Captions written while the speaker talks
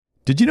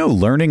Did you know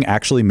learning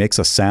actually makes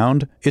a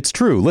sound? It's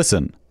true.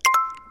 Listen.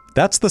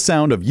 That's the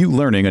sound of you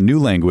learning a new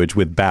language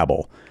with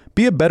Babbel.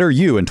 Be a better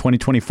you in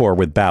 2024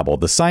 with Babbel,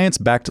 the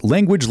science-backed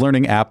language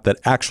learning app that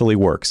actually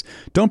works.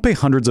 Don't pay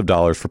hundreds of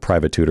dollars for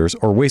private tutors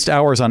or waste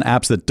hours on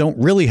apps that don't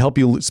really help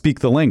you speak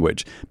the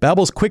language.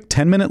 Babbel's quick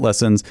 10-minute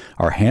lessons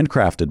are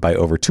handcrafted by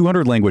over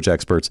 200 language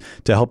experts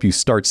to help you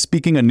start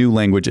speaking a new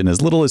language in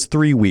as little as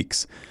 3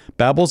 weeks.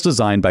 Babbel's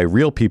designed by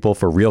real people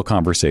for real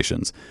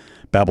conversations.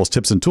 Babbel's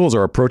tips and tools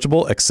are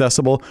approachable,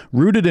 accessible,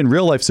 rooted in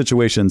real-life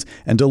situations,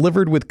 and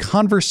delivered with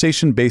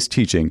conversation-based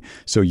teaching,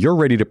 so you're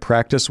ready to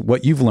practice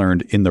what you've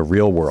learned in the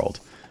real world.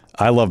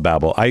 I love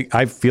Babbel.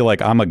 I feel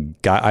like I'm a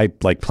guy. I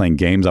like playing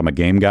games. I'm a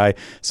game guy,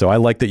 so I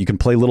like that you can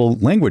play little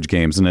language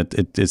games, and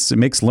it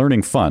makes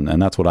learning fun,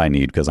 and that's what I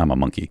need because I'm a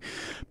monkey.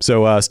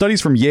 So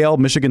studies from Yale,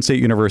 Michigan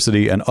State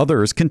University, and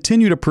others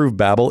continue to prove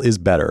Babbel is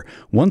better.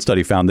 One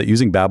study found that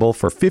using Babbel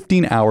for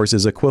 15 hours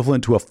is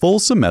equivalent to a full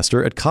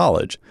semester at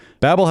college.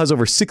 Babbel has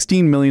over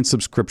 16 million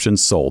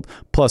subscriptions sold.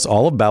 Plus,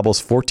 all of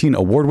Babbel's 14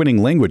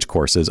 award-winning language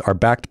courses are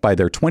backed by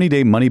their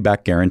 20-day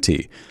money-back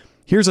guarantee.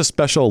 Here's a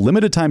special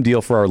limited-time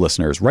deal for our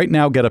listeners. Right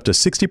now, get up to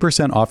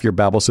 60% off your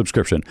Babbel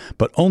subscription,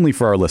 but only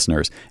for our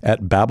listeners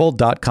at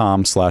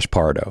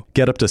Babbel.com/Pardo.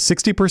 Get up to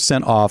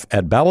 60% off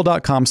at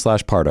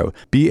Babbel.com/Pardo.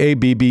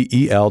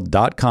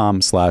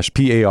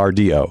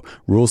 Babbel.com/PARDO.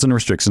 Rules and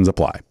restrictions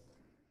apply.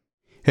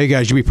 Hey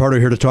guys, Jimmy Pardo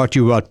here to talk to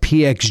you about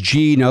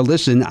PXG. Now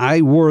listen,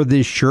 I wore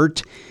this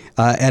shirt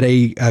at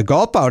a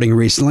golf outing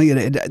recently,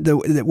 and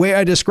the way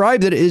I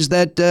described it is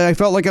that I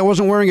felt like I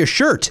wasn't wearing a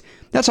shirt.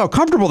 That's how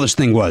comfortable this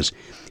thing was.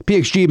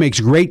 PXG makes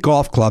great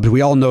golf clubs.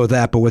 We all know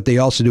that, but what they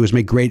also do is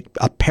make great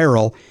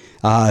apparel.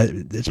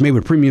 It's made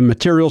with premium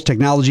materials,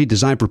 technology,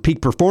 designed for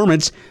peak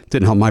performance.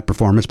 Didn't help my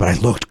performance, but I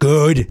looked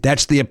good.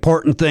 That's the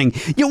important thing.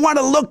 You want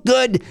to look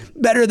good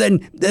better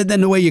than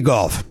the way you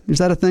golf. Is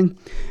that a thing?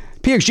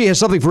 PXG has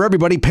something for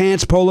everybody.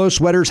 Pants, polos,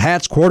 sweaters,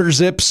 hats, quarter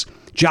zips,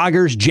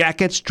 joggers,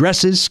 jackets,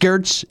 dresses,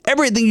 skirts,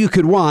 everything you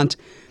could want.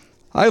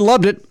 I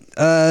loved it.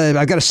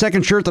 I've got a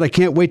second shirt that I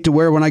can't wait to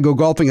wear when I go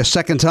golfing a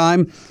second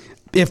time,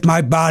 if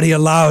my body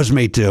allows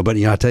me to. But,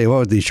 I'll tell you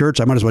what, with these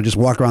shirts, I might as well just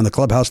walk around the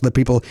clubhouse and let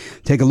people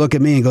take a look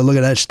at me and go, look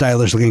at that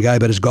stylish-looking guy,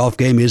 but his golf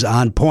game is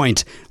on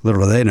point.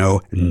 Little do they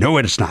know, no,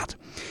 it's not.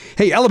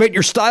 Hey, elevate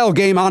your style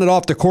game on and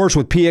off the course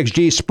with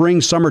PXG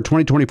Spring Summer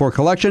 2024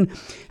 collection.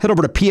 Head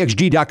over to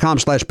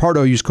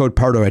pxg.com/Pardo. Use code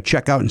Pardo at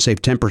checkout and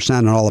save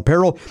 10% on all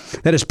apparel.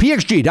 That is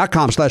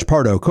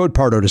pxg.com/Pardo. Code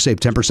Pardo to save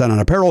 10% on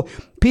apparel.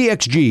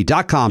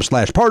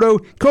 pxg.com/Pardo.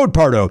 Code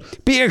Pardo.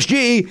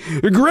 PXG,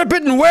 grip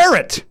it and wear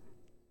it.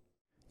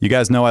 You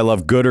guys know I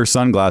love Goodr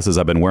sunglasses.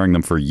 I've been wearing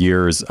them for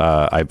years.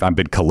 I've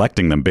been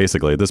collecting them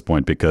basically at this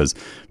point because,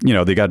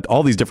 they got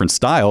all these different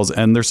styles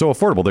and they're so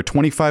affordable. They're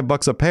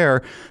 $25 a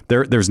pair.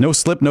 There's no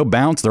slip, no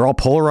bounce. They're all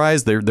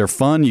polarized. They're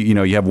fun.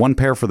 You have one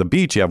pair for the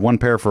beach. You have one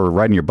pair for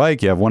riding your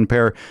bike. You have one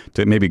pair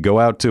to maybe go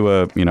out to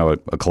a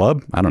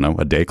club. I don't know,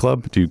 a day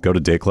club. Do you go to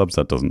day clubs?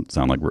 That doesn't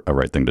sound like a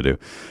right thing to do.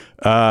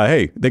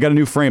 Hey, they got a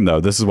new frame though.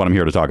 This is what I'm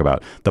here to talk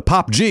about. The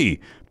Pop G.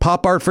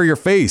 Pop art for your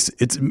face.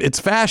 It's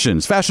fashion.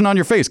 It's fashion on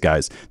your face,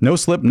 guys. No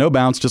slip, no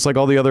bounce, just like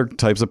all the other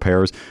types of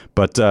pairs.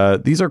 But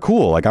these are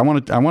cool. Like I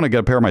want to get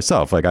a pair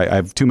myself. Like I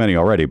have too many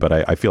already, but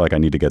I feel like I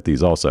need to get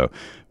these also.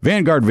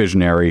 Vanguard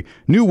Visionary,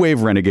 New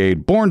Wave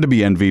Renegade, Born to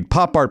be Envied,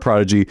 Pop Art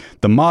Prodigy,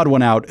 the Mod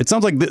One Out. It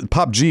sounds like the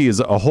Pop G is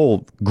a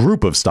whole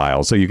group of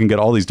styles, so you can get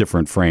all these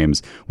different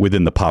frames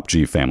within the Pop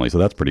G family. So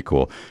that's pretty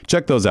cool.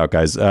 Check those out,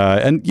 guys.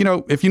 And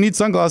if you need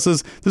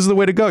sunglasses, this is the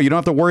way to go. You don't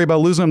have to worry about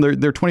losing them.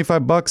 They're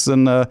 $25,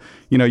 and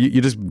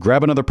you just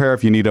grab another pair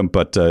if you need them.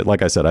 But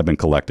like I said, I've been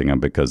collecting them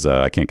because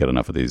I can't get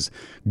enough of these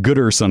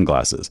Goodr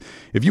sunglasses.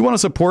 If you want to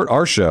support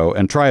our show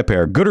and try a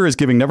pair, Goodr is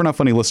giving Never Not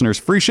Funny listeners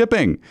free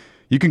shipping.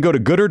 You can go to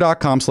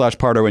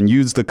Goodr.com/Pardo and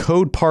use the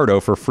code Pardo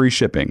for free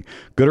shipping.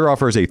 Goodr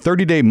offers a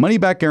 30-day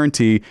money-back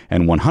guarantee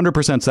and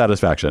 100%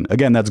 satisfaction.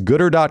 Again, that's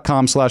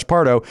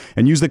Goodr.com/Pardo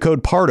and use the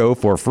code Pardo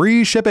for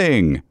free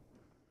shipping.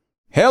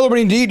 Hello,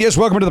 everybody, indeed. Yes,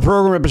 welcome to the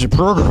program.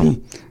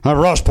 I'm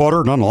Ross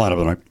Potter, not in the lineup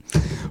tonight.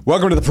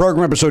 Welcome to the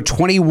program, episode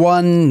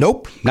 21.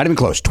 Nope, not even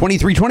close.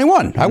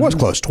 2321. I was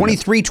close.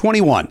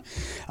 2321.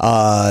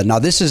 Now,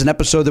 this is an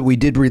episode that we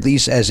did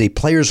release as a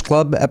Players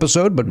Club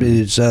episode, but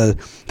it's the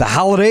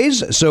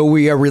holidays, so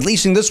we are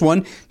releasing this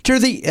one to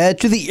the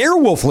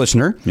Earwolf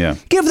listener. Yeah.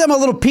 Give them a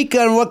little peek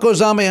on what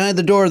goes on behind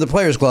the door of the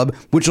Players Club,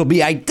 which will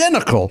be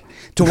identical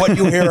to what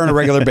you hear on a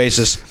regular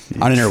basis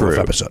on an Earwolf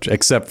episode.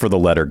 Except for the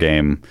letter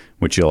game,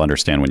 which you'll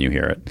understand when you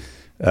hear it.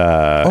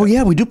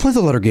 Yeah, we do play the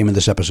letter game in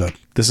this episode.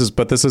 This is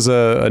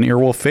an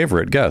Earwolf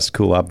favorite guest,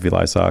 Kulap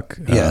Vilaysack.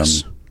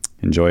 Yes.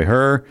 Enjoy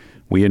her.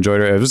 We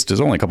enjoyed her. It was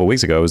only a couple of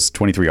weeks ago. It was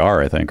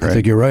 23R, I think, right? I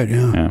think you're right,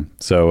 yeah.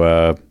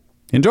 So,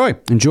 enjoy.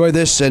 Enjoy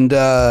this, and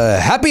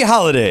happy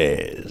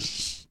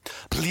holidays.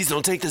 Please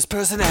don't take this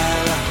person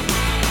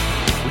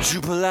out. Would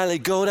you politely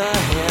go to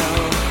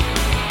hell?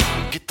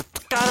 Get the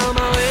fuck out of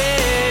my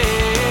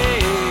way,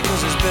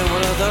 'cause it's been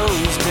one of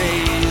those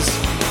days.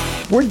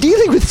 We're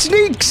dealing with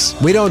sneaks.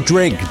 We don't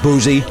drink,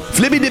 Boozy.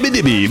 Flibby dibby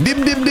dibby,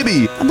 dim dim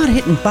dibby. I'm not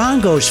hitting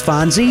bongos,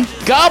 Fonzie.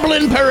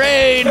 Goblin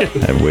Parade!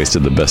 I've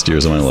wasted the best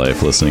years of my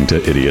life listening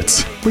to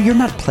idiots. Well, you're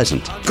not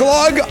pleasant.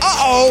 Glug,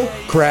 uh-oh.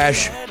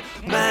 Crash.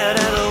 Mad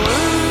at the world.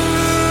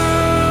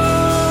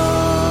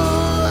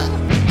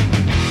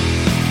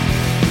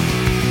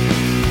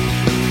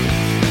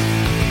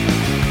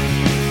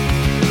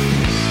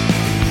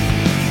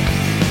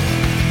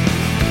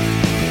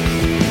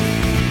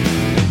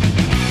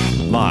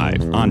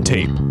 Live on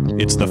tape.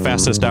 It's the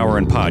fastest hour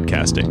in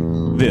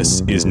podcasting.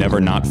 This is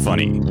Never Not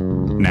Funny.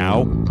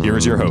 Now,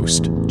 here's your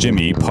host,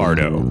 Jimmy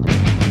Pardo.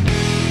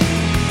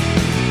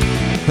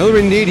 Hello,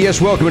 indeed. Yes,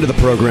 welcome into the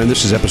program.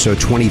 This is episode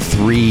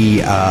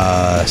 23,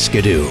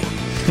 Skidoo.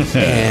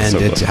 And So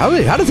it's,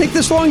 close. how did it take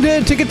this long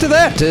to get to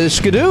that,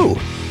 Skidoo?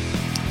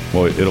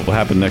 Well, it'll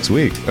happen next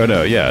week. Oh,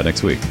 no, yeah,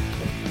 next week.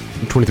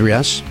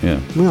 23S? Yeah.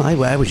 Well,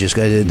 I was just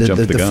the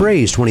Jumped the gun.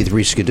 phrase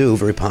 23 Skidoo,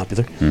 very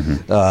popular.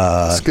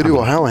 Skidoo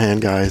O'Hallahan,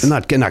 guys.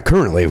 Not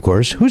currently, of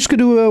course. Who's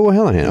Skidoo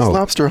O'Hallahan? It's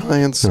Lobster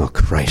O'Hallahan's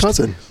Christ.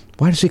 cousin.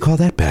 Why does he call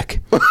that back?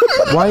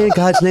 Why in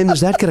God's name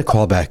does that get a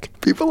call back?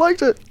 People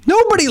liked it.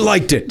 Nobody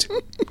liked it.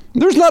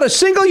 There's not a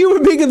single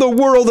human being in the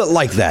world that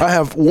liked that. I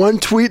have one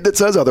tweet that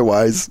says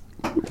otherwise.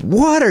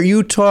 What are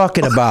you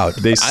talking about?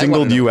 They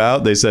singled you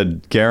out. They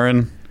said,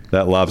 Karen,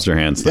 that lobster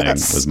hands thing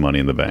Yes. was money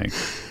in the bank.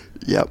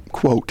 Yep,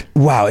 quote.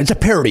 Wow, it's a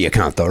parody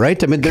account, though,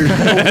 right? I mean, there's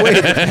no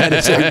way that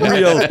is a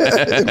real.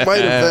 It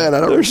might have been. I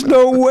don't There's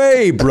no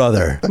way,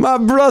 brother. My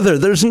brother,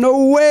 there's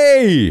no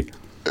way.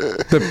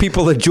 The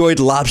people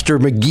enjoyed Lobster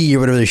McGee or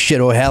whatever the shit,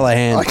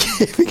 O'Hallahan. I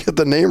can't even get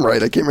the name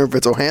right. I can't remember if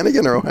it's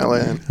O'Hannigan or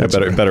O'Hallahan. I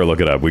better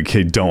look it up. We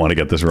don't want to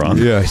get this wrong.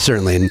 Yeah,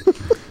 certainly. And,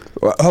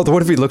 oh,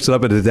 what if he looks it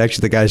up and it's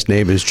actually the guy's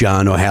name is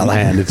John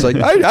O'Hallahan? It's like,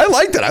 I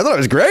liked it. I thought it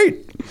was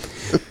great.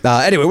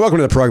 Anyway, welcome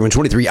to the program.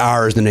 23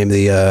 hours, the name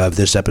of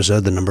this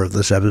episode, the number of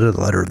this episode,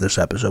 the letter of this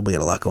episode. We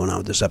got a lot going on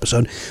with this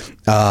episode.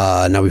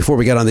 Now, before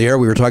we got on the air,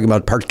 we were talking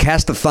about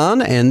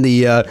Podcastathon, and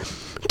the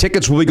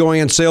tickets will be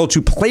going on sale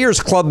to Players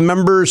Club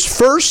members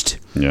first.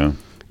 Yeah.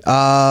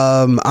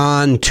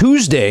 On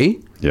Tuesday.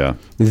 Yeah.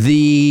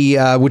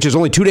 Which is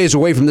only 2 days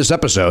away from this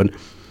episode.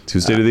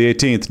 Tuesday to the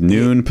 18th,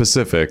 noon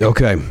Pacific.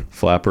 Okay.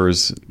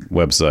 Flappers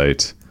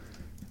website.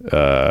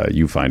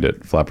 You find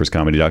it,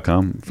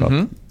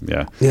 flapperscomedy.com.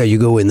 Yeah. Yeah, you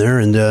go in there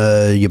and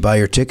you buy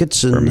your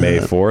tickets. And, For May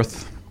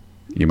 4th.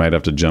 You might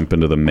have to jump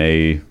into the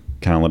May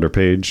calendar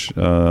page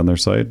on their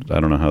site. I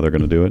don't know how they're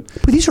going to do it.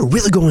 But these are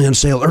really going on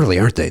sale early,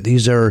 aren't they?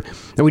 These are,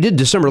 and we did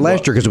December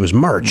last year because it was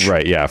March.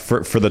 Right, yeah.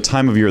 For the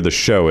time of year the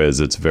show is,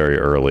 it's very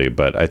early.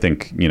 But I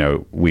think,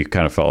 we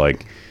kind of felt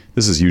like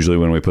this is usually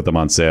when we put them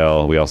on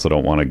sale. We also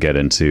don't want to get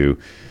into,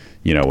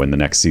 when the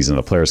next season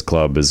of the Players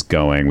Club is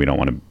going. We don't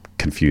want to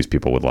confuse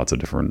people with lots of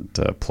different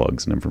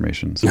plugs and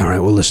information. So. All right,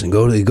 well, listen,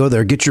 go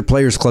there, get your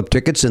Players Club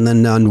tickets, and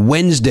then on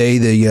Wednesday,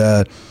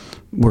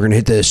 we're going to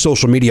hit the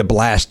social media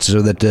blast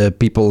so that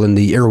people in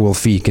the Airwolf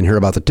feed can hear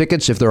about the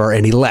tickets if there are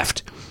any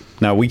left.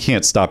 Now, we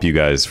can't stop you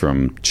guys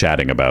from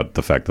chatting about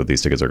the fact that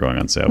these tickets are going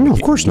on sale. No,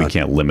 of course not. We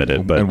can't limit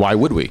it. But And why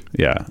would we?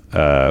 Yeah.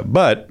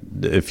 But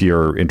if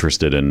you're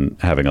interested in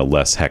having a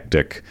less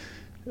hectic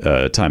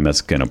time,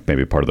 that's kind of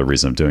maybe part of the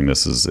reason of doing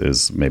this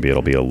is maybe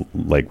it'll be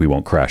like we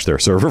won't crash their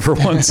server for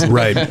once.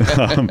 Right.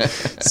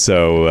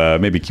 So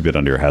maybe keep it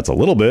under your hats a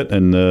little bit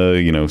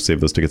and, save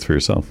those tickets for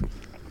yourself.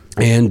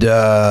 And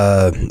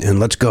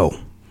let's go.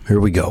 Here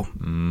we go.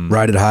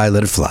 Ride it high,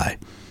 let it fly.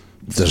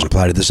 It doesn't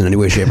apply to this in any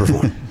way, shape, or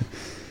form.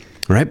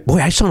 All right? Boy,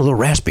 I sound a little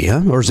raspy,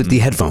 huh? Or is it the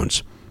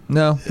headphones?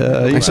 No.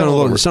 I sound a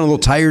little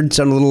tired,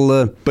 sound a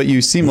little... But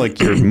you seem like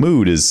your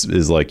mood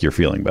is like you're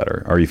feeling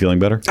better. Are you feeling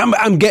better?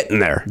 I'm getting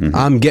there. Mm-hmm.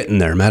 I'm getting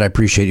there, Matt. I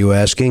appreciate you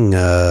asking.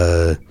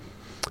 I'll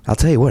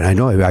tell you what. I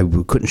know I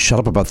couldn't shut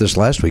up about this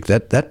last week.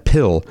 That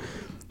pill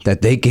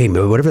that they gave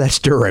me, whatever that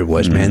steroid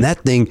was, man,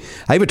 that thing.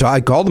 I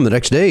called them the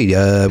next day.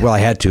 I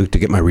had to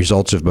get my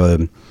results of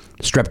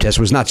strep test.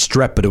 It was not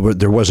strep, but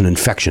there was an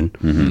infection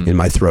in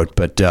my throat.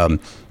 But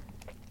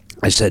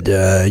I said,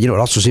 it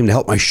also seemed to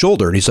help my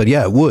shoulder. And he said,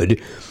 yeah, it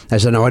would. I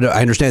said, no,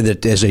 I understand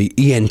that as a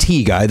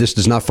ENT guy, this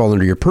does not fall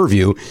under your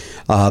purview.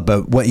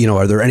 But what,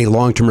 are there any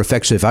long-term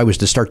effects if I was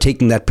to start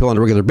taking that pill on a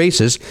regular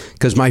basis?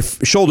 Because my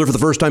shoulder for the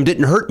first time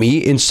didn't hurt me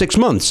in 6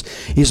 months.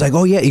 He's like,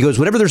 oh yeah. He goes,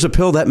 whenever there's a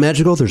pill that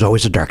magical, there's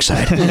always a dark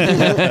side. And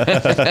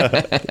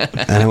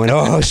I went,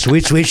 oh,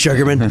 sweet, sweet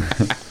Sugarman.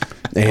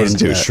 What does it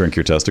do? Shrink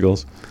your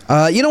testicles?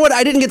 You know what?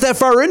 I didn't get that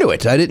far into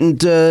it. I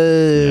didn't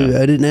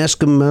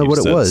ask him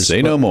what it was.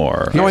 Say no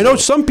more. No, I know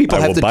some people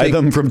I have will to buy take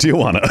them from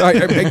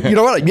Tijuana. you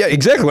know what? Yeah,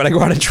 exactly. When I go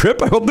on a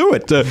trip, I will do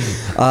it.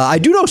 I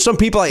do know some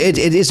people. It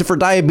is for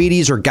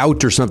diabetes or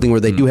gout or something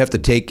where they do have to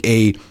take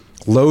a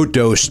low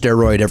dose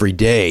steroid every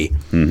day.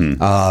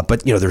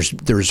 But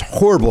there's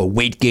horrible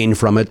weight gain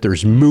from it.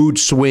 There's mood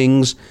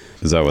swings.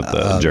 Is that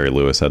what Jerry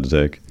Lewis had to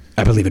take?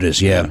 I believe it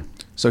is. Yeah.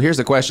 So here's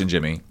the question,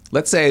 Jimmy.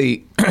 Let's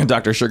say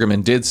Dr.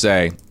 Sugarman did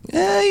say,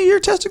 your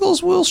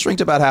testicles will shrink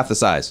to about half the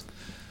size.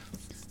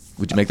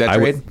 Would you make that I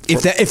trade?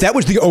 would- If that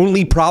was the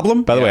only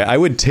problem, By the way, I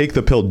would take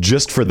the pill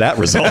just for that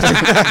result.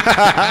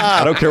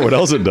 I don't care what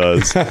else it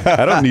does.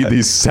 I don't need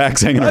these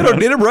sacks hanging I around. don't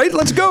need him, right?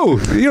 Let's go.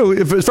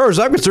 As far as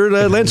I'm concerned,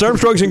 Lance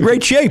Armstrong's in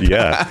great shape.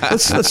 Yeah.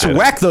 Let's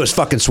whack those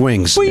fucking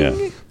swings.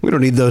 Yeah. We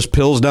don't need those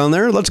pills down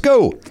there. Let's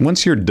go.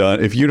 Once you're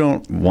done, if you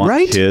don't want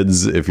Right?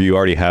 kids, if you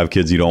already have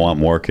kids, you don't want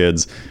more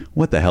kids,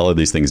 what the hell are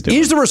these things doing?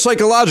 Is there a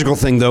psychological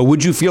thing, though?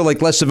 Would you feel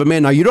like less of a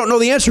man? Now, you don't know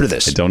the answer to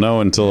this. I don't know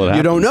until it happens.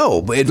 You don't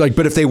know. But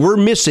if they were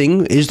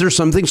missing, is there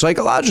something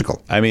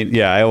psychological? I mean,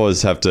 yeah, I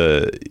always have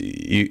to.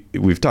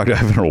 We've talked.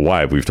 I don't know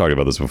why we've talked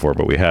about this before,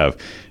 but we have.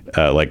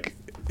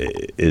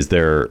 Is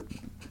there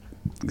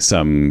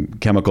some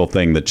chemical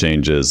thing that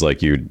changes?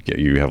 Like you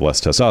have less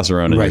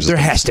testosterone. And Right. There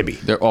has to be.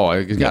 It's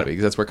got to be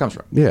because that's where it comes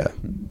from. Yeah.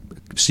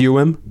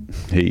 CUM?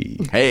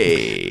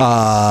 Hey.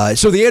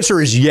 So the answer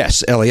is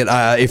yes, Elliot.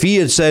 If he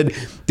had said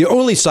the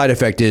only side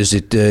effect is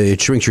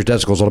it shrinks your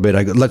testicles a little bit,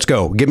 I go, let's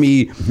go. Give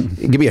me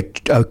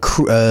a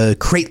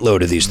crate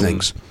load of these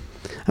things.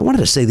 I wanted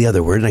to say the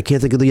other word, and I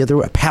can't think of the other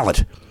word. A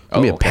pallet.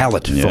 Give me a okay.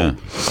 pallet Yeah.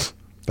 full.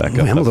 Back Oh, up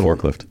I'm that a little-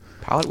 forklift.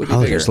 Palette would be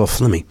Oh, bigger. it's a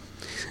little Flemmy.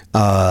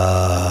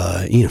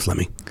 Ian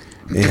Fleming.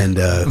 And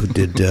who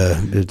did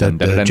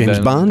that James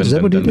Bond? Is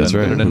that what he did? That's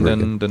right.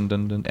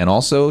 And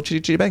also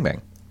Chitty Chitty Bang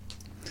Bang.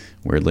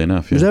 Weirdly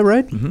enough, yeah. Is that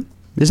right?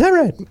 Is that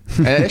right?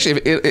 And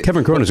actually,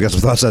 Kevin Cronin's got some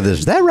thoughts on this.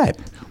 Is that right?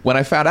 when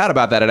I found out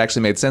about that, it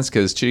actually made sense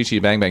because Chitty Chitty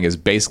Bang Bang is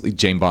basically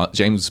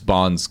James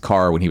Bond's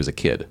car when he was a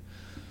kid.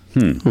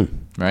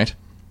 Right?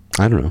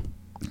 I don't know.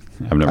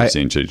 I've never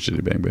seen Chitty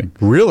Chitty Bang Bang.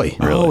 Really?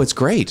 Oh, it's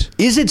great.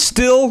 Is it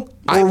still,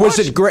 or was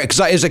it great? Because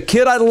as a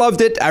kid, I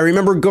loved it. I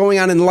remember going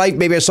on in life.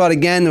 Maybe I saw it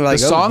again. And The like,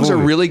 songs are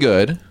really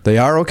good. They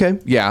are okay.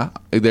 Yeah,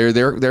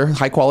 they're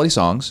high quality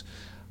songs.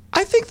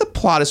 I think the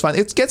plot is fine.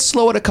 It gets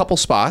slow at a couple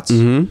spots,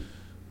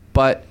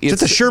 but Is it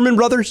the Sherman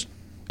Brothers?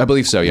 I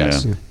believe so.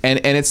 Yes, Yeah. and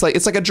it's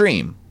like a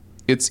dream.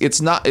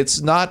 It's not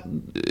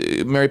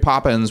Mary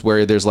Poppins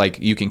where there's like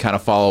you can kind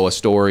of follow a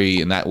story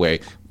in that way.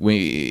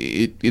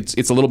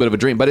 It's a little bit of a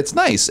dream, but it's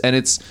nice, and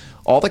it's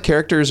all the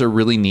characters are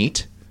really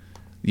neat.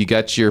 You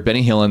got your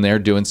Benny Hill in there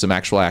doing some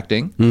actual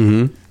acting.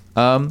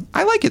 Mm-hmm.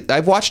 I like it.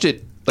 I've watched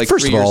it like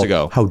First 3 of years all,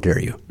 ago. how dare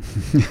you?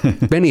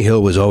 Benny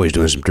Hill was always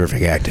doing some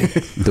terrific acting.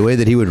 The way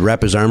that he would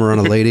wrap his arm around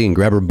a lady and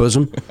grab her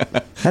bosom,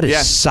 that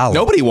is solid.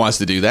 Nobody wants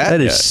to do that. That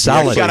is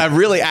solid. You got to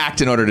really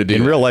act in order to do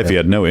In it. real life, he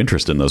had no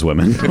interest in those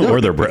women or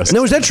their breasts.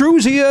 No, is that true?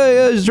 Is he?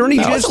 Is there any?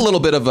 No, he's a little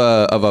bit of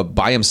a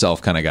by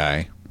himself kind of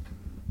guy.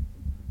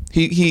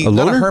 He A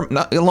not loner?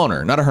 not a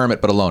loner, not a hermit,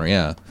 but a loner.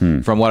 Yeah.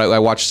 From what I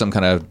watched, some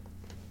kind of.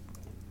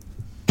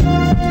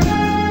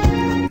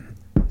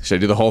 Should I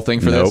do the whole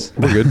thing for this?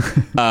 We're good.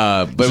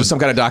 But it was some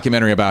kind of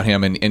documentary about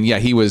him, and yeah,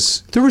 he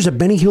was. There was a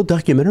Benny Hill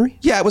documentary.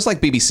 Yeah, it was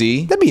like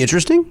BBC. That'd be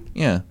interesting.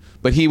 Yeah,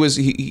 but he was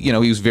he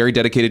was very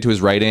dedicated to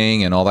his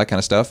writing and all that kind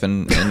of stuff,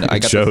 and I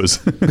got shows.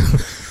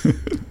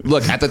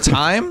 look at the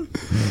time.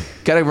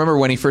 Got to remember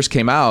when he first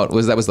came out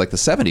that was like the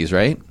 70s,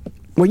 right?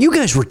 Well, you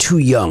guys were too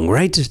young,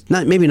 right?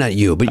 Maybe not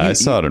you, but you, I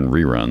saw it in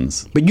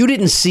reruns. But you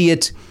didn't see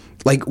it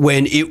like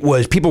when it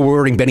was people were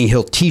wearing Benny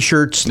Hill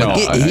T-shirts. No,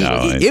 Like,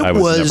 I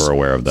was never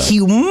aware of that.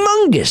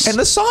 Humongous. And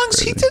the songs,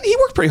 he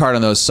worked pretty hard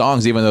on those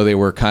songs, even though they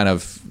were kind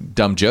of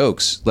dumb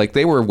jokes. Like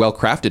they were well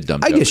crafted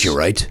dumb jokes. I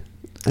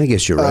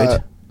guess you're right.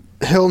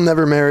 Hill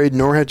never married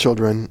nor had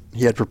children.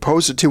 He had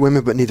proposed to 2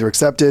 women, but neither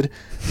accepted.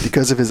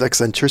 Because of his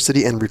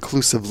eccentricity and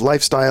reclusive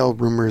lifestyle,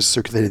 rumors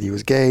circulated he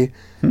was gay,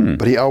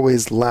 but he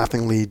always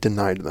laughingly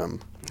denied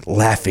them.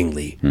 Laughing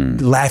in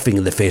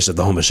the face of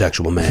the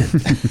homosexual man.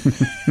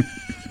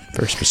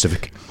 Very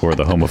specific. Or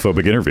the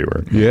homophobic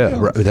interviewer. Yeah,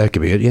 right, that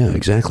could be it. Yeah,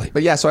 exactly.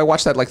 But yeah, so I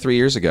watched that like 3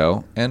 years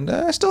ago, and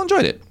I still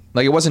enjoyed it.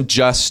 Like it wasn't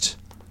just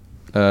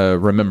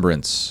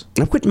remembrance.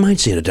 I wouldn't mind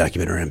seeing a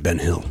documentary on Ben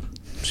Hill.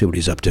 See what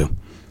he's up to.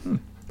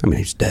 I mean,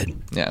 he's dead.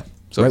 Yeah.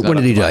 So Right? he's not When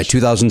did up he to die? much.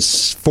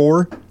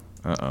 2004?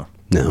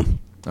 No.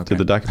 Did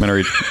the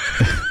documentary?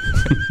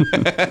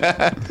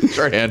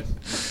 Shorthand.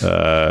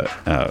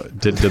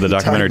 Did the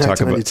documentary Died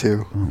talk about? 1992.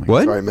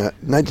 What? Sorry, Matt.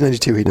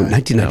 1992 he died.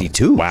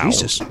 1992? Wow.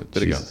 Jesus.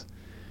 There you go. Jesus.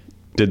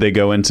 Did they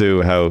go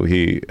into how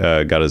he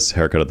got his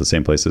haircut at the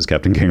same place as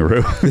Captain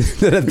Kangaroo?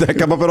 Did that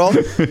come up at all?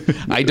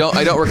 I don't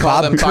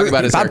recall them talking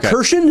about his Bob haircut.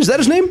 Kirshen? Is that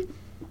his name?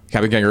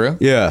 Captain Kangaroo?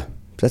 Yeah.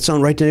 Does that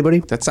sound right to anybody?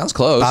 That sounds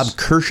close. Bob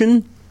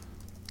Kirshen?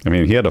 I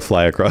mean, he had to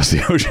fly across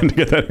the ocean to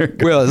get that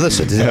haircut. Well,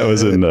 listen. That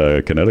was in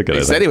Connecticut.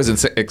 He I said think. he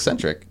was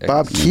eccentric.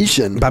 Bob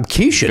Keeshan. Bob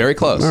Keeshan. Very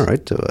close. All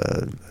right.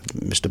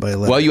 Missed it by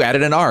 11. Well, you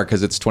added an R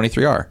because it's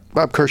 23R.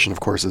 Bob Kirshen, of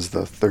course, is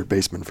the third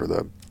baseman for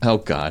the Oh,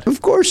 God.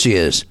 Of course he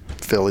is.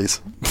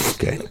 Phillies.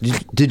 Okay.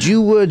 Did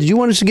you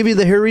want us to give you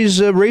the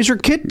Harry's razor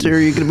kit, or are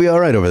you going to be all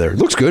right over there? It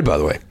looks good, by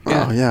the way.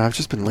 Yeah. Oh, yeah, I've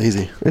just been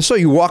lazy. I saw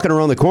you walking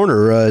around the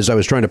corner as I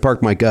was trying to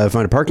park find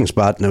a parking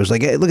spot, and I was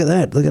like, "Hey, look at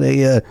that! Look at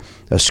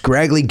a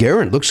scraggly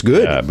Garrett. Looks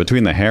good." Yeah,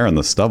 between the hair and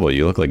the stubble,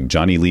 you look like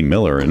Johnny Lee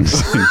Miller in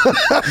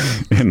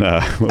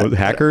what was it,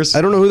 Hackers.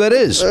 I don't know who that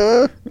is.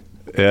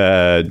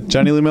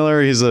 Johnny Lee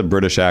Miller, he's a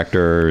British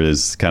actor.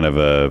 Is kind of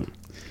a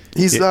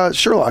He's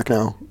Sherlock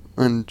now.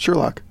 on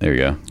Sherlock. There you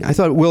go. I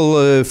thought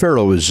Will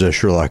Ferrell was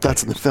Sherlock.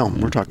 That's in the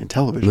film. We're talking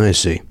television, I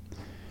see.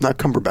 not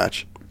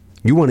Cumberbatch.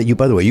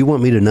 By the way, you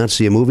want me to not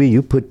see a movie?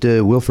 You put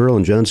Will Ferrell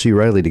and John C.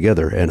 Reilly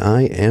together, and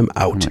I am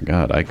out. Oh my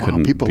God, I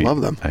couldn't. People love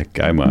them.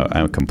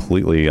 I'm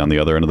completely on the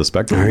other end of the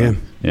spectrum. Are you?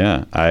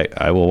 Yeah,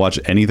 I will watch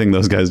anything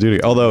those guys do.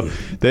 Although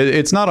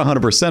it's not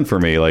 100% for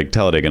me. Like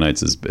Talladega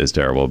Nights is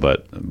terrible,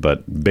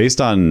 but based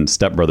on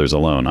Step Brothers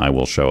alone, I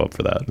will show up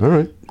for that. All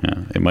right.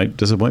 Yeah, it might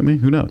disappoint me.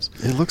 Who knows?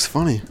 It looks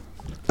funny.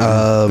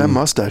 That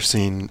mustache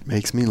scene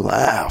makes me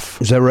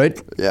laugh. Is that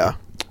right? Yeah.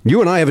 You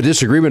and I have a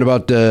disagreement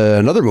about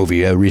another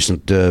movie, a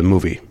recent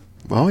movie.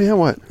 Oh, yeah,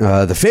 what?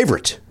 The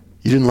Favorite.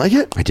 You didn't like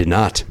it? I did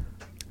not.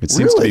 It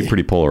seems to Really? be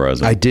pretty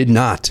polarizing. I did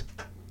not.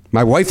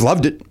 My wife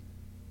loved it.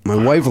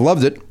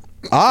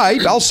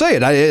 I'll say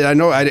it. I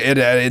know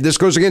this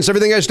goes against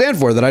everything I stand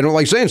for, that I don't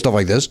like saying stuff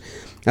like this.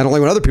 I don't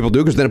like when other people do,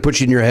 because then it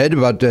puts you in your head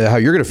about how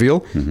you're going to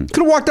feel. Could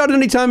have walked out at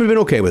any time and been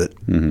okay with it.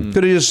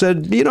 Could have just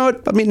said, you know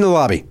what, I'm meeting in the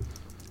lobby.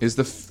 Is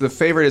the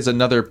Favorite is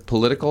another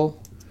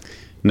political?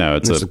 No,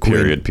 it's It's a the Queen.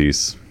 period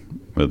piece.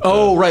 With,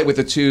 Right, with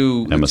the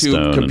two Emma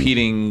Stone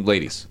competing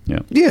ladies. Yeah.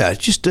 Yeah,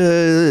 it's just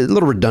a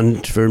little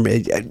redundant for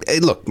me.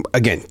 Look,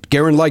 again,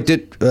 Garen liked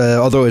it,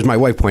 although, as my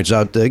wife points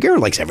out,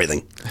 Garen likes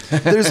everything.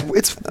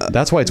 It's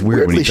That's why it's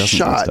weird when he weirdly doesn't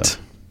like shot.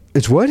 stuff.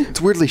 It's what?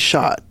 It's weirdly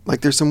shot.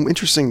 Like, there's some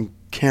interesting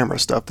camera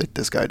stuff that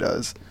this guy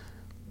does.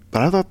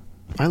 But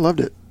I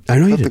loved it. I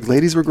know you thought did. the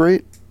ladies were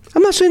great.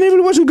 I'm not saying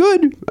it wasn't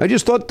good. I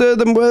just thought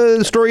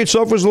the story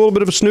itself was a little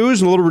bit of a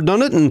snooze and a little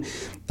redundant, and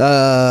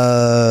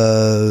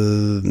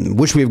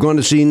wish we have gone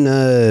to seen.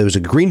 It was a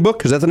Green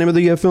Book. Is that the name of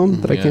the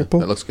film that I can't pull?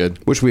 That looks good.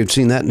 Wish we had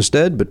seen that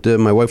instead, but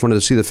my wife wanted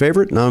to see The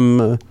Favorite,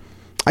 and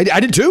I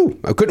did too.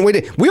 I couldn't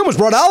wait. We almost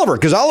brought Oliver,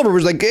 because Oliver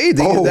was like, "Hey,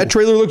 that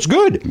trailer looks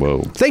good."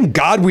 Whoa! Thank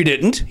God we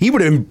didn't. He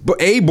would have been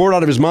A, bored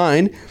out of his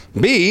mind.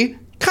 B,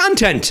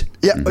 content.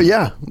 Yeah.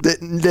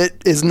 That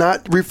is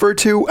not referred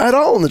to at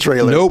all in the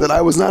trailer. Nope. That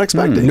I was not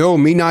expecting. No,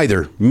 me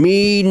neither.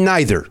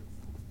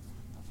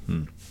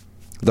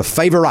 The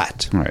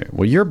Favorite. All right.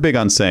 Well, you're big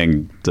on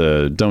saying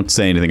don't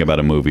say anything about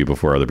a movie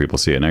before other people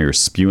see it. Now you're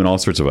spewing all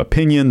sorts of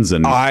opinions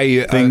and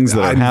things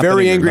that are I'm happening.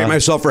 very or angry at not.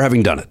 myself for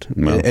having done it.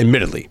 No.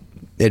 Admittedly.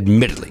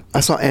 I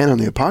saw Anne on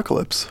the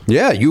Apocalypse.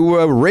 Yeah, you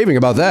were raving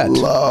about that.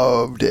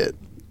 Loved it.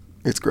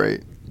 It's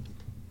great.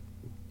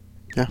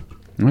 Yeah.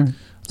 All right.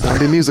 It's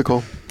not a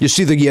musical. You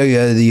see the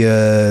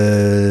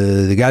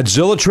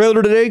Godzilla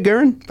trailer today,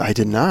 Garen? I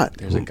did not.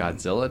 There's a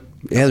Godzilla.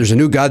 Yeah, there's a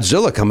new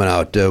Godzilla coming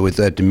out with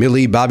that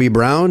Millie Bobby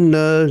Brown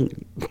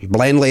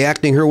blandly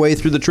acting her way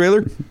through the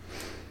trailer.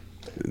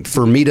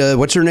 Fermita,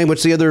 what's her name?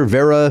 What's the other?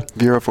 Vera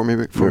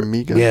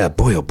Farmiga. Yeah. Yeah,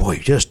 boy, oh boy,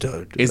 just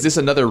Is this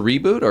another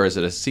reboot, or is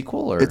it a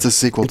sequel? Or It's a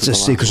sequel it's to a the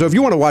last sequel. So if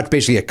you want to watch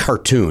basically a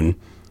cartoon,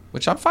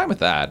 which I'm fine with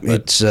that. But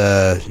it's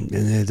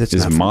that's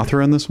Is not for me.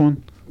 Mothra in this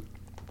one?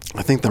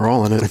 I think they're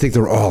all in it. I think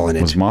they're all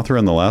in Was it. Mothra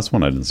in the last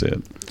one? I didn't see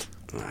it.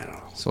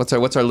 so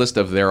what's our list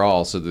of they're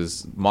all? So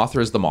there's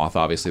Mothra is the moth,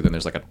 obviously. Then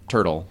there's like a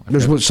turtle.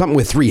 There's something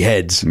with 3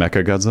 heads.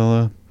 Mecha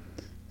Godzilla?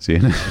 See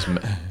it?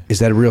 Is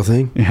that a real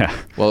thing? Yeah.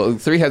 Well,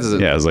 3 heads is a,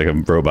 Yeah, it's like a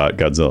robot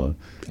Godzilla.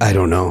 I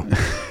don't know.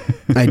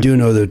 I do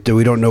know that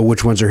we don't know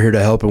which ones are here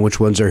to help and which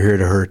ones are here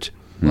to hurt.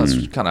 well,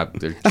 that's kind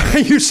of. Are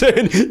you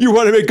saying you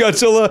want to make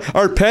Godzilla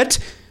our pet?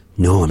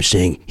 No, I'm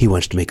saying he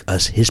wants to make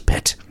us his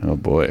pet. Oh,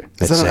 boy. Is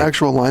That's that an it.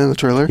 actual line in the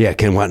trailer? Yeah,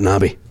 Ken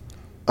Watanabe.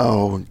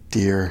 Oh,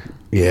 dear.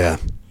 Yeah.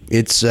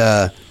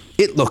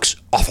 It looks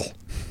awful.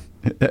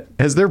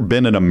 Has there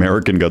been an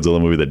American Godzilla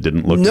movie that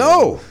didn't look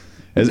No. good?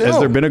 Has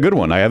there been a good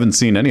one? I haven't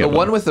seen any The of them.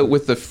 one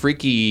with the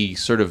freaky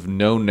sort of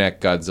no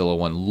neck Godzilla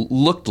one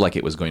looked like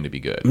it was going to be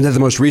good. Is that the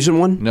most recent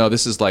one? No,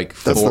 this is like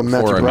That's the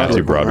Matthew or- Broderick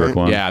Matthew Broderick right?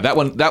 one. Yeah, that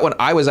one.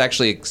 I was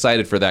actually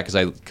excited for that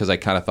because I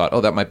kind of thought,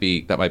 oh, that might be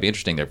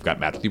interesting. They've got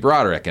Matthew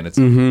Broderick, and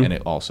and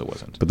it also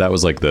wasn't. But that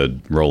was like the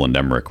Roland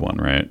Emmerich one,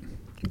 right?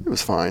 It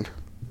was fine.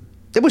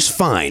 It was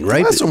fine, The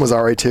right? last one was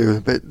all right,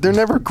 too, but they're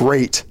never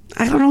great.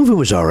 I don't know if it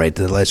was all right,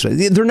 the last one.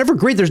 They're never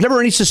great. There's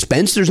never any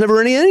suspense. There's never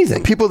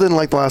anything. People didn't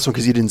like the last one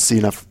because you didn't see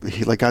enough.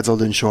 Godzilla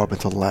didn't show up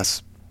until the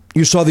last.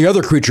 You saw the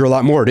other creature a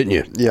lot more, didn't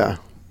you? Yeah.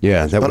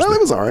 Yeah, that But was.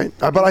 it was all right.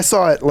 But I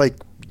saw it like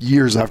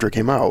years after it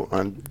came out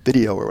on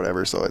video or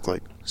whatever, so it's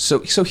like. So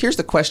here's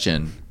the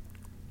question: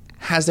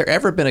 has there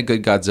ever been a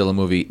good Godzilla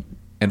movie?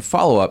 And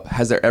follow up: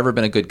 has there ever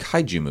been a good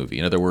kaiju movie?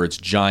 In other words,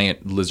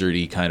 giant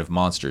lizardy kind of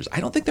monsters. I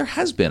don't think there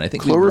has been. I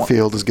think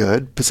Cloverfield is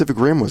good. Pacific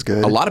Rim was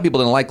good. A lot of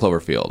people didn't like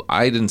Cloverfield.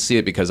 I didn't see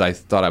it because I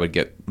thought I would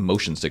get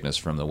motion sickness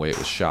from the way it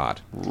was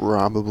shot.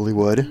 Probably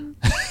would.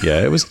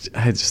 Yeah, it was.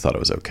 I just thought it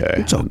was okay.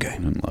 It's okay. I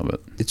didn't love it.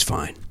 It's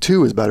fine.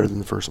 2 is better than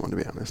the first one, to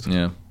be honest.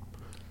 Yeah,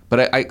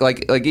 but I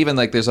like even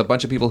like there's a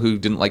bunch of people who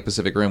didn't like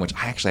Pacific Rim, which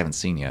I actually haven't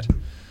seen yet.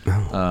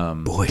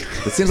 Boy.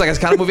 It seems like it's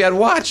the kind of movie I'd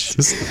watch.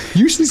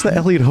 Usually it's the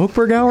Elliot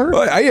Hochberg hour.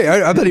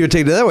 I'm not even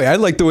taking it that way. I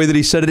like the way that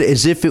he said it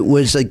as if it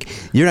was like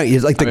you're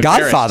like the I'm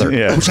Godfather,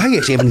 embarrassed. Yeah. which I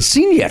actually haven't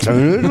seen yet.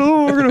 We're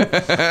gonna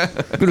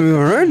be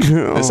all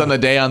right. It's on the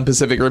day on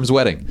Pacific Rim's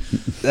wedding,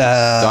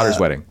 daughter's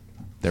wedding.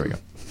 There we go.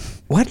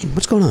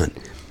 What's going on?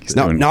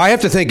 Now I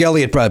have to thank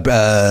Elliot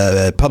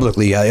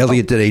publicly.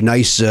 Elliot did a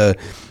nice.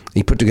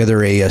 He put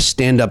together a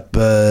stand-up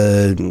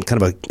kind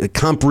of a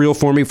comp reel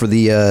for me for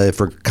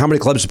comedy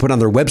clubs to put on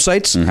their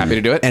websites. Happy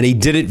to do it. And he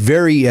did it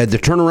the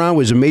turnaround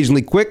was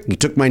amazingly quick. He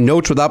took my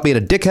notes without being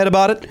a dickhead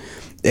about it.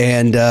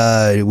 And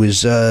it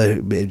was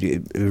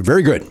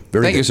very good.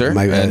 Thank you, sir.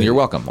 And you're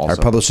welcome. Also. Our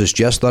publicist,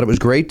 Jess, thought it was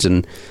great.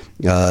 And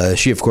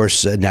she, of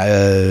course, nope,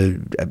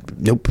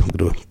 I'm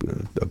going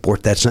to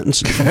abort that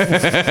sentence.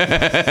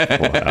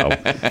 Wow.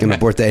 Going to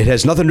abort that. It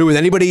has nothing to do with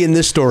anybody in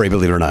this story,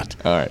 believe it or not.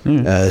 All right.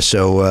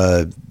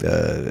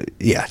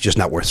 Yeah, just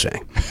not worth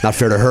saying. Not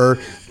fair to her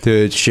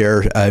to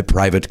share a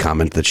private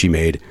comment that she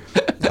made.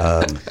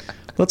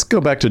 Let's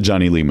go back to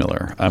Johnny Lee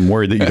Miller. I'm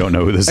worried that you don't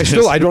know who this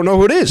is. I don't know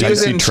who it is. He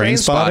was in Train Trainspotting,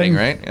 Spotting?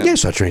 right? Yeah, I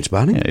saw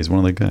Trainspotting. Yeah, he's one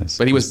of the guys.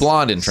 But he was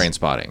blonde in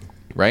Trainspotting,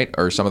 right?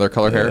 Or some of their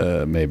color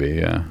hair? Maybe,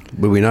 yeah.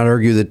 Would we not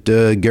argue that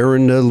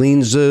Garen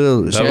leans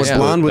somewhat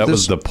blonde with that this?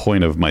 was the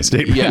point of my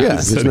statement. Yeah. Yeah,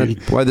 isn't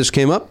that why this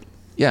came up?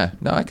 Yeah.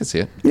 No, I can see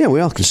it. Yeah, we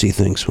all can see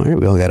things. Right?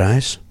 We all got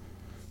eyes.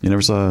 You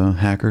never saw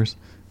Hackers?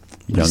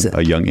 is that?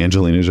 A young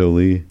Angelina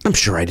Jolie. I'm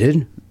sure I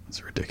did. It's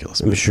a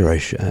ridiculous I'm movie. sure I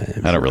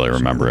don't really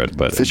remember it,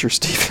 but Fisher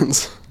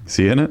Stevens. is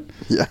he in it?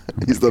 Yeah,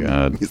 he's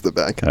God. the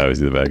bad guy. Oh, is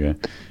he the bad guy?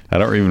 I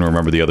don't even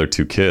remember the other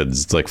two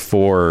kids. It's like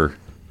 4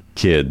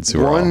 kids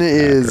who are all One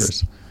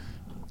is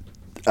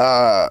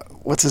hackers.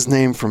 what's his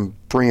name from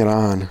Bring It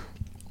On?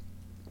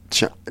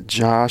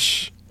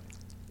 Josh.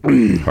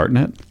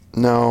 Hartnett?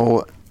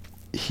 No,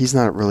 he's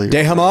not really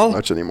Dehamal?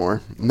 much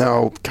anymore.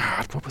 No,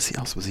 God, what was he?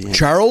 Else was he in?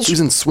 Charles? He was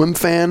in Swim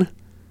Fan.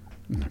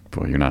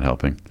 Boy, you're not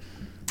helping.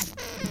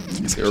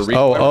 Is there a reason why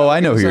Oh, we're I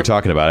know who looking you're this up?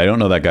 talking about. I don't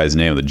know that guy's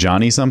name. The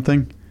Johnny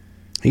something?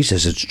 He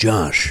says it's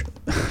Josh.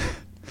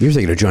 You're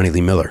thinking of Johnny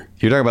Lee Miller.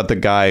 You're talking about the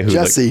guy who...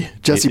 Jesse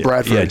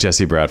Bradford. Yeah,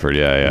 Jesse Bradford.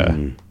 Yeah.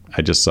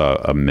 I just saw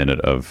a minute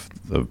of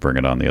Bring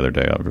It On the other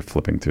day. I was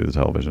flipping through the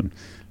television.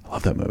 I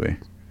love that movie.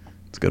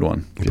 It's a good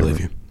one. I believe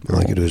you. All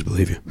I can do is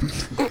believe you.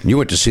 You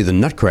went to see the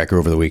Nutcracker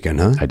over the weekend,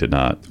 huh? I did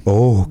not.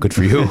 Oh, good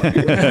for you.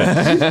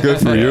 Good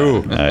for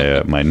you.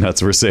 My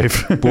nuts were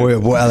safe. Boy,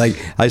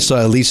 I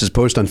saw Lisa's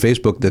post on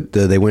Facebook that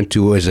they went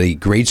to as a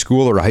grade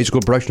school or a high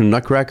school production of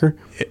Nutcracker.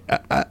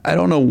 I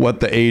don't know what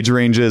the age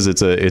range is.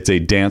 It's a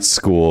dance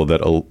school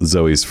that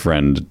Zoe's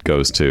friend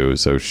goes to,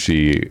 so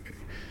she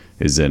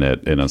is in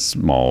it in a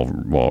small,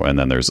 and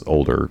then there's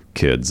older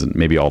kids and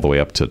maybe all the way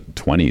up to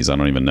 20s. I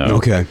don't even know.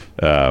 Okay.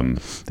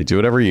 They do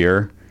it every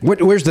year.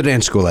 Where's the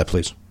dance school at,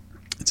 please?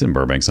 It's in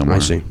Burbank somewhere. I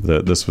see.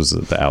 This was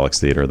at the Alex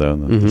Theater, though,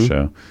 the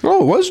show.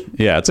 Oh, it was?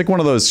 Yeah, it's like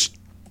one of those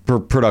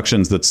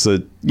productions that's,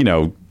 a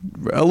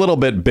little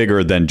bit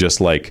bigger than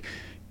just like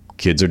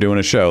kids are doing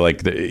a show.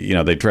 Like,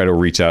 they try to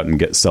reach out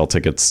and sell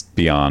tickets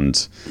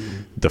beyond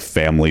the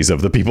families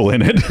of the people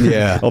in it.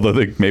 Yeah. Although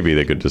maybe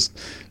they could just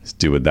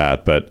do with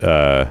that. But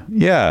I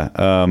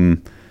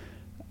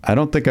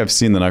don't think I've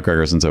seen the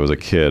Nutcracker since I was a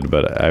kid,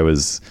 but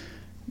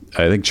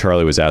I think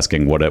Charlie was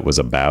asking what it was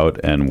about,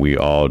 and we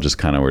all just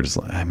kind of were just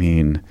like, I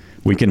mean,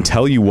 we can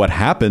tell you what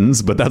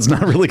happens, but that's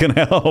not really going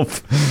to help.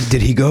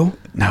 Did he go?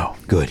 No.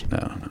 Good.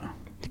 No.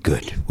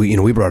 Good.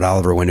 We brought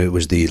Oliver when it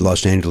was the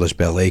Los Angeles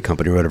Ballet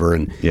Company or whatever,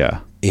 and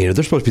Yeah. they're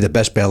supposed to be the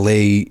best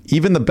ballet.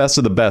 Even the best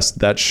of the best,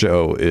 that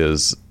show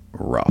is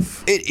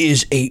rough. It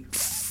is a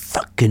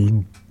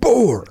fucking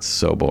bore.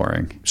 So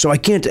boring. So I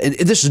can't. And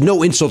this is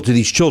no insult to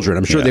these children.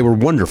 I'm sure Yeah. they were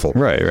wonderful.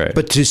 Right.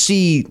 But to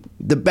see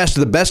the best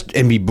of the best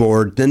and be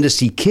bored, then to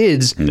see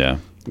kids. Yeah.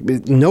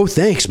 No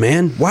thanks,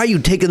 man. Why are you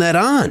taking that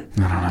on? I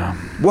don't know.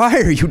 Why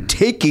are you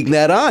taking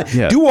that on?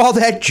 Yeah. Do all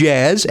that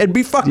jazz and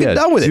be fucking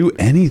done with do it.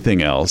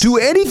 anything else. Do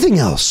anything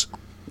else.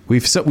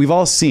 We've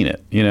all seen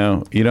it,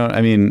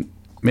 I mean,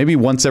 maybe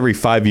once every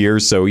 5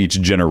 years, so each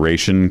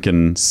generation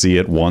can see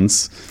it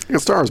once. Like A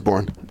Star Is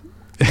Born.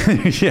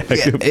 Yeah,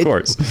 of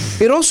course.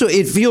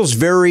 It feels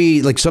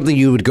very like something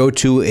you would go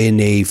to in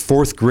a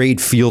 4th grade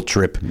field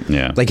trip.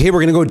 Yeah. Like, hey, we're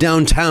going to go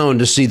downtown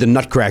to see the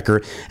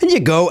Nutcracker, and you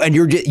go, and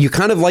you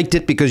kind of liked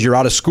it because you're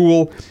out of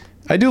school.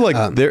 I do like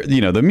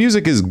the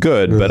music is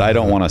good, but I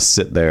don't want to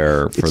sit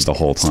there for the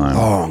whole time.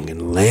 Long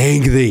and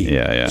lengthy.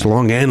 Yeah. It's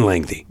long and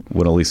lengthy.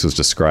 When Elise was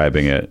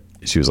describing it,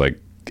 she was like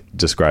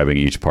describing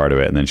each part of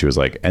it, and then she was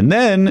like, and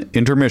then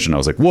intermission. I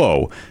was like,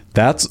 whoa,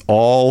 that's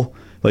all.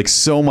 Like,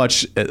 so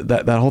much,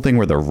 that whole thing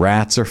where the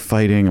rats are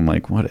fighting. I'm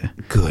like, what?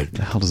 Good.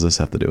 The hell does this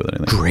have to do with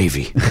anything?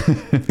 Gravy.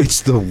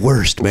 It's the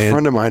worst, A man.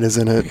 friend of mine is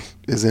in a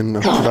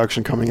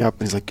production coming up,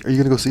 and he's like, "Are you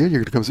gonna go see it? You're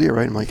gonna come see it,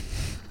 right?" I'm like,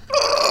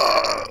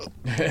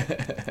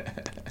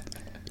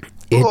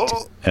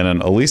 And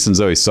then Elise and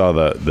Zoe saw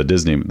the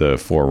Disney, the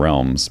Four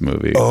Realms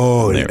movie.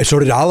 Oh, And they- so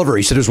did Oliver.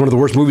 He said it was one of the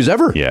worst movies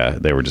ever. yeah,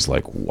 they were just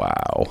like,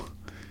 wow.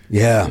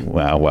 Yeah.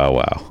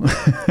 Wow.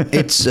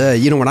 It's,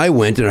 when I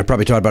went, and I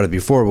probably talked about it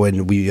before,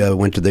 when we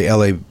went to the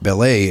LA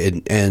Ballet,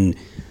 and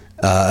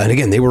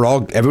again,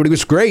 everybody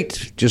was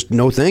great, just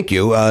no thank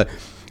you.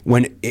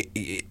 When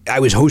I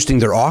was hosting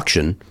their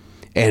auction,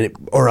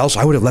 or else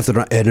I would have left it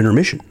at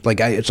intermission.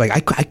 Like, I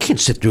can't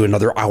sit through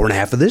another hour and a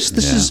half of this.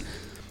 This is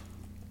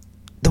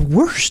the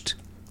worst.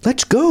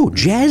 Let's go.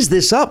 Jazz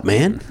this up,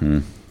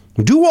 man.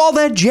 Do all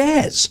that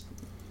jazz.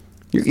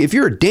 If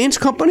you're a dance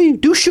company,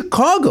 do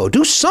Chicago.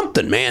 Do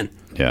something, man.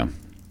 Yeah.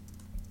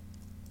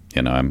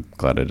 I'm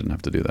glad I didn't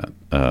have to do that.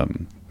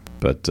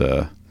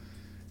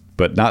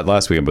 But not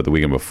last weekend, but the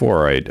weekend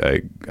before,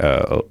 I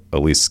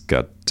Elise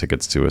got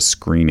tickets to a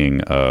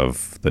screening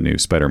of the new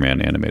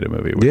Spider-Man animated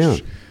movie,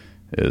 which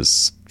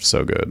is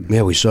so good.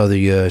 Yeah, we saw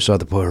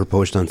her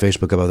post on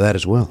Facebook about that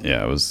as well.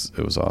 Yeah, it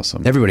was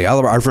awesome. Everybody,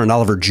 our friend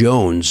Oliver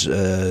Jones,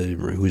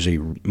 who's a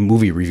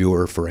movie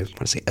reviewer for, I want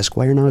to say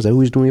Esquire now, is that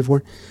who he's doing it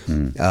for?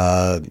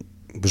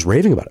 Was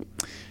raving about it.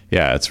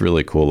 Yeah, it's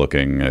really cool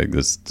looking.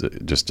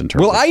 Just in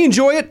terms. Will I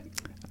enjoy it?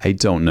 I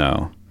don't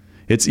know.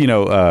 It's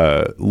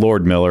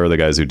Lord Miller, the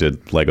guys who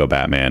did Lego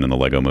Batman and the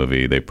Lego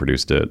Movie. They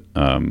produced it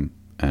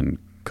and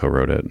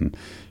co-wrote it, and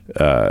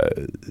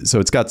so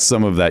it's got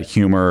some of that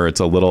humor.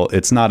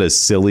 It's not as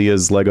silly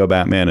as Lego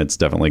Batman. It's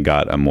definitely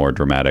got a more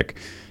dramatic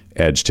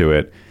edge to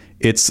it.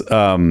 It's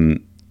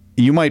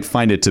you might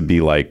find it to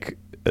be like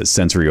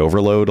sensory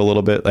overload a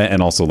little bit, and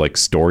also like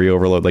story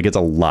overload. Like it's a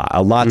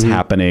lot's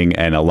happening,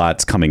 and a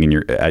lot's coming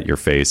at your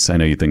face. I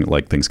know you think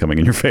like things coming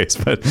in your face,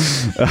 but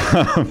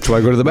that's why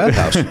I go to the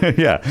bathhouse.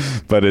 Yeah,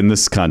 but in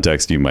this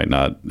context, you might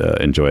not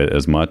enjoy it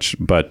as much.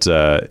 But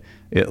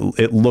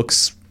it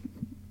looks.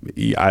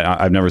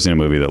 I've never seen a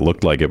movie that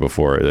looked like it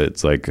before.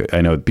 It's like,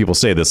 I know people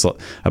say this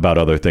about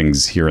other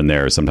things here and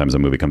there. Sometimes a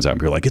movie comes out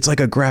and people are like, it's like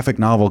a graphic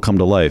novel come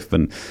to life.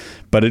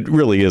 But it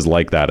really is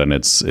like that. And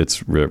it's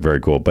very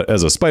cool. But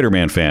as a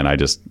Spider-Man fan, I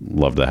just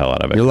loved the hell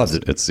out of it. You loved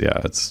it. It's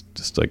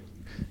just like,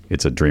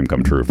 it's a dream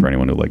come true for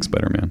anyone who likes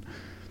Spider-Man.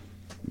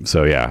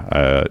 So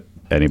yeah,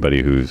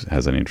 anybody who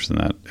has any interest in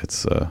that,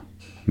 it's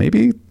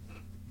maybe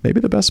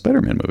the best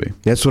Spider-Man movie.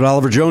 That's what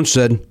Oliver Jones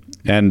said.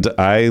 And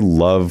I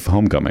love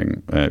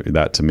Homecoming.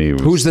 That to me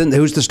was... Who's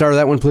the star of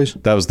that one, please?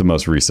 That was the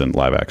most recent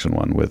live action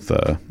one with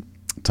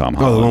Tom Holland.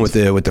 Oh, the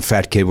one with the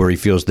fat kid where he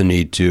feels the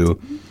need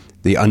to...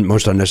 The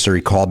most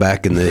unnecessary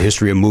callback in the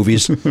history of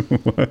movies.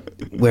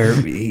 Where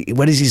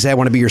what does he say? I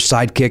want to be your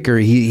sidekick, or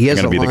he has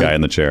going to be the guy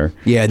in the chair.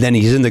 Yeah, and then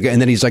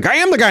he's like, I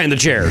am the guy in the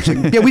chair. It's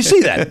like, yeah, we see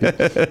that.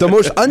 The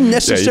most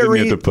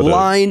unnecessary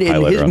line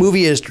in his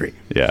movie history.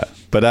 Yeah,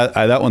 but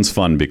that one's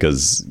fun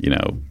because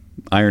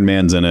Iron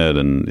Man's in it,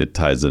 and it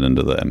ties it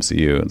into the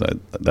MCU.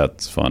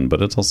 That's fun,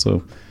 but it's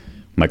also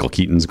Michael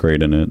Keaton's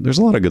great in it. There's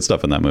a lot of good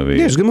stuff in that movie.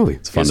 Yeah, it's a good movie.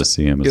 It's fun to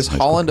see him. Is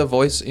Holland a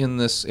voice in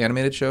this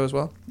animated show as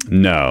well?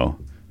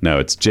 No,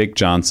 it's Jake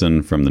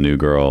Johnson from The New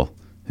Girl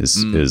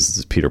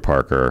is Peter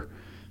Parker,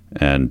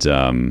 and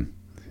then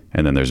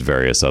there's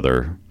various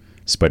other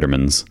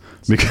Spider-Mans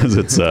because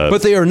it's.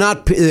 But they are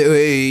not.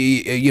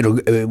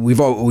 We've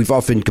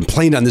often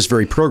complained on this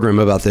very program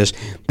about this.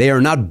 They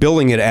are not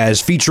billing it as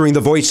featuring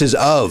the voices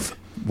of.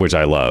 Which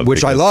I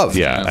love.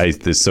 Yeah,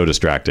 it's so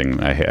distracting.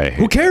 I hate.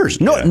 Who cares?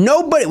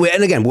 Nobody.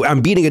 And again, I'm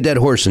beating a dead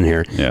horse in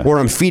here, or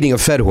I'm feeding a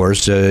fed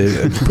horse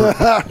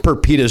per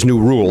PETA's new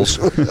rules.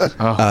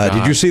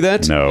 Did you see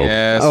that? No.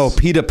 Yes. Oh,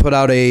 PETA put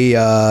out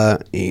a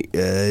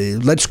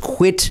let's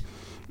quit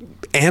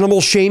animal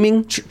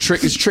shaming.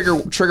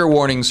 Trigger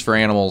warnings for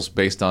animals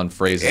based on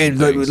phrases. And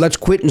let's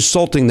quit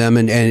insulting them.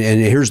 And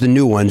here's the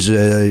new ones.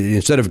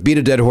 Instead of beat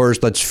a dead horse,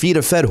 let's feed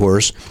a fed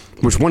horse,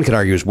 which one could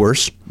argue is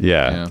worse.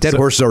 Yeah. Dead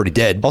horse is already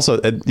dead. Also,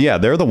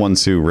 they're the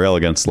ones who rail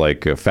against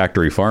like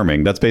factory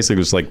farming. That's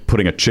basically just like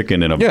putting a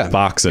chicken in a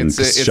box and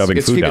shoving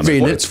food down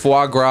there. It's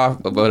foie gras,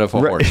 but of a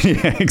horse.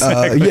 Yeah,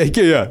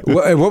 exactly. Yeah.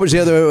 What was the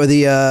other?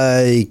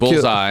 The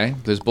Bullseye.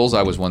 There's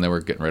Bullseye was one they were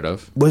getting rid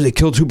of. Was it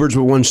kill two birds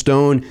with one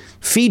stone?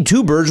 Feed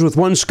two birds with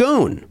one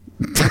scone.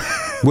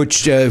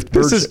 Which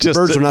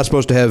birds are not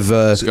supposed to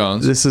have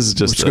scones. This is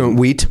just scone,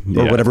 wheat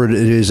or whatever it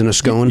is in a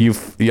scone.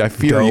 I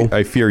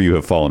fear you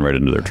have fallen right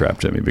into their trap,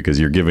 Jimmy, because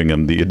you're giving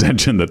them the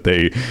attention that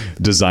they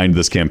designed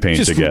this campaign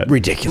just to get.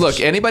 Ridiculous.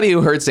 Look, anybody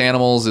who hurts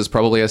animals is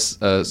probably a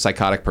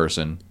psychotic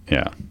person.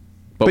 Yeah,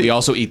 but we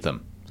also eat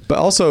them. But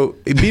also,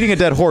 beating a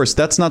dead horse,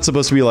 that's not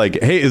supposed to be like,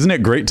 hey, isn't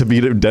it great to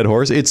beat a dead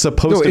horse? It's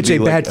supposed to be it's a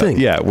bad thing.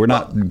 Yeah, we're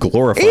not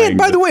glorifying. And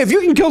by the way, if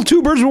you can kill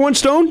two birds with one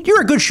stone,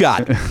 you're a good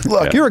shot.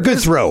 Look, you're a good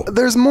throw.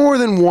 There's more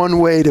than one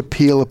way to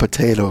peel a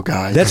potato,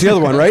 guys. That's the other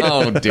one, right?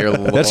 Oh, dear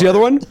Lord. That's the other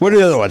one? What are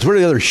the other ones? What are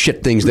the other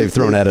shit things they've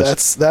thrown at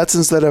us? That's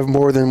instead of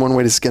more than one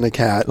way to skin a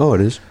cat. Oh,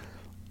 it is.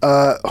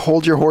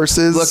 Hold your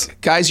horses.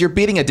 Look, guys, you're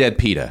beating a dead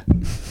PETA.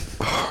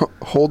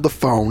 Hold the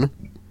phone,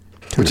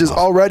 which is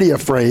already a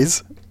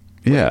phrase.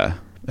 Yeah.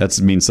 That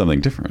means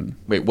something different.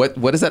 Wait,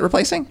 what is that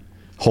replacing?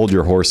 Hold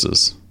your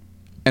horses.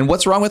 And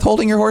what's wrong with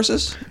holding your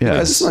horses? Yeah,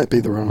 this might be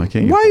the wrong.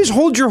 Why is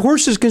hold your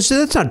horses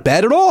considered? That's not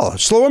bad at all.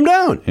 Slow them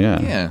down.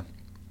 Yeah.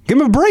 Give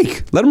them a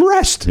break. Let them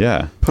rest.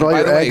 Yeah. Put all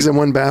your eggs in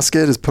one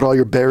basket is put all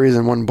your berries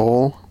in one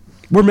bowl.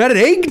 We're mad at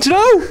eggs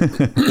now?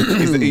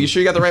 You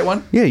sure you got the right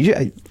one? Yeah.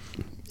 I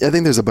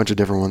think there's a bunch of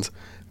different ones.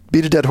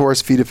 Beat a dead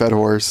horse, feed a fed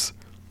horse.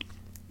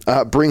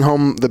 Bring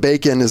home the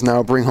bacon is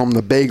now bring home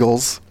the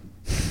bagels.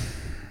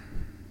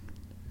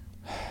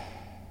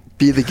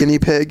 Be the guinea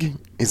pig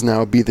is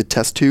now be the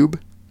test tube.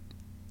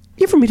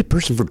 You ever meet a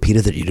person from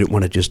PETA that you didn't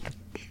want to just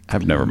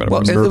I've never met a Well,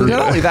 horse. and not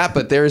only that,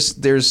 but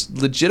there's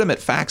legitimate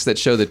facts that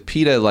show that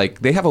PETA,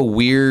 like, they have a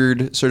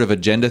weird sort of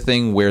agenda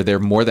thing where they're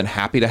more than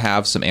happy to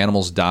have some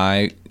animals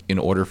die in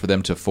order for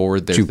them to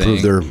forward their To thing.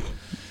 prove their...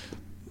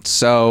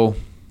 So,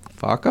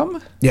 fuck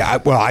them? Yeah,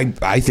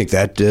 I think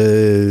that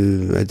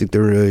I think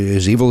they're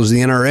as evil as the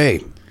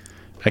NRA.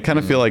 I kind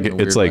of feel like in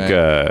a it's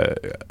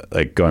weird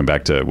like going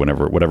back to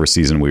whatever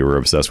season we were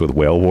obsessed with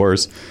whale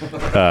wars.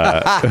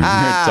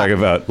 Talk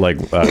about like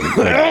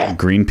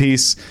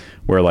Greenpeace,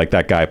 where like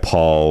that guy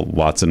Paul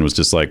Watson was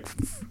just like,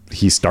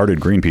 he started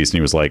Greenpeace and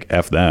he was like,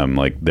 F them.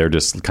 Like they're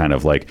just kind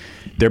of like,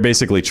 they're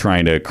basically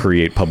trying to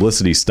create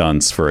publicity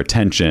stunts for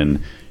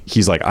attention.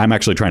 He's like, I'm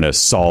actually trying to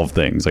solve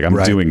things. Like I'm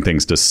doing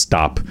things to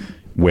stop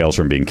whales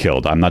from being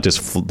killed. I'm not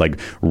just like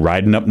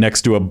riding up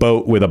next to a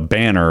boat with a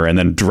banner and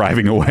then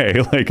driving away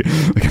like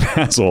an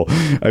asshole.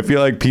 I feel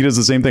like PETA's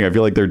the same thing. I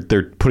feel like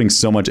they're putting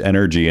so much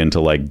energy into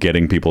like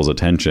getting people's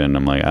attention.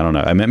 I'm like, I don't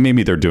know. I mean,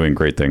 maybe they're doing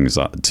great things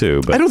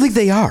too, but I don't think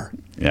they are.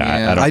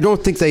 Yeah, I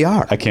don't think they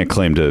are. I can't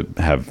claim to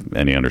have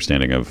any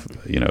understanding of,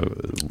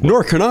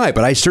 Nor can I,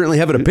 but I certainly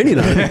have an opinion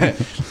on it.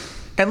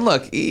 And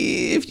look,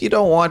 if you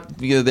don't want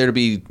there to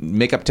be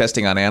makeup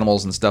testing on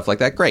animals and stuff like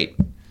that, great.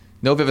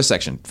 No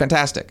vivisection.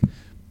 Fantastic.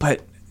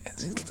 But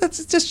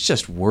that's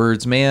just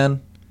words,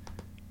 man.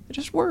 They're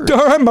just words.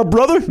 All right, my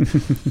brother.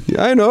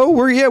 I know.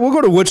 We'll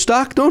go to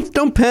Woodstock.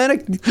 Don't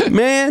panic,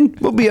 man.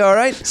 We'll be all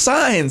right.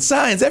 Signs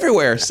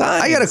everywhere.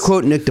 Signs. I got to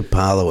quote Nick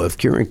DiPaolo. If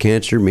curing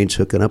cancer means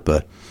hooking up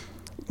a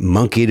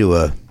monkey to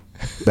a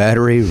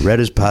battery, red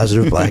is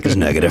positive, black is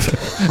negative.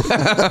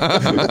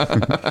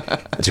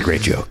 That's a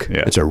great joke.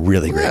 Yeah. It's a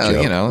really great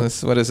joke.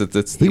 What is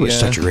it? He was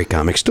such a great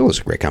comic. Still is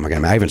a great comic. I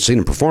mean, I haven't seen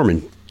him perform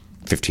in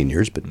 15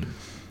 years, but...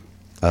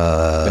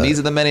 the needs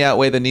of the many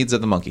outweigh the needs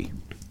of the monkey.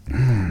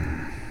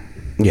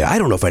 Yeah, I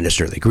don't know if I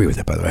necessarily agree with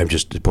it, by the way. I'm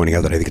just pointing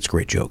out that I think it's a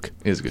great joke.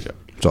 It is a good joke.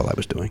 That's all I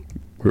was doing.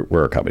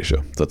 we're a comedy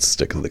show. Let's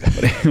stick to the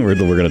comedy. we're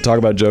going to talk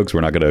about jokes.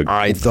 We're not going to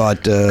I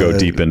thought go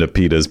deep into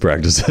PETA's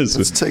practices.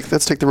 Let's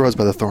take the rose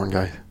by the thorn,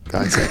 guys.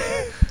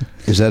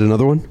 Is that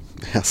another one?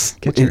 Yes.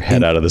 Get your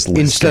head out of this list.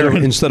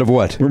 Instead of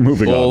what? We're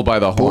moving Bull on. by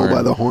the Bull horn.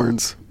 by the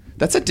horns.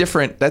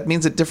 That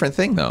means a different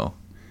thing, though.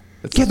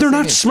 That's Yeah, the they're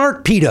same. not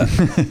smart,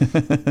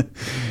 PETA.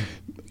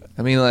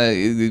 I mean, like,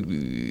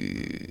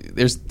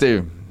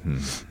 there.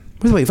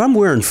 By the way, if I'm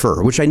wearing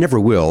fur, which I never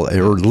will,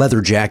 or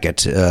leather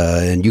jacket,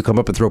 and you come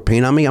up and throw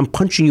paint on me, I'm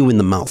punching you in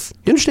the mouth. Do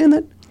you understand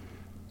that?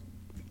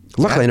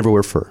 Luckily, I never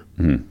wear fur.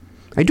 Mm-hmm.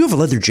 I do have a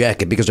leather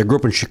jacket because I grew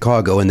up in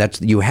Chicago, and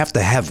you have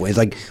to have one.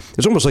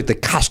 It's almost like the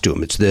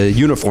costume. It's the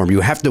uniform.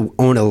 You have to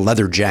own a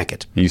leather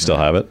jacket. You still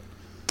have it?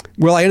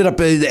 Well, I ended up,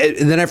 and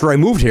then after I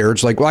moved here,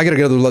 it's like, well, I got to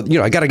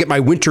get I got to get my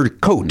winter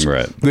coat,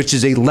 Right. which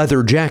is a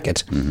leather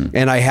jacket,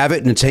 and I have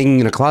it, and it's hanging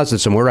in a closet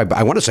somewhere.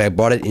 I want to say I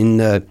bought it in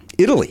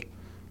Italy.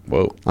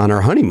 Whoa. On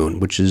our honeymoon,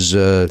 which is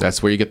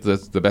That's where you get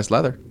the best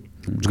leather.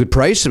 it was a good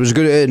price. It was a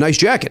good, nice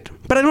jacket,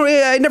 but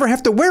I never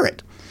have to wear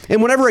it.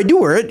 And whenever I do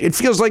wear it, it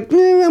feels like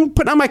I'm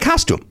putting on my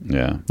costume.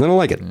 Yeah. I don't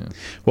like it. Yeah.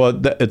 Well,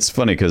 it's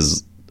funny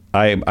because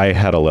I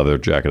had a leather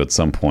jacket at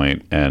some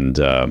point, and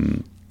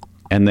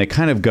they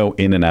kind of go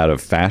in and out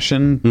of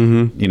fashion.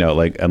 Mm-hmm.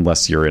 Like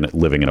unless you're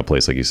living in a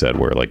place like you said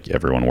where like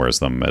everyone wears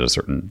them at a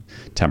certain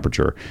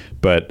temperature,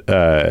 but.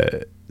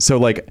 So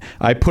like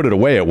I put it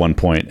away at one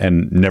point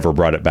and never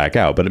brought it back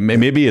out, but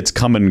maybe it's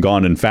come and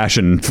gone in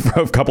fashion for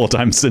a couple of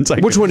times since.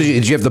 Which one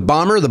did you have? The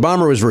bomber? The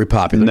bomber was very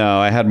popular. No,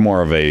 I had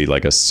more of a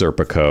like a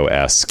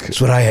Serpico-esque. That's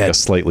what I had. Like a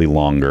slightly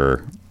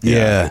longer.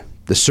 Yeah,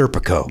 the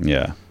Serpico.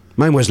 Yeah.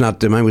 Mine was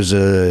not. Mine was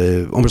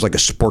almost like a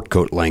sport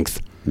coat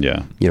length.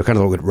 Yeah. Kind of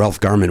like what Ralph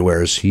Garman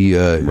wears. He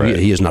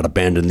has not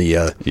abandoned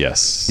the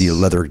yes the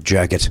leather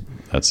jacket.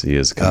 He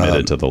is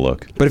committed to the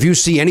look. But if you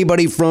see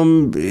anybody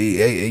from, like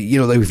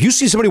if you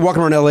see somebody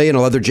walking around L.A. in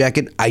a leather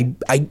jacket, I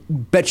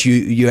bet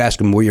you ask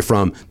them where you're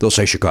from, they'll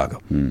say Chicago.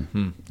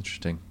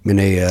 Interesting.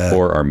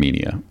 Or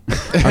Armenia.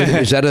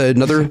 Is that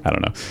another? I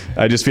don't know.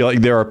 I just feel like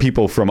there are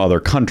people from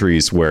other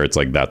countries where it's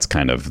like that's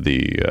kind of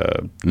the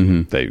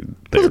Well,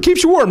 it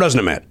keeps you warm, doesn't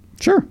it, Matt?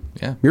 Sure.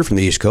 Yeah. You're from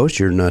the East Coast.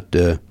 You're not.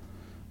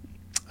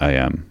 I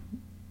am.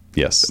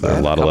 Yes, there are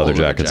a lot of leather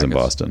jackets in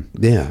Boston.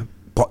 Yeah.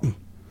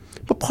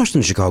 But Boston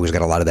and Chicago's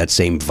got a lot of that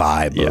same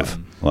vibe. Yeah,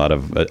 of, a lot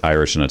of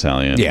Irish and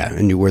Italian. Yeah,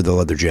 and you wear the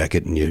leather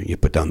jacket and you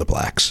put down the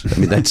blacks. I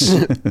mean, that's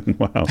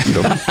wow,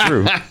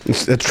 true.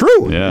 That's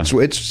true. Yeah, it's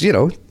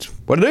it's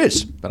what it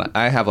is. But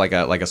I have like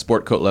a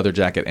sport coat leather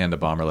jacket and a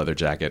bomber leather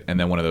jacket, and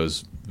then one of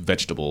those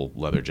vegetable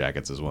leather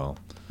jackets as well.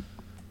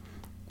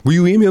 Will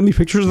you email me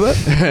pictures of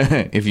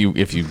that? If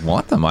you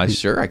want them, I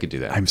could do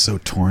that. I'm so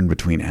torn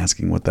between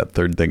asking what that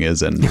third thing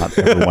is and not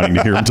ever wanting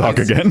to hear him talk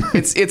again.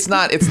 It's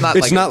not It's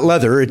like not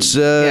leather. It's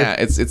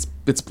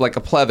it's like a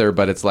pleather,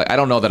 but it's like I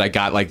don't know that I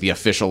got like the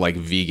official like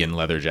vegan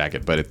leather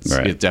jacket, but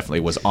it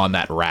definitely was on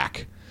that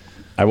rack.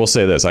 I will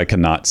say this: I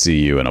cannot see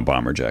you in a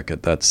bomber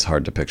jacket. That's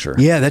hard to picture.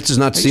 Yeah, that does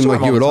not seem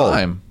like you at all.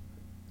 I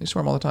used to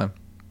wear them all the time.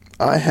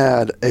 I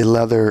had a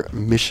leather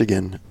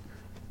Michigan,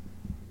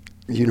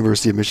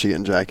 University of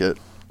Michigan jacket.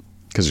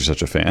 Because you're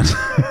such a fan.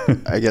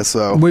 I guess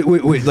so.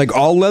 Wait, like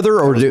all leather,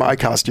 or was my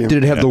costume.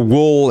 Did it have the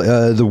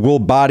wool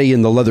body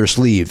and the leather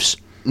sleeves?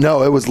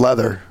 No, it was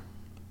leather.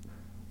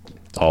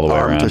 All the way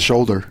Arm around. to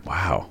shoulder.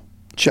 Wow.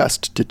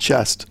 Chest to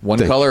chest. One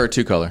color or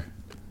two color?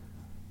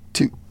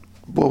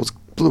 Well, it was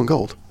blue and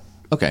gold.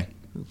 Okay.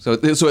 So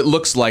it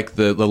looks like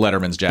the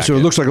Letterman's jacket. So it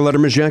looks like a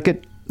Letterman's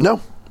jacket?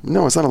 No,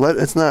 it's not a lead.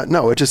 It's not.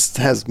 No, it just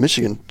has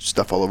Michigan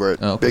stuff all over it.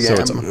 Oh, okay. Big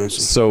So, M.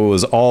 so it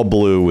was all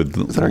blue with.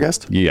 Is that our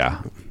guest?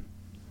 Yeah.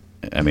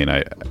 I mean,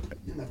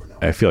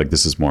 I feel like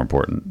this is more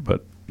important,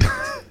 but.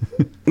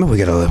 Well, we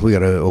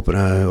gotta open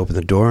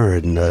the door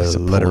and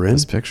let her in.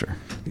 This picture.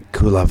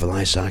 Kulap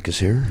Vilaysack is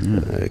here.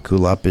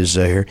 Kulap is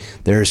here.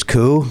 There's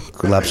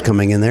Kulap's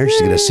coming in there. She's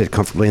going to sit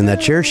comfortably in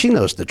that chair. She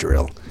knows the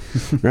drill,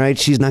 right?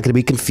 She's not going to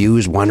be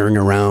confused, wandering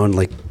around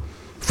like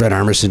Fred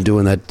Armisen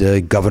doing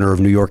that Governor of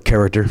New York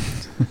character.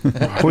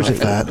 What's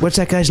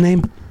that guy's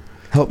name?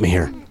 Help me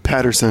here.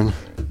 Patterson.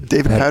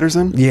 David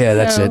Patterson? Yeah,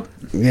 that's it.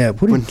 Yeah.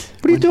 What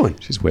are you doing?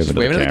 She's waving,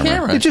 waving to the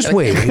camera. You just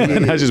wave.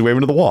 Now she's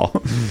waving to the wall.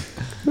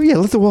 Oh, yeah,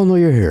 let the wall know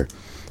you're here.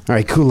 All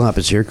right, Kulap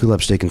is here.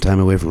 Kulap's taking time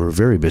away from her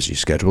very busy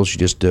schedule. She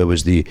just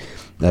was the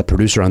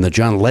producer on the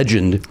John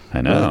Legend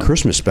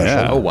Christmas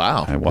special. Yeah. Oh,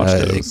 wow. I watched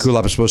it.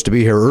 Kulap was supposed to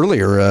be here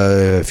earlier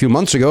a few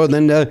months ago, and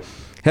then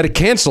had to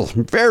cancel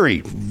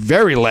very,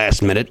 very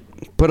last minute.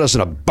 Put us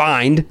in a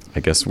bind. I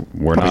guess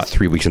we're Probably not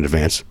 3 weeks in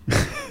advance.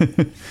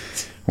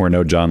 We're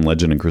no John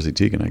Legend and Chrissy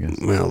Teigen, I guess.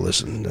 Well,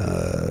 listen.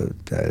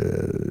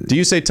 Do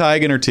you say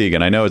Teigen or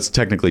Teigen? I know it's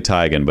technically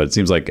Teigen, but it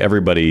seems like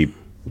everybody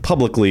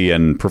publicly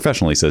and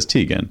professionally says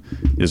Teigen.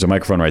 There's a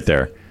microphone right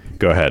there.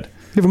 Go ahead.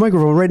 You have a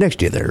microphone right next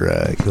to you there,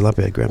 Kulap.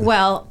 Grab it.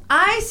 Well,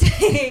 I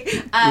say...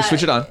 You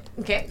switch it on.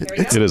 Okay, here we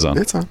go. It is on.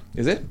 It's on.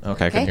 Is it?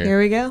 Okay, I can Okay, hear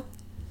here you. we go.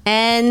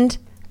 And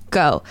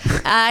go.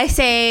 I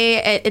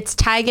say it's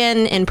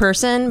Teigen in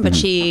person, but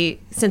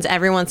since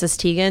everyone says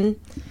Teigen...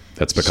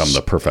 That's become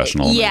the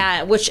professional name.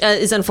 Yeah, which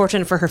is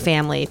unfortunate for her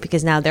family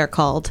because now they're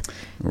called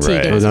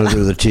Right. Teigen. Oh, those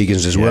are the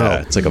Teigans as well.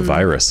 Yeah, it's like a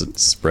virus.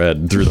 It's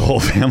spread through the whole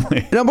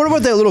family. Now, what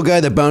about that little guy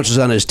that bounces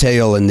on his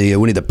tail in the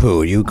Winnie the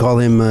Pooh? You call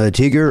him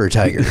Tiger or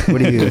Tiger?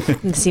 What do you?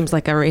 It seems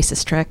like a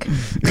racist trick.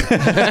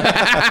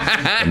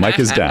 The mic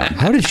is down.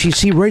 How did she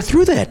see right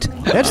through that?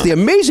 That's the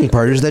amazing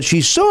part, is that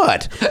she saw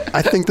it.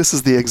 I think this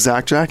is the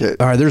exact jacket.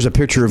 All right, there's a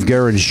picture of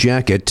Garen's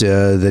jacket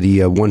that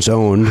he once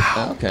owned.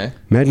 Okay.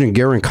 Imagine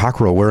Garen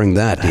Cockrell wearing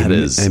that. That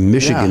is- in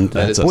Michigan.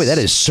 Yeah, Boy, that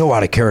is so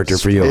out of character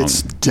for you.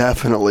 It's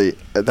definitely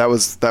that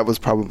was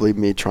probably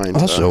me trying to.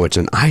 Also, it's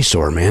an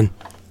eyesore, man.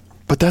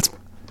 But that's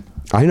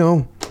I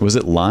know. Was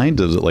it lined?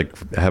 Does it like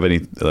have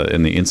any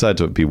in the inside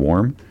to be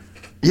warm?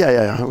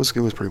 yeah. It was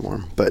pretty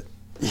warm, but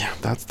yeah,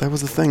 that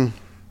was the thing.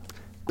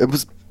 It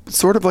was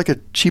sort of like a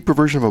cheaper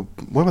version of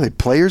what were they,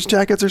 players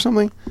jackets or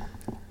something?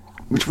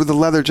 Which were the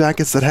leather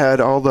jackets that had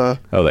all the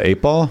Oh, the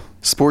 8-ball?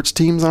 sports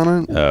teams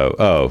on it.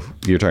 Oh,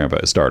 you're talking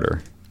about a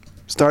starter.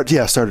 Starter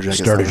jacket.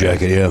 Starter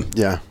jacket, yeah.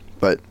 Yeah,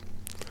 but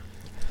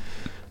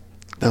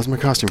that was my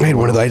costume. I had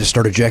one of the, I had to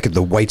start a jacket,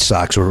 the White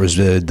Sox, where it was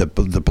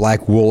the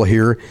black wool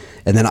here,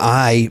 and then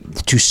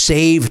to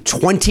save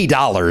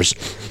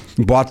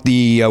 $20, bought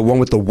the one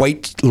with the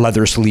white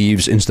leather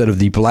sleeves instead of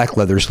the black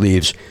leather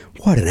sleeves.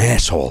 What an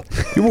asshole!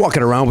 You're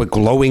walking around with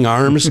glowing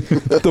arms,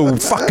 the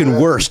fucking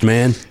worst,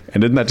 man.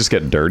 And didn't that just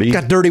get dirty?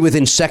 Got dirty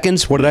within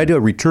seconds. What did I do? I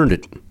returned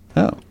it.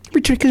 Oh.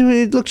 Because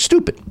it looked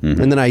stupid.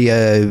 Mm-hmm. And then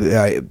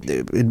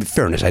in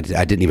fairness, I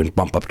didn't even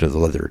bump up to the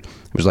leather.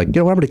 It was like, I'm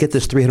going to get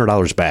this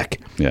 $300 back.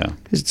 Yeah.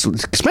 It's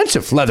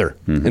expensive leather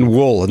and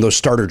wool and those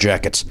starter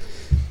jackets.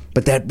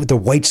 But that with the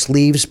white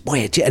sleeves,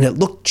 boy, and it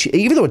looked,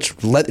 even though it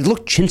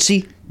looked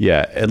chintzy.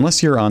 Yeah,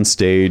 unless you're on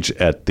stage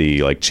at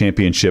the like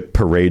championship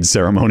parade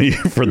ceremony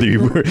for the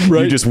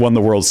you just won the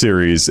World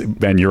Series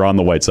and you're on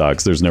the White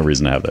Sox, there's no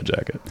reason to have that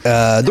jacket.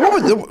 The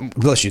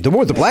one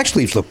with the black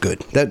sleeves looked good.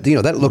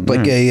 That looked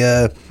like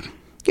a.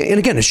 And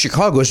again, it's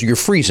Chicago, so you're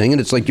freezing, and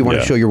it's like you want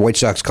to show your White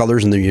Sox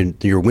colors in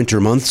your winter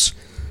months.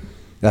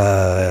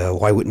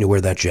 Why wouldn't you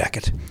wear that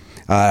jacket?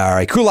 All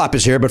right, Kulap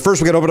is here, but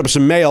first we got to open up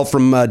some mail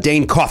from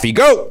Dane Coffee.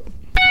 Go!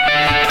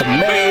 The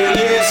mail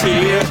is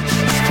here.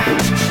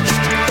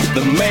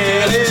 The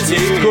mail is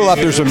here. Kulap,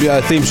 there's some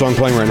theme song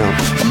playing right now.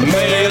 The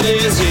mail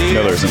is here.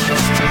 No, there isn't.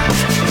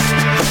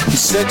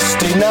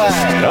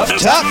 69. Up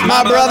top,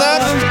 my brother.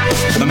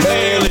 The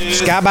mail is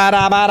here.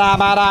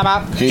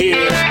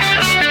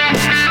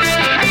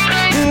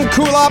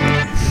 Kulap.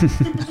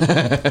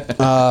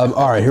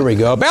 All right, here we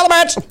go.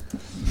 Ballamats!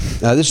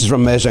 This is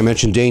from, as I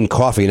mentioned, Dane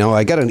Coffee. Now,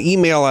 I got an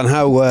email on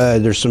how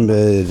there's some...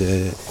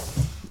 and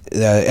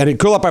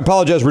Kulap, I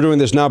apologize for doing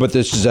this now, but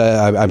this is,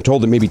 I'm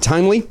told it may be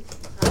timely.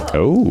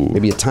 Oh.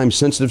 Maybe a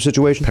time-sensitive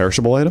situation.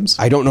 Perishable items?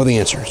 I don't know the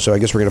answer, so I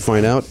guess we're going to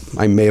find out.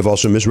 I may have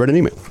also misread an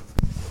email.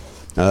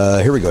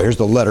 Here we go. Here's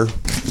the letter.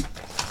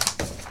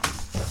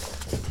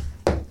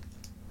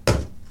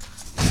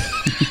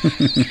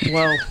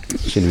 Whoa.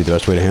 Seems to be the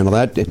best way to handle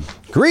that.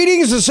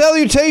 Greetings and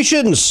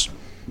salutations!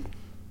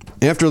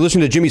 After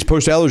listening to Jimmy's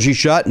post-allergy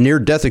shot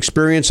near-death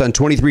experience on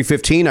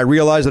 2315, I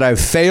realized that I've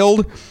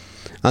failed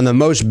on the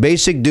most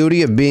basic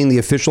duty of being the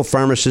official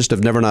pharmacist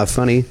of Never Not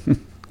Funny,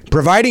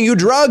 providing you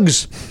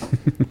drugs.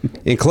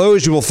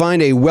 Enclosed, you will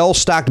find a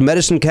well-stocked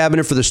medicine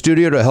cabinet for the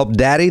studio to help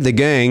Daddy, the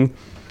gang,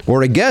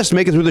 or a guest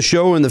make it through the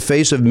show in the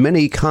face of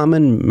many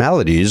common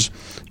maladies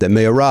that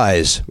may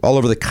arise. All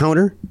over the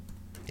counter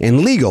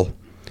and legal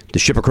to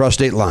ship across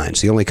state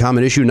lines. The only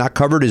common issue not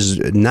covered is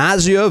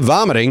nausea,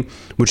 vomiting,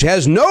 which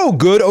has no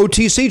good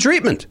OTC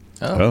treatment.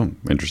 Oh,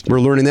 interesting. We're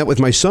learning that with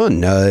my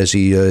son as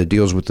he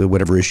deals with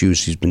whatever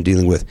issues he's been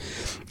dealing with.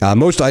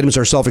 Most items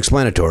are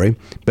self-explanatory,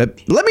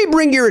 but let me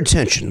bring your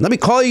attention. Let me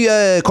call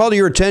to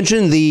your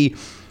attention the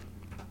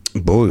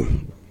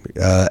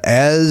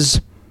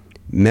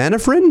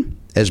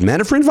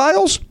Asmanafrin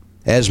vials.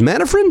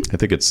 Asmanafrin? I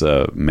think it's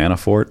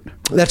Manafort.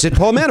 That's it,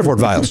 Paul Manafort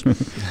vials.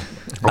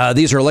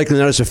 These are likely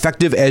not as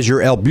effective as your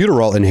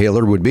albuterol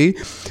inhaler would be,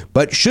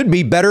 but should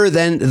be better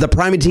than the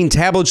Primatene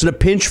tablets in a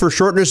pinch for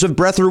shortness of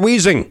breath or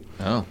wheezing.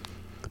 Oh.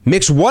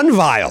 Mix 1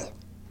 vial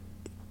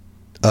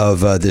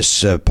of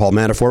this Paul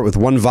Manafort with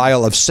 1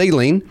 vial of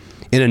saline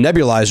in a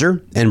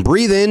nebulizer and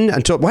breathe in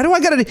until... Why do I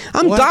gotta...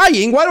 I'm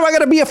dying. Why do I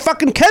gotta be a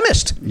fucking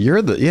chemist?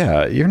 You're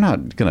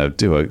not gonna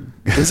do a...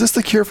 Is this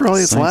the cure for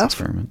Elliot's laugh?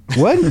 Experiment.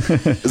 What?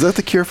 Is that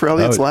the cure for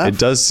Elliot's laugh? It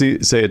does say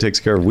it takes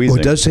care of wheezing.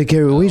 Oh, it does take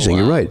care of wheezing.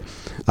 You're right.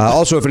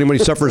 Also, if anybody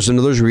suffers an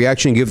allergic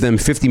reaction, give them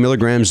 50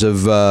 milligrams of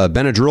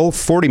Benadryl,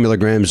 40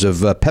 milligrams of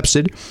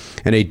Pepsid,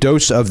 and a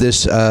dose of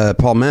this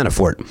Paul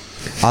Manafort.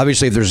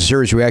 Obviously, if there's a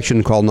serious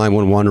reaction, call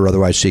 911 or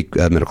otherwise seek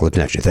medical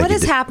attention. What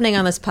is happening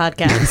on this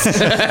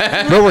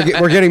podcast? No,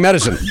 we're getting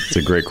medicine. It's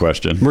a great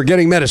question. We're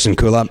getting medicine,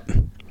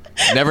 Kulap.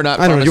 Never not.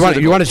 I don't know. You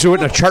want to do it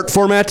in a chart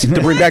format to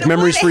bring back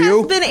memories for you?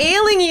 What's been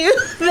ailing you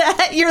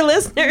that your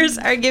listeners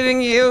are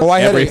giving you? Oh,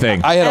 I had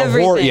everything. I had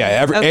Everything.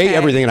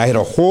 everything, and I had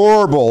a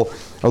horrible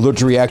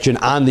allergic reaction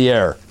on the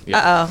air.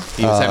 Uh-oh.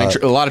 He was having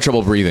a lot of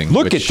trouble breathing.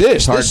 Look at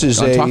this. Hard This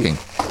is on a... talking.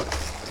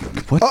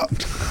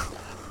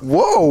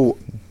 Whoa.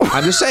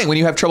 I'm just saying, when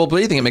you have trouble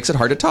breathing, it makes it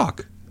hard to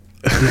talk.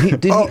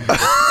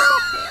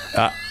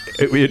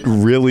 It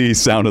really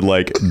sounded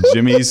like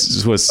Jimmy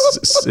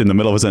was in the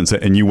middle of a sentence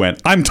and you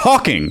went, "I'm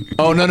talking."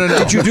 Oh, no.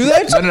 Did you do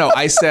that? No.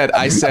 I said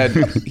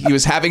he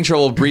was having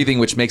trouble breathing,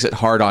 which makes it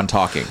hard on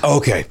talking.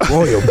 Okay.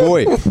 Boy, oh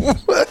boy.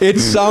 It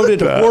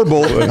sounded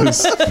horrible. And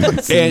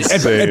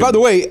by the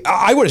way,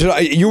 I would have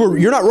said,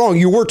 you're not wrong.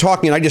 You were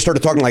talking and I just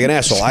started talking like an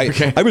asshole.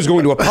 I was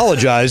going to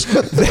apologize.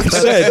 That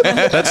said,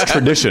 That's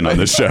tradition on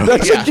this show.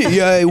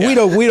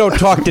 we don't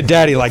talk to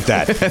Daddy like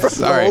that. Sorry.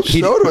 The whole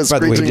show to a By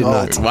the way, he screeching did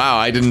halt. not. Wow,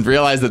 I didn't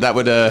realize that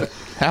would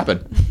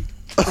happen.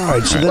 All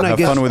right, so then I Have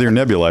guess... fun with your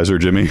nebulizer,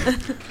 Jimmy.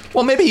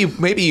 Well, maybe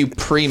you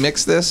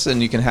pre-mix this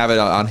and you can have it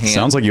on hand.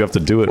 Sounds like you have to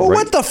do it Well, right.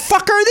 what the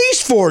fuck are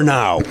these for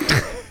now?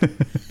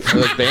 Are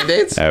those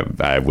Band-Aids?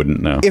 I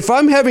wouldn't know. If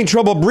I'm having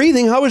trouble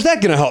breathing, how is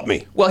that going to help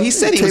me? Well, he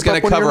said he was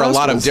Tape going up to one of cover your a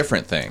lot of nostrils.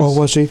 different things. Oh,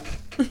 was he?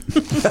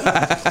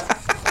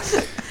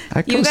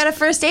 You got a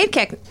first aid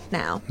kit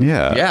now.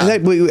 Yeah. Yeah.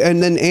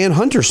 And then Ann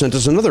Hunter sent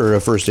us another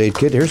first aid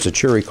kit. Here's a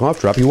cherry cough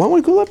drop. You want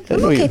one, Kulap?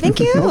 Okay, thank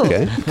you.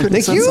 Okay.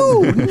 Thank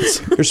you.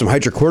 Here's some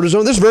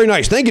hydrocortisone. This is very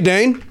nice. Thank you,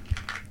 Dane.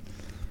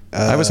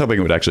 I was hoping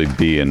it would actually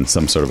be in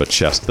some sort of a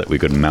chest that we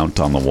could mount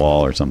on the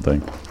wall or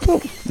something.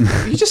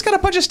 You just got a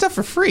bunch of stuff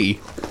for free.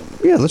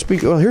 Yeah,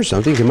 well, here's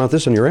something. You can mount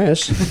this on your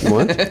ass.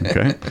 What?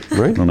 Okay.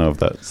 Right. I don't know if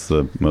that's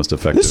the most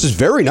effective. This is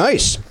very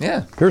nice.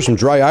 Yeah. Here's some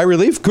dry eye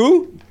relief.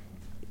 Cool.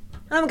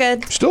 I'm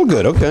good. Still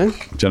good. Okay.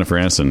 Jennifer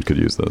Aniston could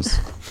use those.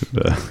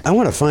 I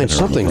want to find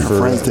something for...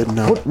 Friends didn't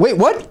know. Wait,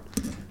 what?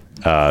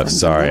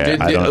 Sorry,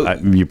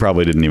 you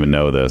probably didn't even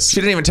know this. She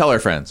didn't even tell her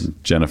friends.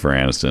 Jennifer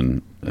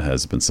Aniston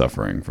has been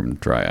suffering from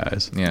dry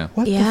eyes. Yeah.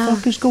 What Yeah. the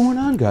fuck is going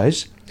on,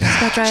 guys? She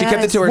kept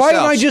it to herself. Why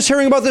am I just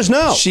hearing about this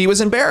now? She was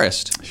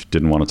embarrassed. She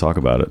didn't want to talk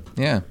about it.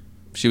 Yeah.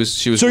 She was.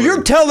 So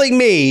you're telling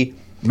me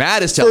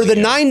Matt is telling for the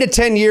you. 9 to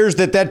 10 years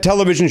that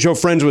television show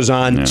Friends was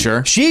on,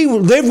 Sure. she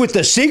lived with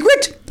the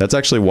secret? That's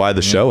actually why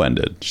the show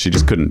ended. She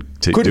just couldn't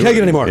Couldn't take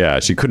it anymore. Yeah,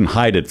 she couldn't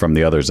hide it from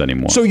the others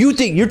anymore. So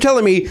you're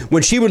telling me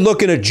when she would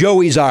look into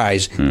Joey's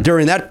eyes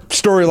during that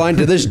storyline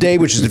to this day,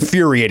 which is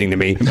infuriating to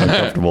me,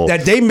 uncomfortable.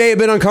 that they may have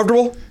been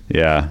uncomfortable?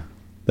 Yeah,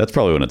 that's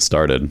probably when it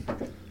started.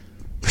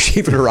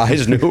 Even her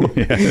eyes knew.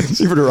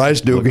 Even her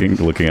eyes knew.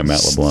 Looking at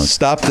Matt LeBlanc.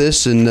 Stop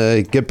this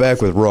and get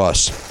back with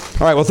Ross.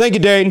 All right. Well, thank you,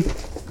 Dane.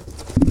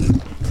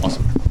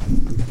 Awesome.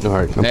 All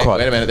right. I'm Hey, caught.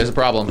 wait a minute. There's a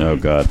problem. Oh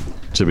God,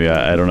 Jimmy,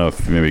 I don't know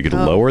if maybe you could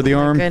lower the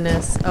arm.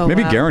 Goodness. Oh,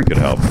 Maybe wow. Garen could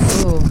help.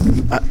 Ooh.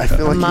 I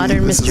feel like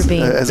Modern this Mr. is-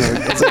 Bean. as a-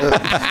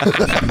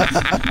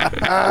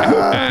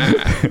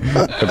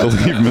 I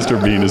believe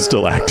Mr. Bean is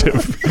still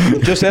active.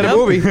 Just had a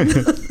movie.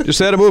 Just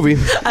had a movie.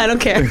 I don't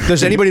care.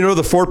 Does anybody know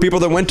the 4 people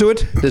that went to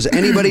it? Does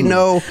anybody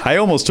know? I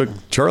almost took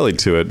Charlie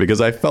to it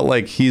because I felt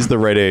like he's the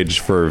right age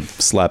for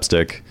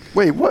slapstick.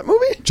 Wait, what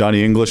movie?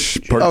 Johnny English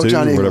Part 2,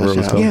 Johnny whatever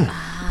English, it was yeah.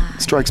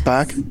 called. Strikes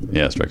Back.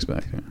 Yeah, Strikes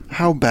Back. Yeah.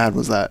 How bad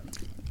was that?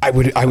 I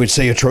would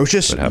say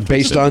atrocious, Would have to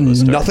based sit on with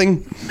this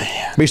nothing,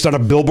 based on a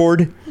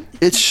billboard.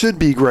 It should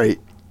be great.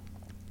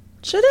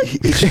 Should it?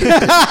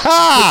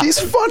 He's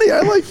funny. I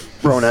like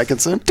Rowan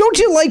Atkinson. Don't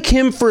you like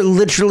him for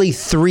literally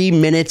 3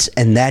 minutes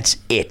and that's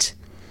it?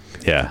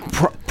 Yeah.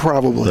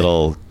 Probably.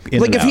 Little in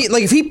Like and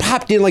out. if he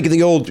popped in like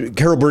the old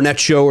Carol Burnett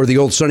show or the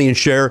old Sonny and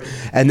Cher,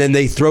 and then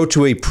they throw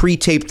to a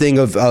pre-taped thing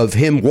of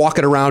him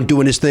walking around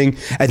doing his thing,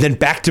 and then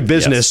back to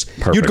business, Yes,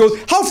 perfect. you'd go,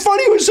 "How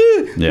funny was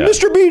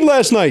Mr. Bean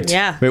last night?"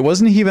 Yeah. Wait,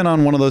 wasn't he even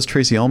on one of those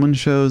Tracy Ullman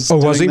shows? Oh,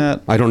 was doing he?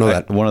 That? I don't know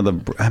that. One of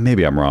the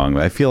maybe I'm wrong.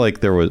 I feel like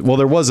there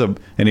was an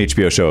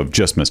HBO show of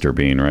just Mr.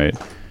 Bean, right?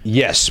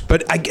 Yes,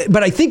 but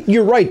I think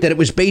you're right that it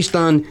was based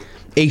on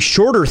a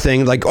shorter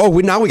thing. Like,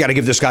 now we got to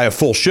give this guy a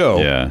full show.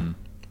 Yeah.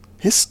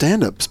 His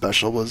stand-up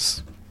special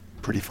was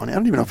pretty funny. I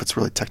don't even know if it's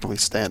really technically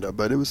stand-up,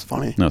 but it was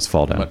funny. No, it's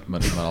Fall Down.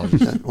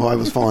 Well, I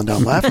was falling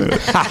down laughing. And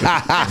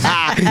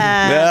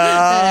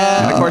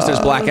of course, there's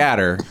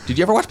Blackadder. Did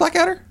you ever watch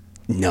Blackadder?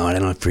 No, I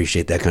don't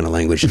appreciate that kind of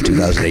language in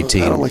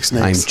 2018. I don't like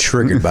snakes. I'm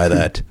triggered by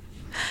that.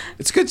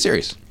 It's a good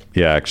series.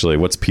 Yeah, actually,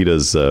 what's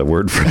PETA's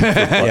word for it?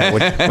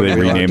 Yeah, They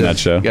rename that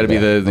show. Got to be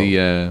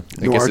the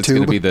I guess it's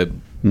going to be the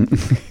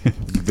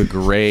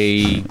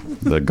gray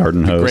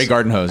Garden Hose. gray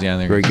garden hose. Yeah,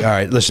 there you go. All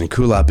right, listen,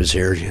 Kulap is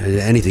here.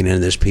 Anything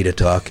in this PETA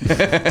talk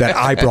that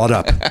I brought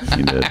up.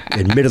 You did.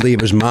 Admittedly,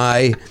 it was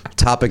my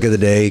topic of the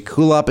day.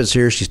 Kulap is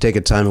here. She's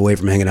taking time away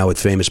from hanging out with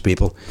famous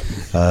people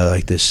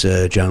like this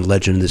John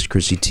Legend, this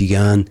Chrissy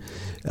Teigen.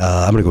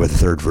 I'm going to go with the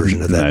third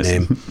version of that Nice.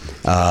 name.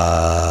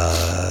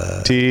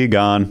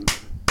 Teagon.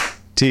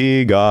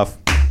 Teagoff.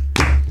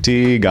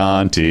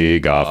 Teagon.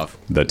 Teagoff.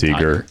 The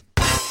Tiger.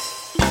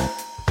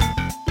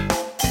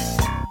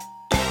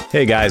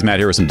 Hey guys, Matt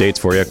here with some dates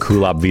for you.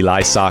 Kulap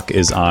Vilaysack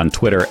is on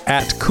Twitter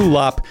at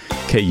Kulap,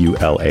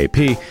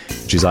 Kulap.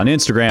 She's on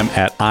Instagram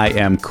at I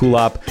am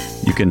Kulap.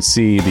 You can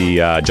see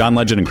the John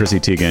Legend and Chrissy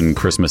Teigen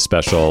Christmas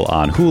special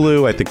on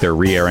Hulu. I think they're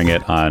re-airing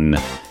it on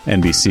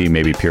NBC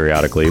maybe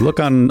periodically. Look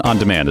on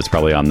demand. It's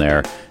probably on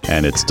there,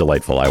 and it's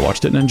delightful. I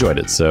watched it and enjoyed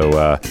it,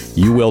 so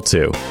you will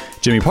too.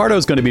 Jimmy Pardo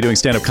is going to be doing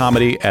stand-up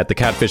comedy at the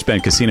Catfish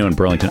Bend Casino in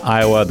Burlington,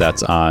 Iowa.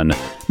 That's on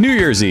New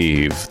Year's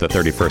Eve, the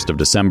 31st of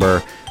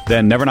December.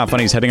 Then Never Not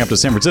Funny is heading up to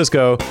San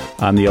Francisco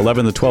on the 11th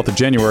and 12th of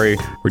January.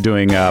 We're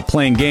doing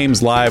Playing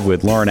Games live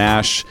with Lauren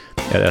Ash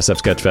at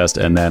SF Sketchfest.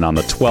 And then on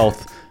the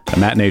 12th, a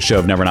matinee show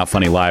of Never Not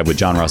Funny live with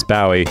John Ross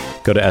Bowie.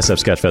 Go to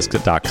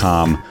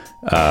sfsketchfest.com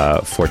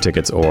for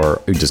tickets,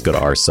 or just go to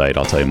our site.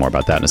 I'll tell you more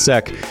about that in a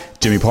sec.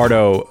 Jimmy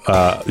Pardo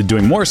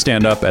doing more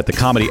stand-up at the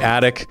Comedy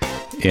Attic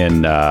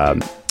in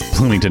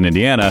Bloomington,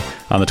 Indiana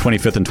on the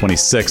 25th and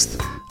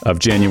 26th of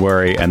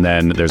January. And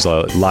then there's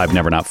a live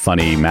Never Not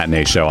Funny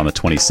matinee show on the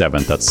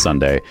 27th. That's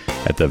Sunday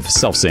at the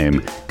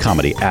self-same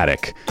Comedy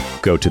Attic.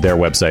 Go to their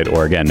website,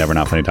 or again,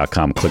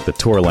 nevernotfunny.com. Click the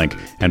tour link.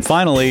 And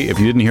finally, if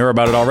you didn't hear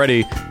about it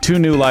already, 2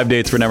 new live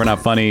dates for Never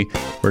Not Funny.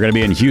 We're going to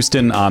be in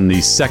Houston on the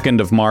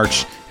 2nd of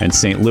March and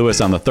St. Louis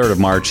on the 3rd of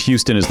March.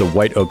 Houston is the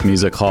White Oak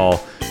Music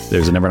Hall.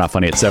 There's a Never Not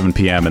Funny at 7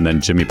 p.m. and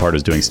then Jimmy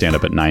Pardo's doing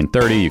stand-up at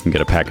 9:30. You can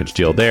get a package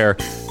deal there.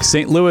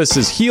 St. Louis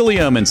is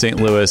Helium in St.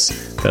 Louis.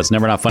 That's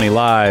Never Not Funny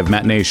Live,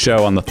 matinee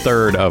show on the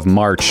 3rd of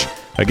March.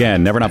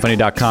 Again,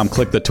 nevernotfunny.com.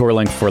 Click the tour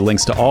link for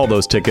links to all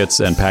those tickets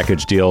and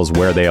package deals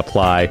where they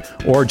apply,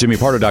 or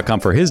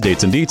jimmypardo.com for his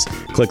dates and deets.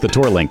 Click the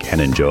tour link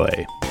and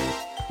enjoy.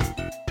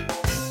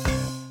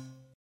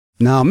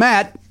 Now,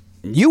 Matt,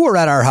 you were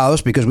at our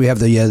house because we have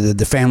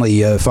the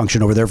family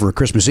function over there for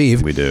Christmas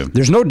Eve. We do.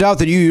 There's no doubt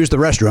that you used the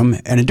restroom,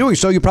 and in doing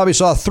so, you probably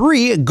saw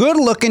 3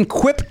 good-looking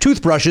Quip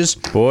toothbrushes.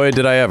 Boy,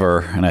 did I ever.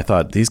 And I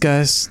thought, these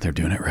guys, they're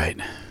doing it right.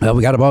 Well,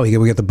 we got them all.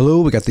 We got the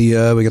blue, we got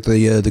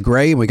the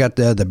gray, and we got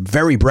the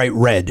very bright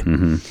red.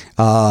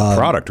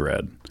 Product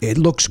red. It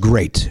looks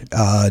great.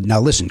 Now,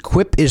 listen,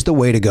 Quip is the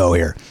way to go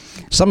here.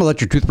 Some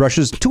electric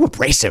toothbrushes too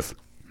abrasive.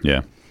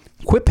 Yeah.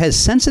 Quip has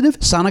sensitive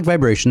sonic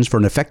vibrations for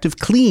an effective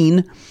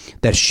clean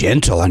that's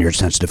gentle on your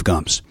sensitive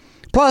gums.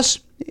 Plus,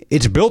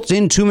 its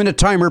built-in 2-minute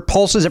timer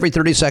pulses every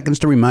 30 seconds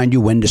to remind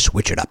you when to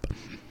switch it up.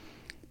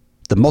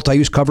 The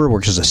multi-use cover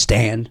works as a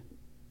stand,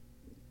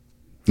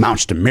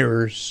 mounts to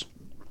mirrors,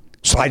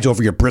 slides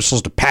over your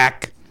bristles to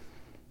pack,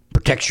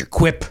 protects your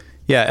Quip.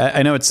 Yeah,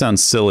 I know it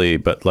sounds silly,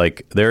 but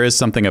like there is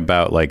something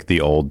about like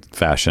the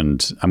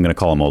old-fashioned, I'm going to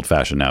call them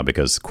old-fashioned now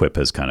because Quip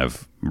has kind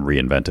of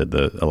reinvented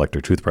the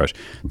electric toothbrush.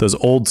 Those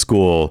old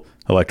school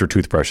electric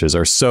toothbrushes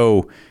are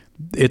so,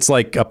 it's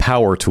like a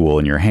power tool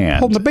in your hand.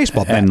 Holding a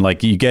baseball bat. And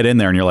like you get in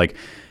there and you're like,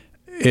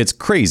 it's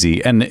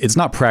crazy. And it's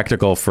not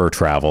practical for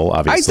travel,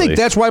 obviously. I think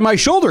that's why my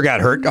shoulder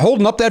got hurt,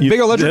 holding up that big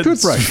electric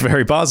It's toothbrush.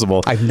 very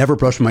possible. I've never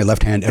brushed with my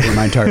left hand ever in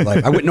my entire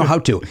life. I wouldn't know how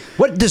to.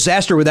 What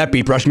disaster would that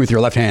be, brushing with your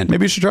left hand?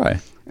 Maybe you should try.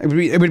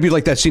 It would be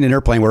like that scene in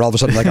Airplane where all of a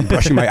sudden, like I'm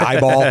brushing my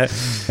eyeball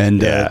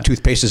and Yeah.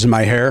 toothpaste is in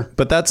my hair.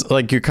 But that's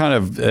like you're kind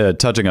of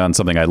touching on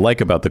something I like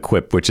about the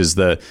Quip, which is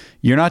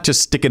you're not just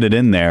sticking it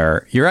in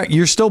there.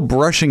 You're still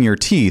brushing your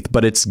teeth,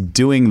 but it's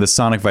doing the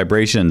sonic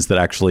vibrations that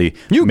actually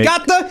You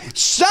got the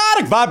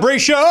sonic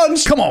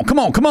vibrations. Come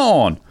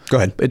on. Go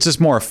ahead. It's just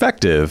more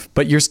effective,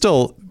 but you're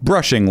still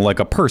brushing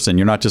like a person.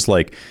 You're not just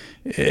like,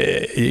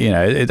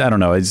 I don't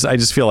know. I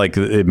just feel like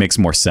it makes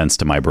more sense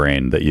to my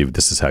brain that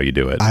this is how you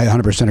do it. I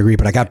 100% agree,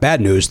 but I got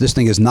bad news. This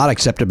thing is not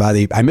accepted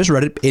by I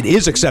misread it. It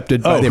is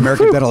accepted by the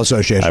American Dental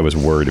Association. I was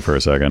worried for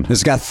a second.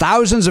 It's got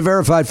thousands of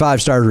verified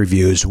 5-star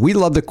reviews. We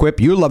love the Quip.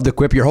 You love the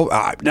Quip. Your whole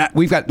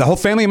we've got the whole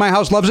family in my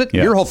house loves it.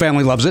 Yeah. Your whole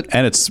family loves it.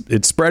 And it's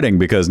spreading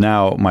because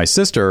now my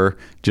sister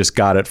just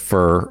got it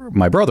for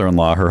my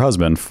brother-in-law, her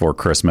husband, for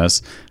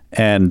Christmas.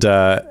 And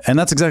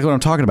that's exactly what I'm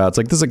talking about. It's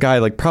like, this is a guy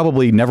like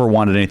probably never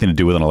wanted anything to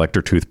do with an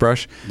electric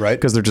toothbrush. Right.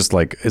 Because they're just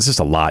like, it's just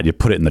a lot. You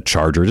put it in the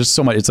charger. Just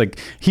so much. It's like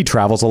he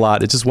travels a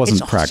lot. It just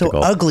wasn't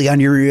practical. So ugly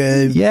on your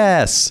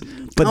yes.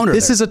 But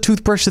this there. is a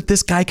toothbrush that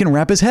this guy can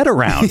wrap his head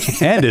around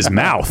and his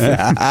mouth. All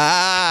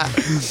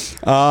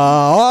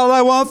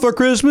I want for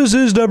Christmas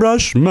is to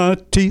brush my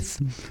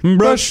teeth.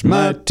 Brush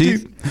my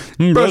teeth.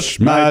 Brush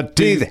my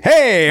teeth.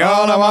 Hey,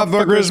 all I want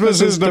for Christmas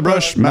is to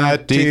brush my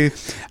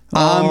teeth.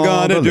 I'm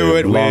gonna do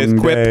it with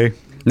Quip.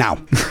 Now,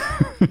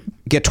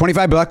 get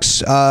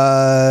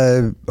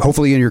 $25,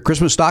 hopefully in your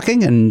Christmas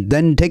stocking, and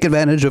then take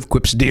advantage of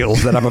Quip's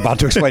deals that I'm about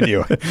to explain to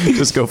you.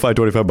 Just go find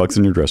 $25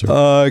 in your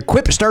dresser.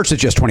 Quip starts at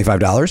just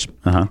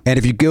 $25. And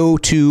if you go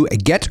to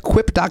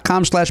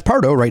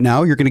getquip.com/Pardo right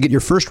now, you're going to get your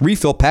first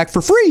refill pack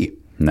for free.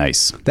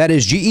 Nice. That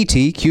is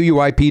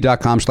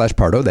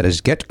getquip.com/Pardo. That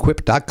is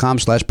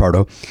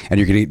getquip.com/Pardo. And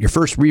you're going to get your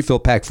first refill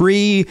pack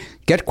free.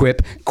 Get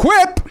Quip.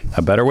 Quip!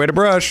 A better way to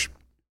brush.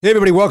 Hey,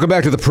 everybody, welcome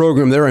back to the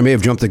program there. I may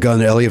have jumped the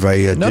gun, Ellie, if I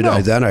did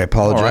that. I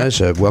apologize.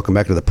 Right. Welcome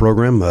back to the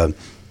program.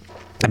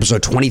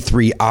 Episode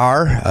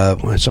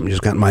 23R. Something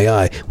just got in my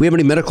eye. We have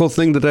any medical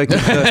thing that I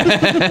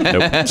can...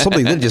 Nope.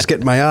 Something did just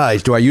get in my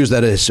eyes. Do I use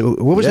that as... What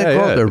was that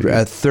called?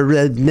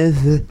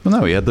 Well,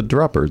 no, he had the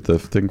dropper, the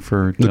thing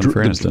for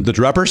Jennifer Aniston. The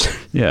droppers?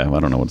 Yeah, well, I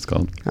don't know what it's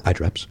called. Eye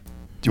drops.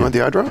 Do you want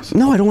the eye drops?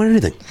 No, I don't want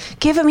anything.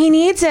 Give him. He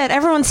needs it.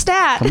 Everyone's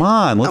stat. Come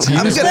on, let's use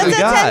what we Let's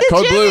got. attend to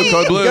Code blue, Jimmy.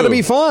 code blue. It's got to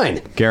be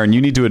fine. Garen, you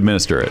need to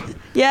administer it.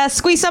 Yeah,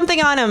 squeeze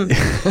something on him.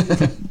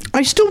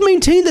 I still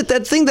maintain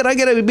that thing that I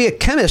got to be a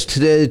chemist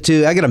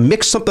to I got to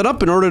mix something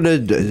up in order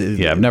to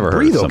Yeah, I've never heard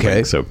breathe of something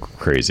okay. so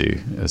crazy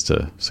as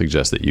to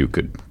suggest that you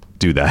could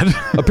do that.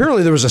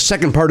 Apparently, there was a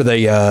second part of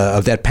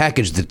that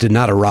package that did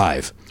not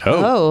arrive.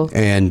 Oh.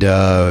 And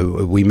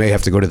we may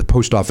have to go to the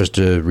post office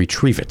to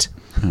retrieve it.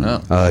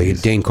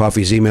 Dane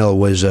Coffey's email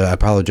was, I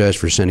apologize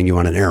for sending you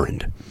on an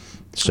errand.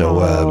 So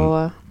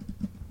I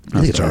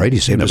think it's all right. He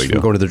saved No us big from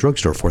deal. going to the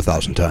drugstore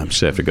 4,000 times.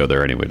 Just have to go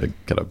there anyway to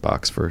get a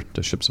box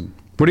to ship some.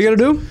 What do you got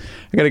to do?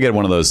 I got to get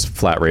one of those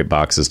flat rate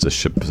boxes to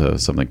ship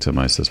something to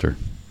my sister.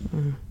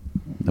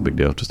 No big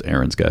deal. Just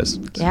errands, guys.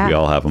 Yeah. We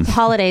all have them.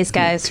 Holidays,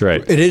 guys. That's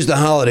right. It is the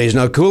holidays.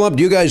 Now, Kulap,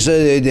 do you guys,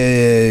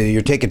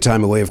 you're taking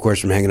time away, of course,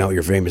 from hanging out with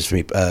your famous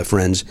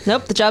friends.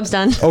 Nope, the job's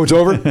done. Oh, it's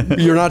over?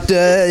 You're not,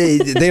 they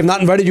have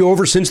not invited you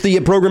over since the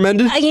program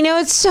ended? You know,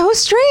 it's so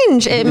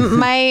strange.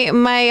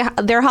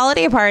 Their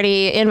holiday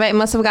party invite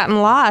must have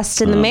gotten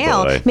lost in the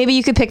mail. boy. Maybe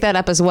you could pick that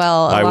up as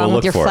well, I will along look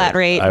with your for flat it.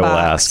 rate I will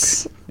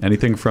box. ask.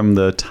 Anything from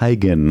the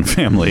Tigan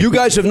family. You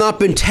guys have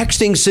not been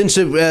texting since...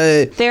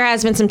 There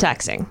has been some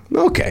texting.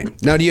 Okay.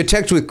 Now, do you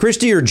text with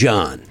Christy or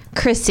John?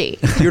 Chrissy.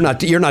 You're not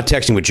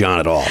texting with John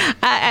at all.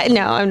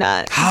 No, I'm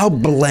not. How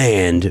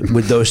bland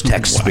would those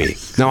texts be?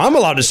 Now, I'm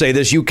allowed to say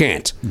this. You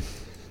can't.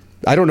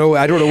 I don't know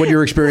what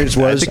your experience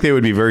I was. think they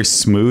would be very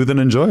smooth and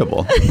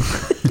enjoyable.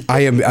 I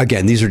am,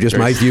 again, these are just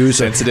my views.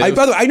 sensitive.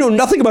 By the way, I know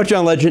nothing about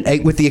John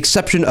Legend, with the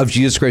exception of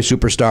Jesus Christ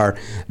Superstar.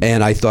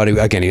 And I thought,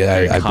 I've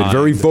been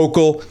very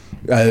vocal.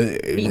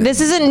 This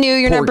isn't new.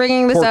 You're not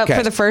bringing this up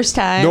for the first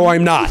time. No,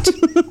 I'm not.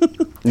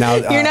 Now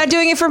You're not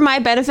doing it for my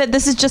benefit.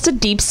 This is just a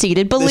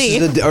deep-seated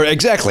belief.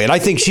 Exactly. And I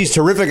think she's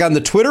terrific on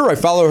the Twitter. I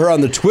follow her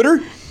on the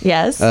Twitter.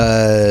 Yes.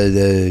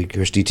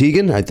 Christy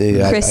Teigen.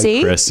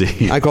 Chrissy.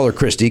 Chrissy. I call her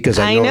Christy because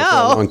I know her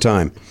for a long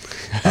time.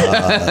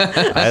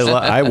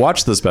 I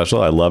watched the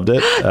special. I loved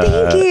it.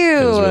 Thank you.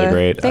 It was really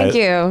great. Thank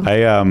you.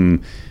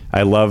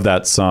 I love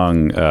that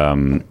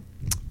song.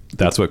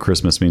 That's What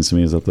Christmas Means to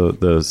Me. Is that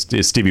the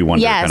Stevie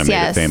Wonder kind of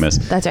made it famous?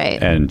 That's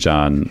right. And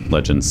John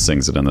Legend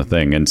sings it in the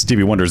thing. And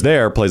Stevie Wonder's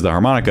there, plays the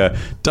harmonica,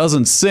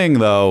 doesn't sing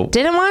though.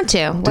 Didn't want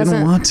to.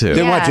 Didn't want to.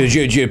 Then what?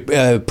 Did you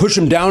push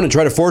him down and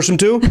try to force him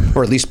to?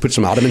 Or at least put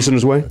some ottomans in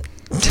his way?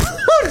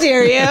 How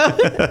dare you?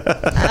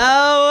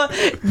 How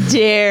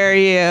dare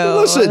you?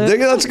 Listen,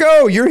 let's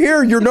go. You're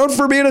here. You're known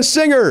for being a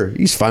singer.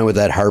 He's fine with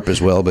that harp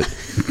as well, but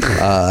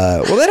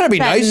well, that'd be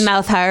That nice.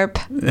 mouth harp.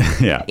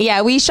 Yeah.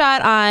 Yeah, we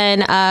shot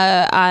on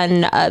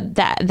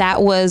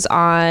that was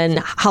on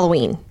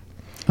Halloween.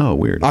 Oh,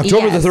 weird.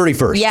 October Yes. the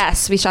 31st.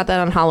 Yes, we shot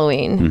that on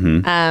Halloween.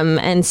 Mm-hmm.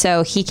 And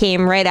so he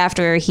came right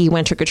after he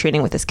went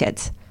trick-or-treating with his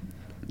kids.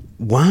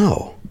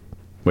 Wow.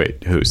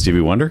 Wait, who?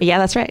 Stevie Wonder? Yeah,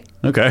 that's right.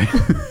 Okay.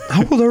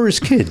 How old are his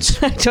kids?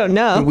 I don't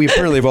know. We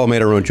apparently have all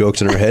made our own jokes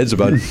in our heads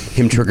about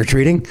him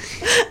trick-or-treating.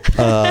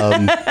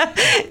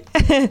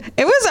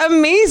 It was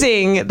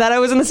amazing that I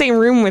was in the same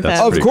room with him.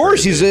 Of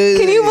course, crazy. he's a...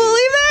 Can you believe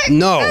that?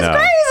 No. That's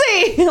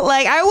crazy.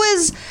 Like,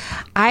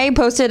 I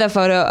posted a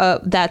photo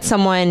that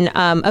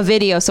a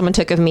video someone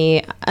took of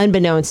me,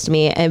 unbeknownst to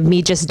me, and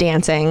me just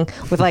dancing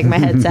with like my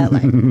headset,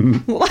 like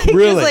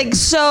Really? just like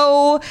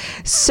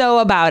so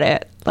about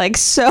it, like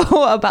so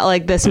about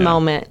like this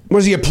moment.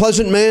 Was he a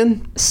pleasant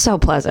man? So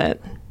pleasant,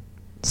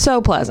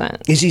 so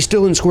pleasant. Is he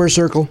still in Square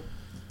Circle?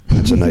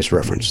 That's a nice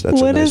reference.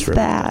 That's What a nice is reference.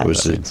 that? It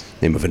was the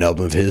name of an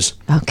album of his.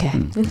 Okay,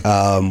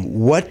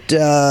 What?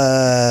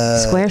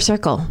 Square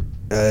Circle.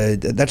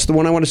 That's the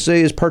one I want to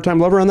say is Part-Time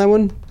Lover on that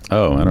one.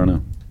 Oh, I don't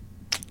know.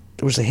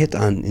 There was a hit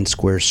in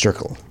Square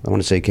Circle. I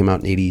want to say it came out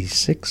in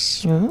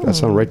 '86. Does that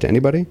sound right to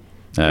anybody?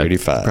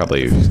 85.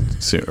 Probably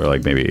soon, or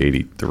like maybe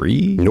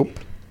 83. Nope.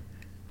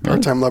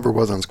 Part-Time Lover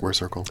was on Square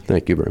Circle.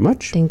 Thank you very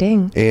much. Ding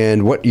ding.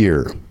 And what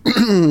year?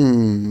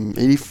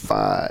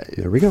 85.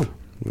 There we go.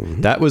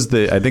 That was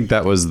I think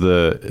that was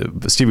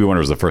Stevie Wonder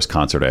was the first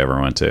concert I ever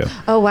went to.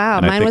 Oh wow,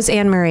 And I mine think- was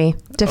Anne Marie.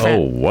 Oh,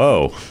 Different.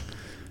 whoa.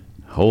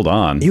 Hold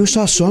on. You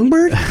saw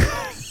Songbird?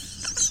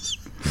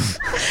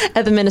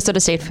 At the Minnesota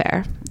State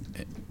Fair.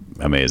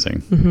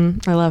 Amazing.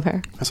 I love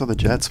her. I saw the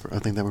Jets. I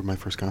think that was my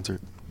first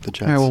concert. The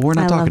Jets. All right, well, we're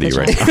not I love talking to you the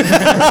right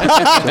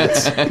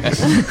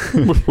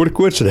now. What a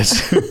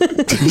coincidence.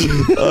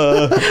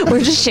 We're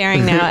just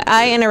sharing now.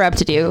 I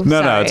interrupted you.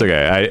 No, Sorry. it's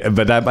okay. I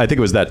think it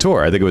was that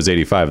tour. I think it was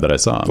 85 that I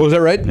saw him. Oh, is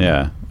that right?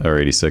 Yeah, or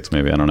 86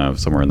 maybe. I don't know,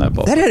 somewhere in that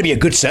ballpark. That had to be a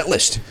good set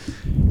list.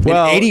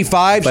 Well, In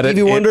 85, but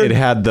Stevie Wonder? It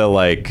had the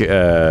like,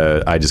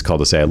 I just called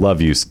to say I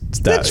love you.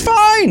 That's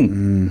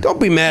fine. Don't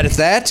be mad at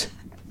that.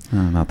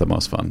 Not the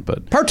most fun,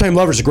 but Part-Time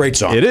Lover's a great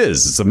song. it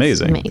is. It's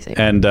amazing. Amazing.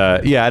 And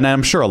yeah, and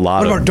I'm sure a lot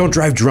What of about Don't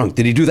Drive Drunk?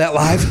 Did he do that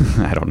live?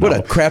 I don't know. What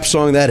a crap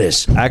song that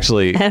is.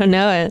 Actually, I don't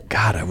know it.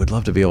 God, I would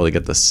love to be able to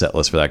get the set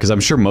list for that because I'm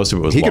sure most of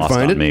it was He could lost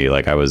find on it. me.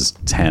 Like I was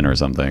 10 or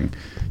something,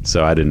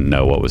 so I didn't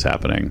know what was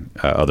happening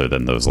other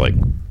than those like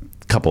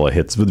couple of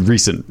hits, with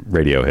recent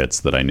radio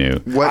hits that I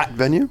knew. What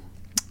venue?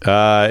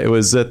 It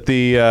was at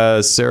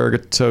the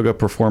Saratoga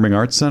Performing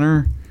Arts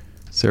Center,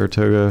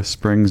 Saratoga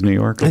Springs, New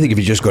York. I think if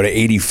you just go to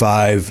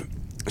 85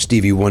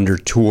 Stevie Wonder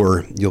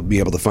tour, you'll be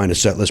able to find a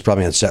set list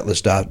probably on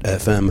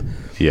setlist.fm.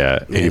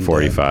 Yeah,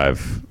 84,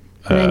 85.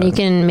 And then you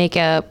can make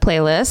a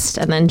playlist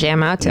and then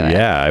jam out to it.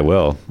 Yeah, I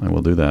will. I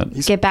will do that.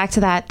 Get back to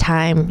that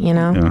time, you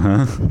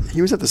know?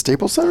 He was at the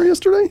Staples Center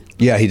yesterday?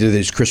 Yeah, he did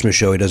his Christmas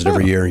show. He does it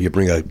every year. You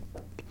bring a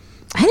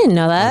I didn't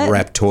know that.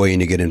 wrapped toy and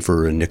you get in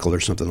for a nickel or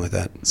something like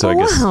that. So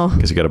Oh, I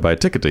guess you got to buy a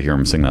ticket to hear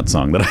him sing that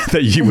song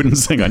that you wouldn't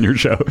sing on your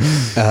show.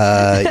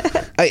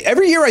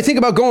 Every year I think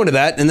about going to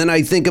that, and then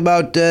I think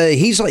about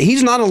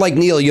he's not like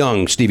Neil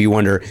Young, Stevie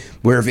Wonder,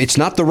 where if it's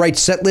not the right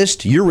set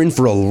list, you're in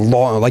for a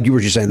long, like you were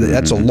just saying,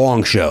 that's a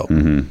long show.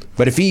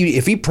 But if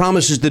he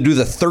promises to do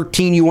the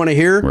 13 you want to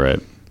hear, Right.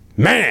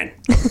 man,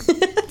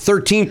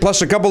 13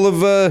 plus a couple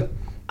of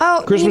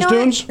Christmas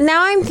tunes.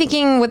 Now I'm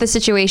thinking what the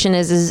situation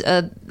is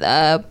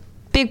a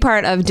big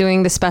part of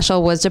doing the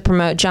special was to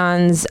promote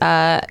John's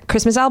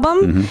Christmas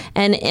album,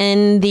 and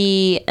in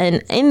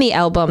the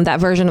album, that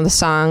version of the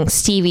song,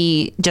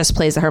 Stevie just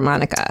plays the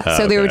harmonica.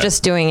 So they were okay.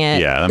 just doing it.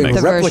 Yeah, that the makes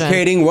sense. version.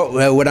 Replicating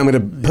what I'm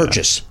going to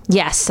purchase.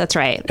 Yes, that's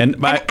right. And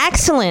an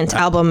excellent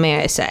album,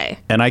 may I say?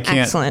 And I can't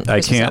Excellent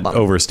Christmas can't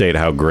album. overstate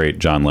how great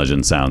John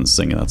Legend sounds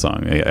singing that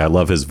song. I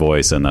love his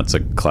voice, and that's a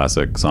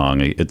classic song.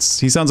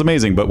 He sounds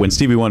amazing, but when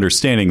Stevie Wonder's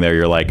standing there,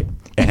 you're like,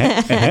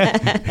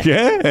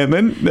 yeah, and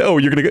then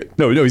you're gonna go,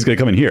 no, he's gonna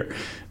come in here.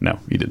 No,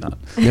 he did not.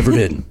 Never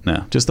did.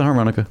 No, just the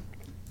harmonica,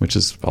 which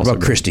is What also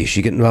about Christy?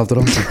 She get involved at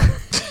all?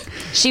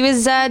 She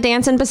was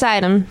dancing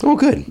beside him, Oh,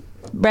 good.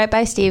 right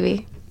by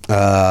Stevie.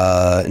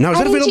 Now, is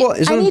that available?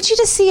 I need you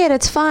to see it.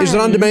 It's fun. Is it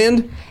on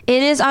demand?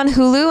 It is on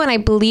Hulu, and I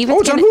believe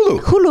it's on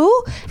gonna- Hulu.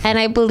 and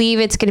I believe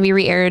it's going to be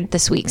re-aired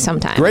this week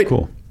sometime. Great.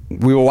 Cool.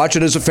 We will watch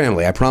it as a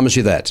family. I promise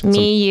you that.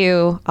 Me,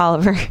 you,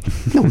 Oliver.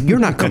 No, you're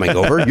not coming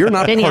over. You're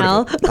not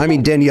Danielle. part of it. I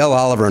mean, Danielle,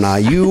 Oliver, and I.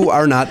 You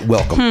are not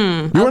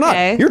welcome. You are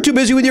okay. not. You're too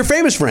busy with your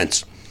famous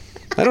friends.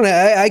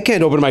 I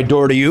can't open my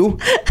door to you.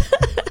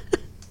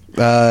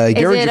 Garrett, Is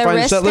did it you a find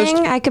the wrist set thing?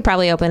 list? I could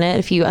probably open it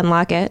if you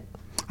unlock it.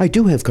 I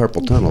do have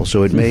carpal tunnel,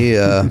 so it may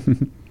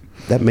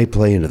that may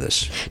play into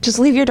this. Just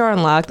leave your door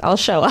unlocked. I'll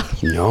show up.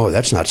 No,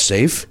 that's not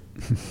safe.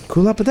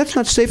 Kulap, but that's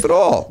not safe at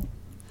all.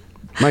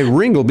 My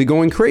ring will be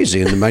going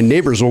crazy, and my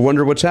neighbors will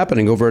wonder what's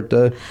happening over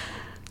at.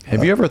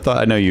 Have you ever thought?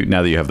 I know you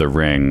now that you have the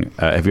ring.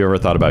 Have you ever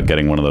thought about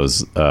getting one of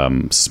those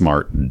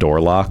smart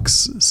door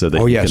locks so that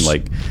you yes.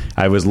 can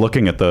I was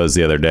looking at those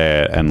the other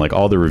day, and like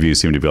all the reviews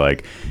seem to be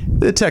like,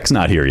 the tech's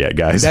not here yet,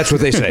 guys. That's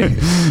what they say.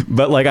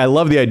 But like, I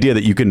love the idea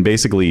that you can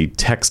basically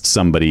text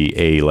somebody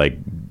a like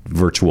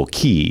virtual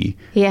key,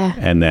 Yeah.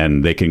 and then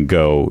they can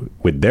go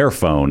with their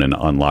phone and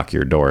unlock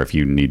your door if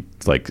you need,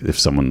 like, if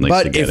someone needs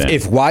to But get in.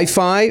 if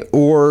Wi-Fi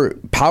or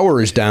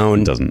power is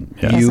down, Doesn't-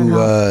 yeah.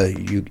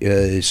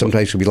 you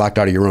sometimes can be locked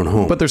out of your own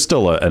home. but there's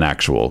still an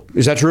actual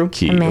Is that true?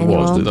 key. A manual.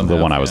 Well, the Doesn't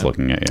one have, I was yeah.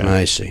 looking at. Yeah,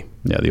 I see.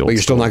 yeah, the old. But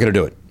you're still not going to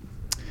do it.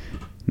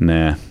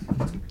 Nah,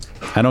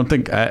 I don't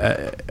think.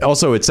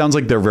 Also, it sounds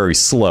like they're very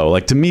slow.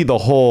 Like to me, the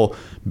whole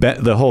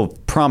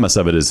promise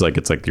of it is like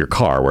it's like your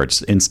car where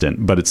it's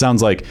instant. But it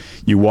sounds like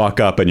you walk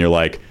up and you're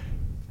like,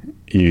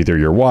 either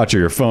your watch or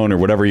your phone or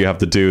whatever you have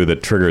to do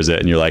that triggers it,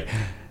 and you're like,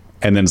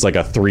 and then it's like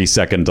a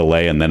 3-second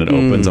delay, and then it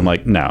opens. I'm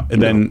like, no.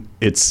 And then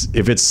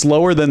if it's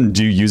slower than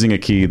you using a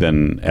key,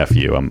 then F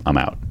you. I'm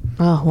out.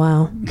 Oh,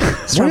 wow.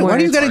 Why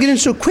do you got to get in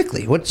so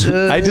quickly? What's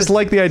I just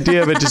like the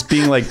idea of it just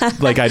being like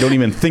I don't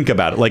even think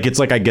about it. Like it's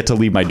like I get to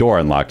leave my door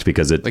unlocked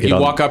because it. Like you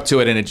walk up to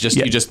it and it's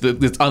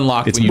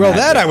unlocked. It's when you well,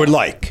 that I would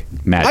like.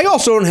 Magic. I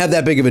also don't have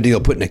that big of a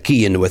deal putting a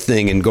key into a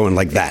thing and going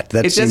like that.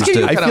 That It seems just to.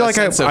 gives you I kind feel of a like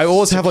sense of I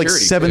always have like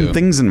security, 7 too.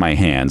 things in my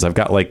hands. I've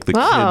got like the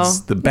Oh.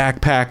 kids, the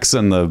backpacks,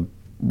 and the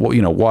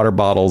water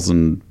bottles,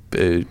 and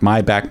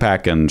my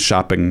backpack and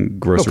shopping No,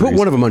 groceries. put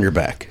one of them on your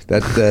back.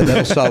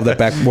 That'll solve that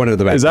back. One of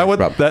the back. Is that what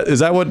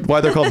problem. why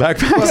they're called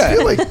backpacks? I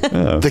feel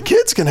like the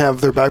kids can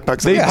have their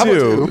backpacks. They How about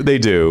you? they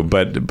do,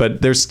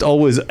 but there's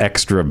always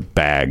extra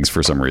bags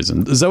for some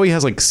reason. Zoe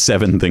has like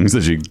 7 things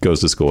that she goes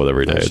to school with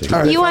every day. It's- All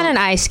right, You want an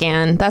eye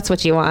scan. That's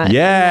what you want.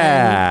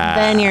 yeah,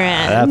 Then you're in.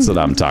 That's what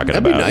I'm talking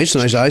That'd about. be nice. A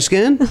nice eye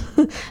scan.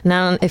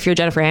 Now, if you're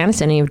Jennifer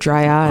Aniston and you have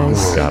dry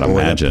eyes. God, Boy,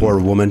 that imagine. poor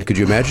woman. Could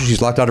you imagine?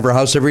 She's locked out of her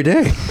house every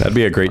day. That'd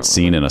be a great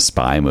scene in a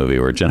spy movie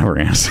where Jennifer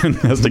Aniston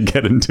has to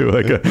get into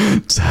like a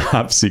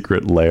top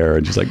secret lair,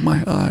 and she's like, "My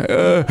eye."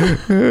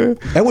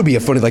 That would be a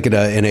funny, like in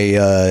a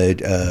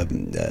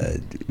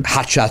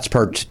Hot Shots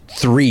Part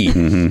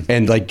 3,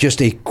 and like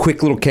just a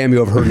quick little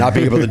cameo of her not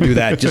being able to do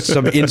that, just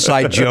some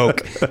inside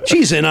joke.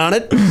 She's in on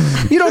it.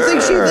 You don't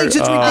think she thinks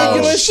it's Oh,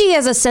 ridiculous? she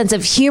has a sense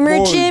of humor,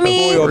 Boy,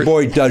 Jimmy. oh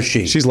boy, does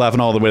she. She's laughing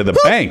all the way to the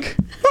bank.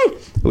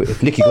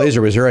 If Nikki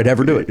Glaser was here, I'd have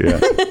her do it. Yeah.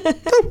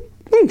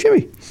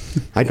 Jimmy.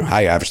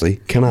 I obviously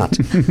cannot.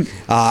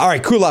 All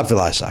right, Kulap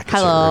Vilaysack.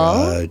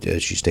 Hello.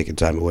 She's taking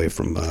time away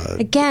from.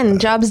 Again,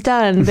 job's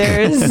done.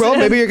 There's. Well,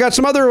 maybe you got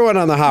some other one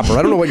on the hopper.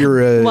 I don't know what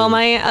you're. Well,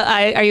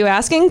 are you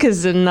asking?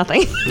 Because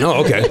nothing.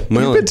 Oh, okay.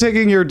 Well, You've been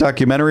taking your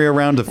documentary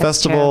around to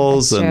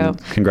festivals, true.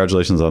 and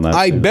congratulations on that.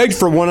 I begged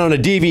for one on a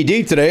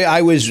DVD today.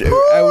 I was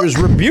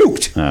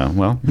rebuked.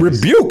 Well,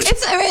 Rebuked.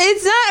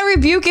 It's not a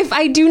rebuke if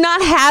I do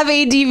not have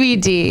a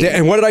DVD.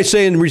 And what did I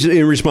say in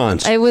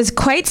response? It was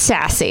quite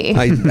sassy.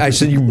 I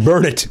said, you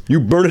burn it. You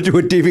burn it to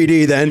a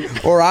DVD then,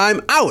 or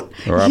I'm out.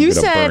 or I'm You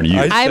gonna said burn you.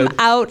 I'm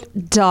out,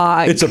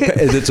 dog.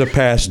 It's a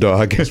pass,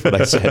 dog, is what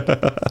I said.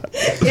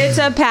 It's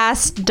a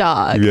past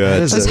dog. Yeah,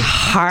 it was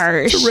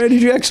harsh. It's a Randy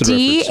Jackson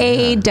reference.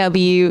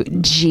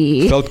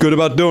 DAWG. Felt good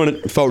about doing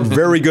it. Felt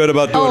very good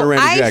about doing a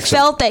Randy I Jackson.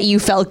 felt that you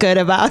felt good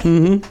about.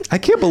 I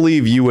can't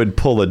believe you would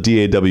pull a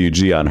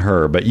DAWG on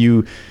her, but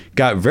you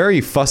got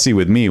very fussy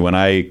with me when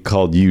I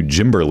called you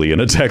Jimberly in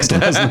a text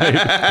last night.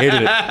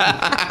 Hated it.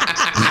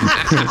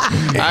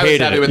 I was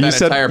happy with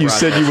that entire you process.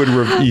 said you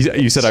would.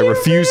 You said I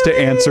refuse to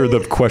answer the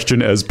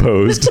question as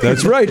posed.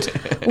 That's right.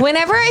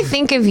 Whenever I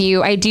think of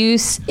you, I do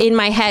in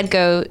my head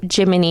go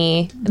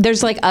Jiminy.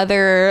 There's like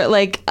other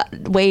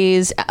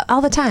ways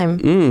all the time.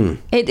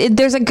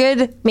 There's a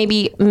good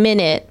maybe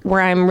minute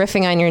where I'm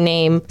riffing on your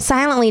name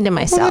silently to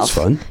myself. that's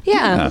fun.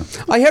 Yeah.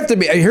 I have to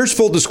be. Here's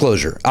full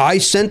disclosure. I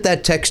sent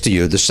that text to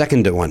you, the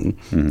second one,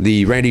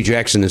 the Randy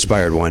Jackson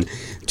inspired one,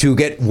 to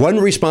get one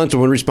response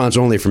and one response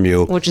only from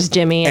you. Which is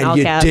Jimmy, and all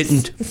you caps.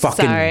 didn't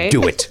fucking Sorry.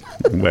 do it.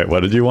 Wait, what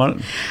did you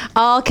want?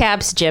 All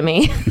caps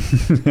Jimmy.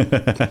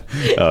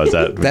 Oh, is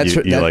that That's you,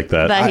 what- you that- like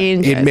that? That he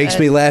enjoys It makes it.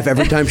 me laugh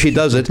every time she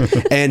does it.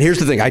 And here's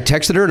the thing. I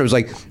texted her and I was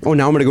like, oh,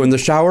 now I'm going to go in the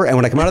shower. And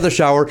when I come out of the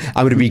shower, I'm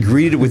going to be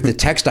greeted with the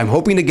text I'm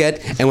hoping to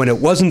get. And when it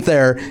wasn't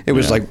there, it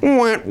was like,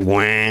 wah,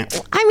 wah.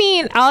 I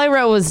mean, all I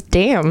wrote was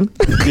damn.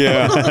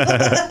 Yeah.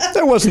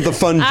 That wasn't the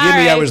fun Jimmy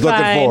I right, was looking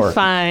fine, for.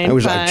 fine, I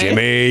was fine. like,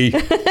 Jimmy.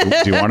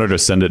 Do you want her to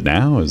send it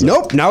now? Is that-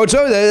 Nope. Now it's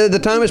over. The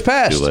time has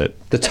passed. Too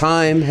late. The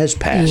time has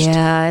passed.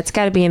 Yeah, it's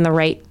got to be in the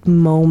right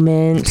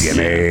moment.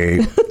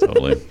 Jimmy.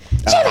 Totally.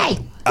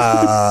 Jimmy!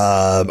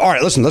 All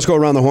right, listen, let's go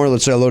around the horn.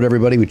 Let's say hello to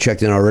everybody. We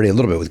checked in already a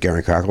little bit with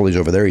Garen Cockrell. He's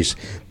over there. He's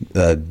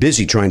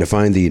busy trying to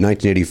find the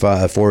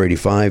 1985,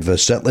 485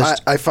 set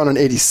list. I found an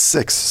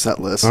 86 set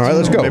list. All right,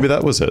 let's go. Maybe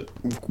that was it.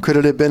 Could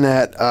it have been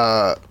at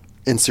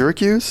in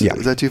Syracuse? Yeah.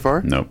 Is that too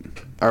far? Nope.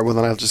 All right, well,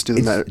 then I'll just do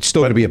the It's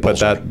still going to be a But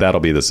bullseye.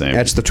 that'll be the same.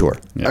 That's the tour.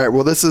 Yeah. All right,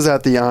 well, this is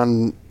at the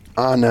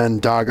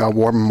Onondaga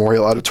War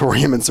Memorial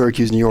Auditorium in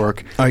Syracuse, New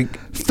York. All right.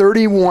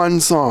 31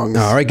 songs.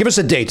 All right, give us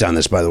a date on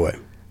this, by the way.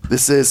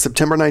 This is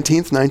September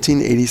 19th,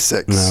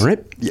 1986. All right.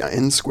 Yeah,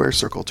 in Square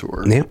Circle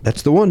Tour. Yeah,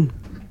 that's the one.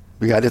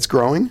 We got It's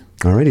Growing.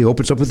 All right, he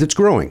opens up with It's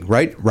Growing,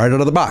 right out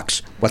of the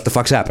box. What the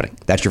fuck's happening?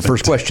 That's your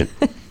first question.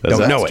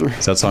 Don't know it.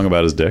 Is that song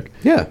about his dick?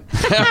 Yeah.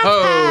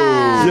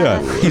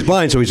 Yeah. He's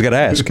blind, so he's got to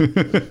ask.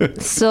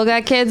 Still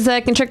got kids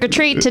that can trick or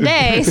treat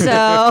today,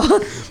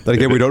 so But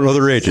again, we don't know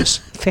their ages.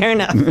 fair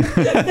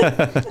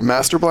enough.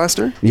 Master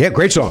Blaster. Yeah,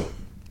 great song.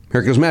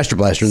 Here goes Master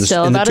Blaster in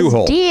Still the about his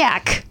two-hole.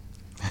 dick.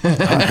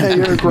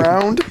 Higher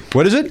Ground.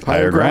 What is it?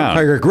 Higher Ground.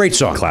 Higher, great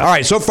song. Classic. All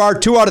right, so far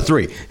 2 out of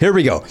 3. Here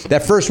we go.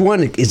 That first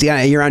one is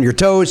You're on Your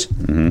Toes.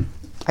 Mm-hmm.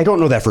 I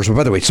don't know that first one.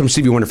 By the way, some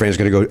Stevie Wonder fan is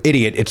going to go,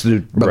 idiot, it's the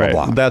blah, Right.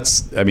 blah, blah.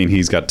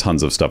 He's got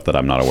tons of stuff that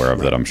I'm not aware of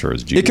that I'm sure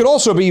is genius. It could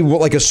also be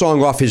like a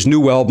song off his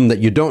new album that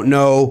you don't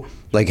know.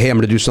 Like, hey, I'm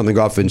going to do something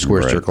off in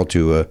Square Right. Circle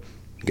to...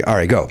 all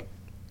right, go.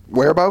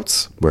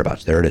 Whereabouts.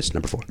 Whereabouts? There it is,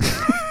 number 4.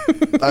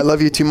 I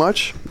Love You Too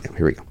Much. Yeah,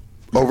 here we go.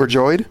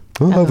 Overjoyed.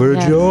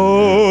 Overjoyed.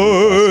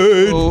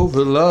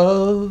 Over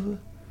love.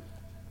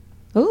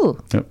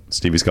 Ooh. Yep.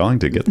 Stevie's calling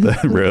to get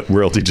the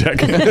royalty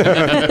check.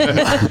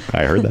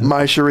 I heard that.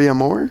 My Cherie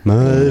Amour.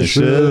 My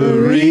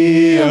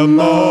Cherie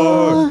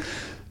Amour,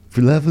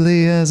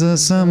 lovely as a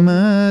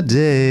summer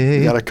day.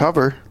 We got a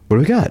cover. What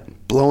do we got?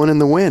 Blowing in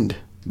the Wind.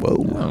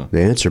 Whoa.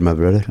 The answer, my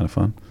brother. Kind of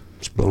fun.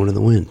 It's blowing in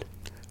the wind.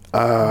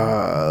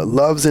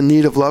 Love's in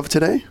Need of Love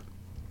Today.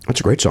 That's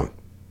a great song.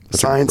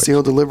 Signed,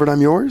 sealed, delivered,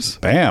 I'm yours.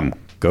 Bam.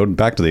 Go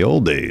back to the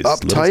old days. Little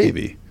Uptight.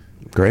 Stevie.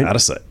 Great. Out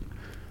of sight.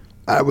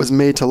 I Was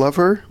Made to Love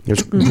Her.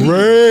 It's a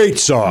great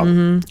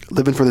song.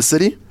 Living for the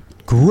City.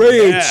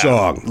 Great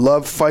song.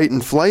 Love, Fight,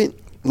 and Flight.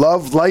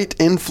 Love, Light,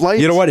 in Flight.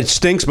 You know what? It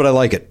stinks, but I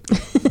like it.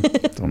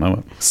 Don't know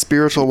it.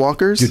 Spiritual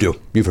Walkers. You do.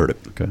 You've heard it.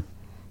 Okay.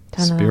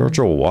 Don't know.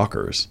 Spiritual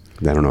Walkers.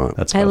 I don't know it.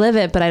 That's I about- live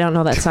it, but I don't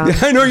know that song.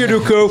 I know you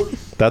do, Coo.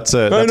 That's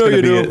know gonna you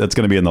be do. that's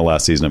gonna be in the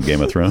last season of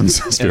Game of Thrones.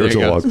 Yeah, there you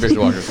Spiritual go. Walkers.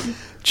 Spiritual Walker.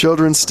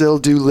 Children Still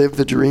Do Live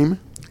the Dream.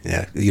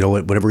 Yeah. You know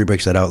what? Whenever he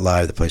breaks that out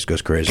live, the place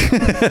goes crazy.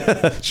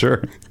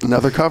 Sure.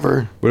 Another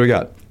cover. What do we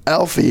got?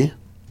 Alfie.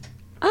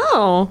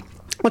 Oh,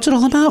 What's it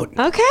all about?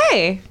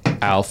 okay.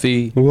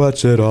 Alfie.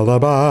 What's it all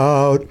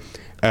about?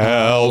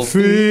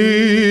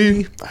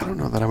 Alfie. I don't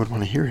know that I would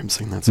want to hear him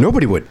sing that song.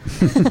 Nobody would.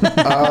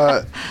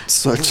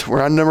 So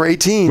we're on number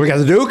 18. We got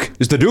the Duke.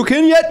 Is the Duke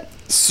in yet?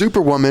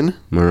 Superwoman.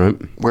 All right.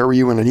 Where Were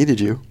You When I Needed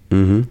You?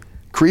 Mm-hmm.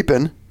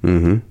 Creepin'.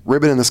 Mm-hmm.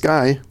 Ribbon in the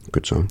Sky.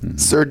 Good song.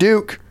 Sir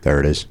Duke. There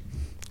it is.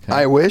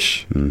 I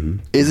Wish.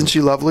 Isn't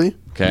She Lovely?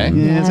 Okay.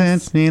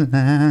 Yes.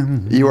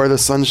 You Are the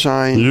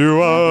Sunshine.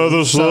 You are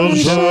the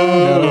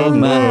sunshine of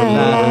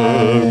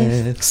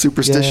my life.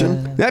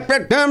 Superstition.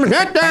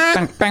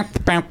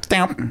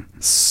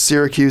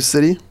 Syracuse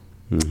City.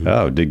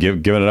 Oh,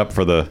 giving it up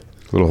for the.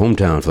 Little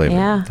hometown flavor.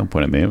 Yeah. Don't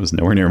point at me. It was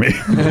nowhere near me.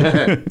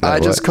 I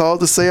Just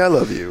Called to Say I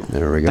Love You.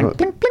 There we go.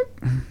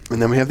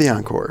 And then we have the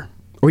encore.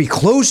 Or he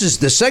closes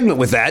the segment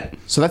with that.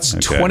 So that's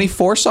Okay.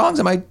 24 songs?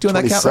 Am I doing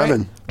that count right?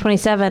 27.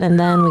 27, and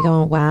then we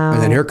go, wow.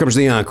 And then here comes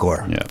the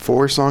encore. Yeah.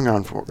 4-song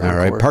encore. All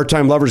right.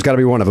 Part-time lover's got to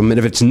be one of them. And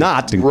if it's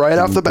not, Right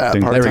off the bat,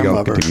 Ding. there we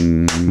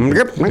part-time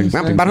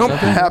go. lover.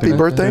 Happy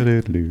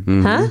birthday.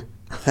 Huh?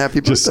 Happy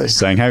birthday. Just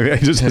sang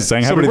happy. Just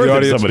sang happy Somebody in the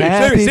birthday to audience. somebody.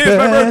 Happy Say it's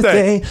my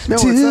birthday. No,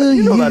 it's not.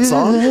 You know that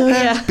song.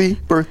 Happy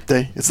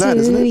birthday. It's that,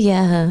 isn't it?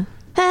 Yeah.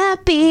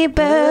 Happy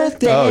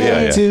birthday Oh,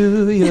 yeah, yeah.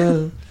 to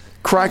you.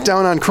 Crack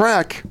Down on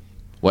Crack.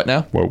 What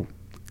now? Whoa.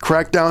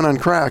 Crack Down on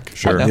Crack.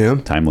 Sure. Yeah.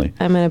 Timely.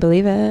 I'm going to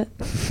believe it.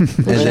 And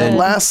then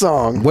last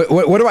song. What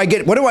do I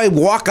get? What do I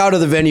walk out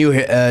of the venue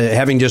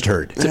having just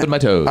heard? Tipping my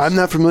toes. I'm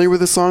not familiar with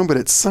this song, but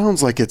it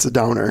sounds like it's a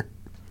downer.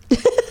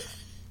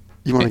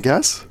 You want to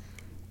guess?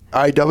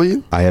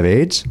 IW? I have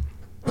AIDS?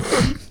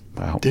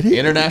 Wow. Did he?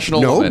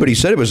 International No, Woman. but he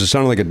said it was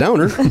sounding like a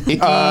downer.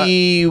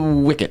 Icky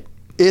Wicket.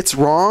 It's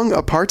Wrong,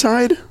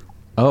 Apartheid?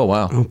 Oh,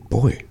 wow. Oh,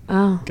 boy.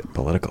 Oh, Get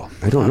political.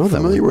 I don't know that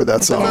Familiar one. with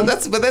that song.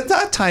 But that's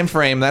that time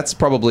frame. That's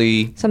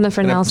probably Something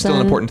for still Nelson. an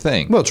important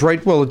thing. Well, it's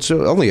right. Well, it's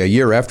only a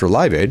year after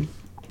Live Aid.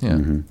 Yeah.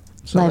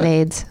 Live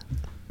AIDS.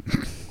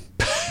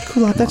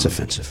 Cool. That's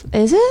offensive.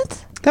 Is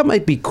it? That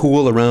might be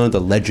cool around the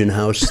Legend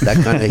House, that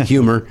kind of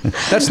humor.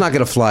 That's not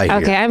going to fly here.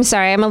 Okay, I'm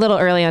sorry. I'm a little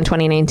early on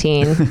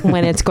 2019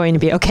 when it's going to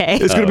be okay.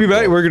 It's going to be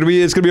back.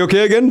 It's going to be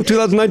okay again,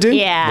 2019?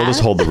 Yeah. We'll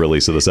just hold the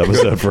release of this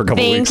episode for a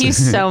couple Thank weeks. you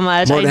so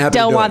much. More than I happy to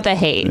don't do want it. the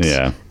hate.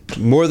 Yeah.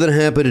 More than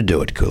happy to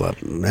do it,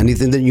 Kulap.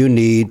 Anything that you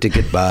need to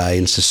get by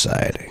in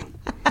society.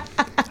 I'm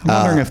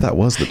wondering if that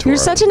was the tour. You're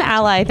such an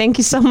ally. Thank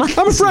you so much.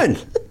 I'm a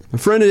friend. A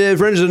friend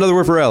is another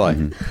word for ally.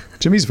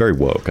 Jimmy's very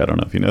woke. I don't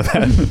know if you know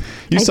that.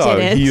 You I saw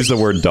didn't. he used the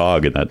word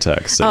dog in that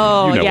text. So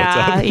Oh, you know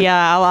yeah. what's up.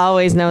 Yeah, I'll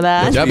always know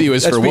that. W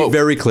is Let's for be woke.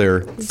 very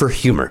clear. For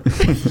humor.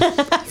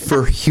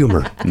 For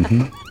humor.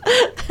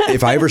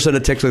 If I ever send a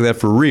text like that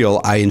for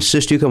real, I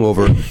insist you come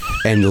over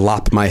and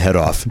lop my head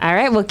off. All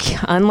right, well,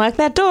 unlock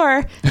that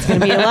door. It's going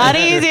to be a lot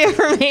easier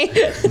for me.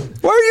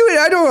 Why are you?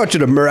 I don't want you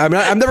to murder.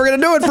 I'm never going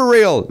to do it for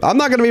real. I'm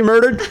not going to be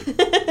murdered.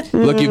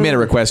 Look, you've made a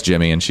request,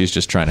 Jimmy, and she's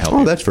just trying to help Oh,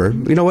 you. that's fair.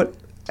 You know what?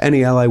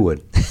 Any ally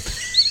would.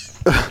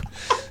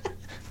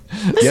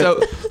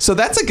 So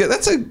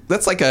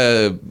that's like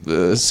a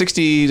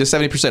 60 to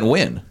 70%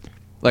 win.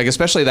 Like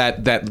especially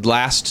that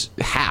last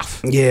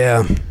half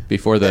Yeah.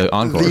 before the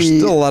encore. The-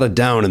 Still a lot of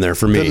down in there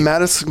for The me.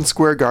 Madison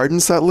Square Garden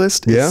set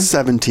list Yeah? is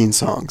 17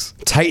 songs.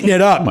 Tighten it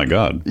up. Oh my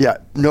God. Yeah,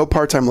 no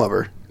part-time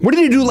lover. What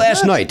did you do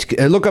last night?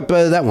 Look up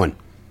that one.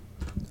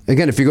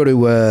 Again, if you go to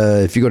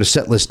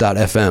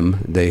setlist.fm,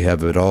 they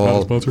have it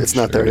all. It's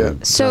not there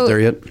yet. So Not there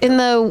yet? in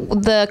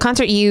the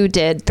concert you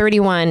did,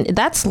 31,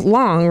 that's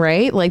long,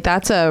 right? Like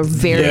that's a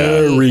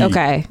very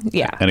okay.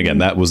 Yeah. And again,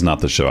 that was not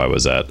the show I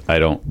was at. I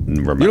don't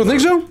remember. You don't think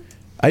so?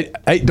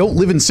 I don't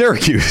live in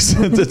Syracuse.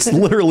 It's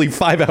literally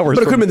 5 hours.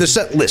 But it could from- have been the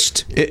set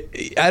list.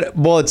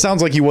 Well, it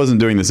sounds like he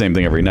wasn't doing the same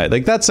thing every night.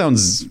 Like that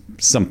sounds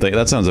something.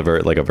 That sounds a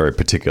very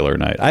particular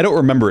night. I don't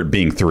remember it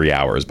being 3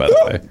 hours, by the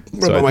way.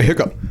 What about my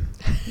hiccup?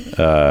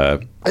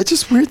 It's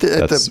just weird that at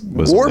That's- the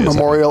was War amazing.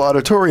 Memorial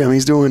Auditorium,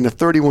 he's doing a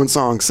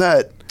 31-song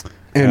set.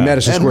 And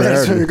Madison And Square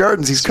Madison Garden. Square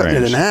Gardens, he's cutting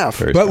it in half.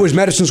 Very But was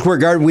Madison Square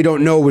Garden, we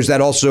don't know, was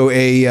that also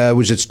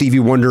was it Stevie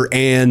Wonder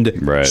and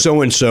Right.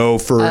 so-and-so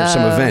for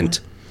some event?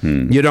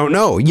 You don't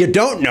know. You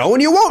don't know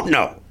and you won't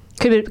know.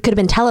 Could have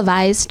been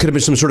televised. Could have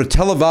been some sort of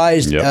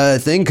televised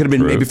thing. Could have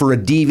been maybe for a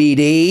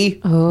DVD.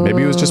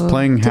 Maybe he was just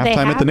playing Did they halftime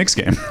at have- the Knicks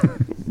game.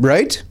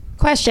 Right?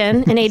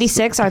 Question: in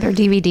 '86, are there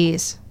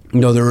DVDs?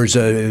 No, there was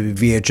a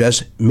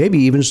VHS. Maybe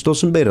even still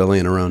some beta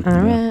laying around. All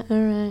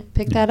right.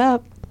 Pick that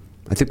up.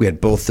 I think we had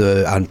both.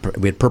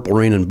 We had Purple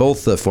Rain in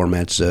both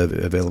formats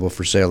available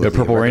for sale. The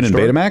Purple Rain and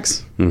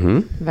Betamax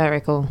Very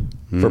cool.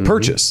 for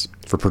purchase.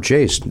 for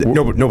purchase.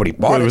 Nobody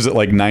bought What it. was it,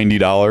 like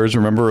 $90?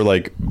 Remember,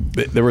 like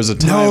there was a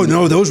time.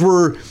 No, those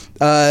were.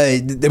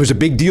 There was a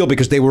big deal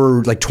because they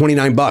were like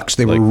 $29.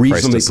 They were like,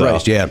 reasonably to sell.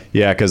 priced. Yeah.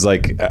 Yeah, because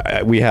like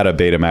we had a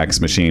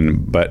Betamax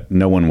machine, but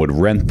no one would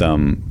rent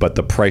them. But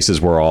the prices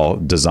were all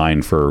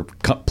designed for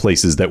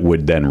places that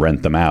would then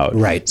rent them out.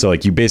 Right. So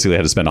like you basically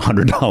had to spend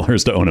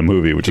 $100 to own a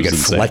movie, which is get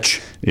insane.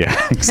 Fletch.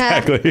 Yeah,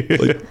 exactly.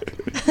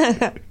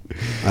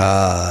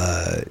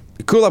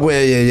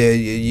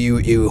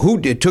 Kulap,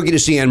 who took you to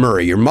see Anne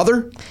Murray? Your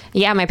mother?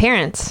 Yeah, my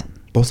parents.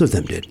 Both of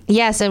them did.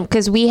 Yeah, so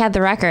because we had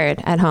the record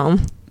at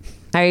home.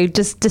 I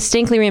just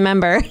distinctly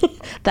remember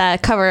the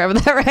cover of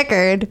the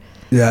record.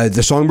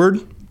 The Songbird?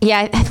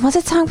 Yeah, was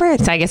it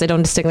Songbird? So I guess I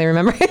don't distinctly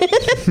remember.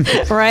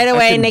 Right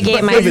away,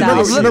 negate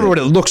myself. Remember what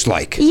it looks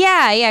like.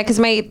 Yeah, because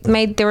I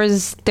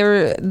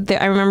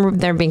remember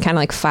there being kind of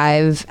like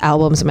 5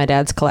 albums in my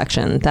dad's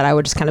collection that I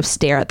would just kind of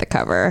stare at the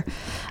cover.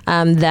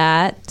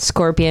 That,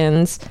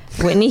 Scorpions,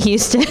 Whitney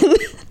Houston.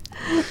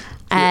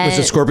 Was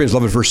it Scorpions'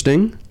 Love at First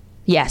Sting?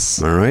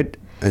 Yes. All right.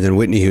 And then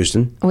Whitney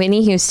Houston.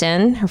 Whitney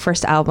Houston, her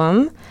first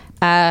album.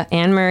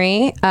 Anne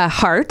Murray,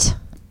 Heart.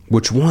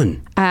 Which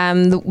one?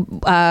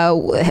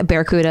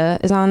 Barracuda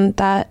is on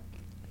that.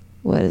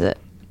 What is it?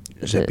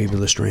 Is that Baby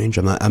Lestrange?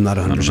 I'm not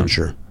 100%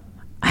 sure.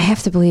 I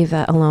have to believe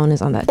that Alone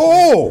is on that.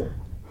 Oh!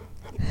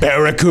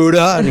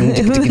 Barracuda.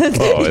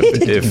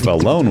 If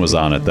Alone was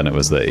on it, then it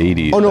was the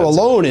 80s. Oh, no,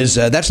 Alone is,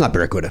 that's not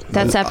Barracuda.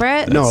 That's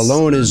separate? No,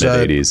 Alone is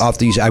mid-80s. off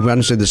these, I want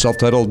to say the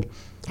self-titled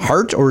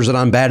Heart, or is it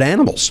on Bad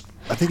Animals?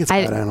 I think it's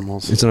Bad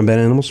Animals. It's on Bad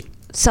Animals?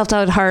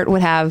 Self-titled Heart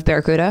would have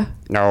Barracuda?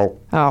 No.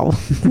 Oh.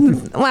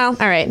 Well,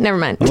 all right, never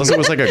mind. Unless it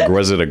was like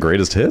was it a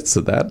greatest hits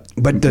at that?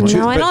 But the two,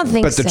 No, I don't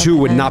think but the so. two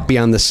would not be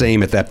on the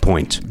same at that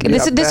point. Bad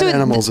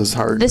Animals is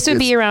hard. This would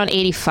be It's around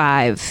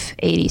 85,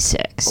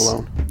 86.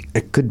 Alone.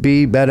 It could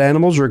be Bad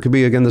Animals, or it could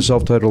be, again, the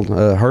self-titled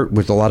Heart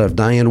with a lot of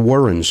Diane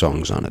Warren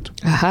songs on it.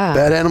 Aha.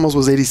 Bad Animals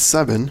was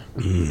 87.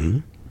 Mm-hmm.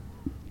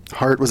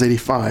 Heart was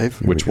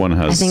 85. Which one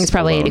has? I think it's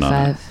probably Alone on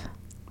it? 85.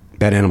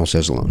 Bad Animals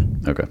says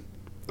Alone. Okay.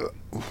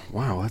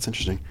 Wow, that's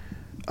interesting.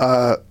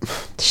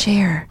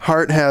 Share.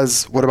 Heart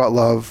has What About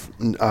Love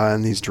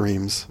and These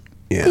Dreams.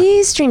 Yeah.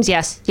 These dreams,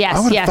 yes. I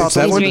would have thought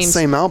that These was the dreams.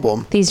 same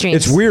album. These dreams.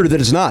 It's weird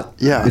that it's not.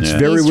 Yeah. It's Yeah.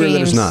 very These weird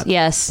that it's dreams, not.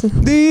 Yes.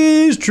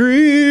 These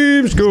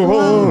dreams go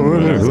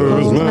on. And I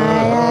close my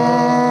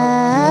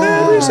eyes.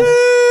 Every single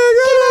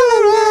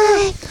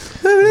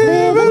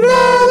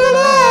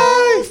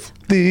night.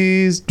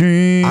 These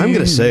dreams. I'm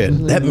going to say it.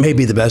 That may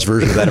be the best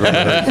version of that I've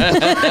ever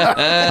heard.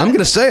 I'm going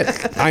to say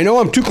it. I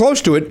know I'm too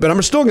close to it, but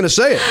I'm still going to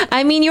say it.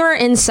 I mean, you're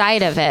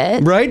inside of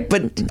it. Right?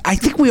 But I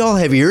think we all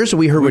have ears, so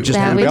we heard what just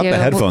That happened. we got do. the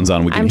headphones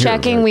on, we can I'm hear it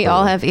checking. very We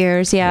all clearly. have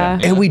ears. Yeah.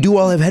 And we do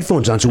all have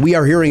headphones on, so we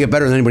are hearing it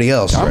better than anybody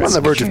else. I'm on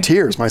the verge of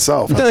tears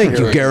myself. Thank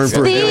you, Karen,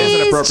 for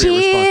These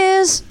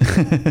tears.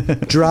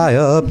 dry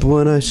up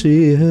when I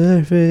see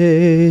her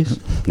face.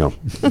 No,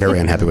 very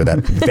unhappy with that.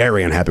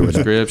 Very unhappy with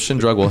that. Prescription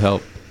drug will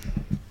help.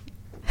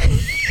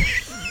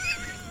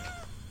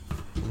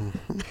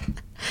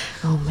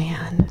 Oh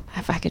man,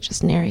 if I could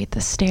just narrate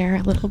the stare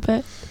a little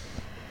bit.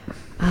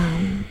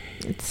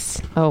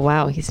 It's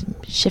wow, he's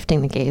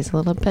shifting the gaze a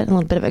little bit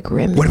of a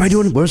grim. What am I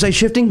doing? What was I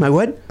shifting? My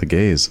what? The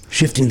gaze.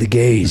 Shifting the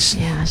gaze.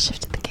 Yeah,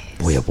 shifted the gaze.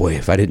 Boy, oh boy,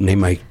 if I didn't name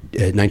my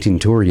 19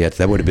 tour yet,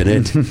 that would have been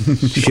it.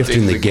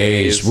 Shifting the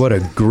gaze. What a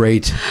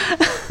great,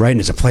 right? And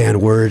it's a play on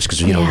words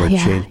because, you know, we're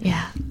changing.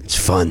 Yeah. It's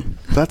fun.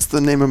 That's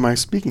the name of my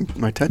TED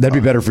That'd be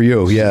Talk. better for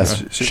you, yeah.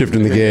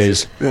 Shifting the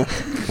gaze. Yeah.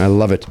 I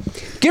love it.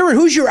 Garrett,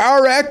 who's your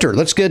hour actor?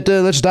 Let's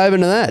dive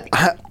into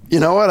that. You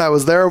know what? I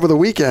was there over the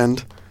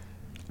weekend.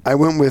 I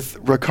went with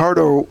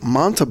Ricardo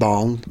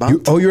Montalban.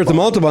 You're at the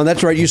Montalban.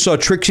 That's right. You saw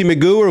Trixie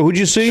Magoo, or who'd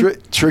you see?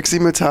 Trixie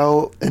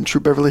Mattel and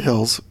Troop Beverly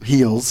Hills,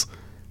 Heels,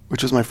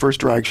 which was my first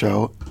drag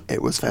show.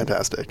 It was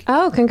fantastic.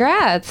 Oh,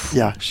 congrats.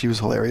 Yeah, she was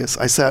hilarious.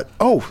 I said,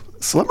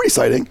 celebrity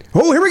sighting.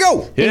 Oh, here we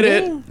go. Hit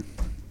it.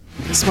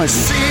 This is my...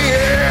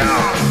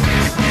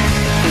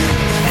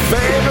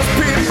 Famous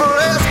people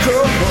as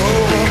cool.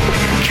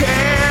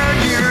 Can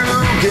you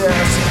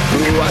guess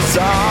who I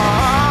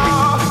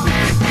saw?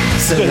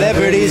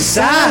 Celebrity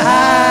sighting.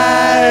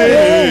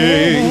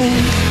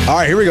 All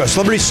right, here we go.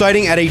 Celebrity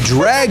sighting at a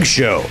drag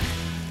show.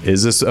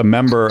 Is this a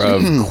member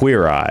of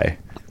Queer Eye?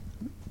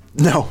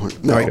 No. All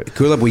right,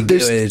 Kulap, we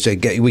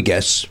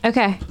guess.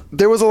 Okay.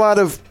 There was a lot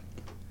of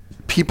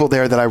people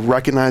there that I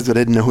recognized but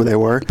I didn't know who they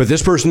were. But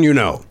this person you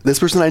know. This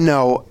person I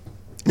know,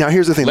 Now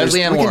here's the thing.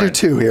 Leslie Ann we can do Warren.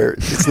 two here.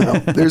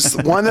 There's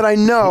one that I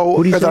know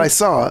or that I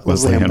saw.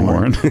 Leslie Ann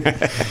Warren.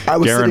 I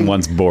was Garen sitting-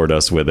 once bored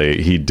us with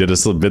he did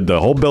the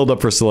whole build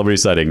up for celebrity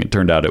sighting. It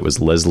turned out it was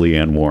Leslie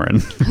Ann Warren.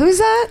 Who's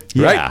that?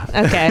 Yeah.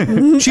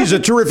 Okay. She's a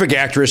terrific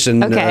actress,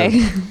 and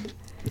Okay.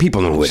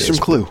 people know who it She's is.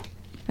 from Clue.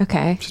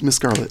 Okay. She's Miss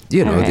Scarlet.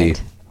 You know, All right.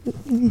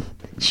 the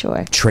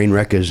Sure. train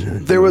wreck is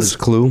There was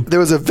Clue. There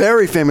was a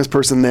very famous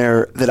person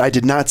there that I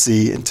did not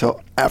see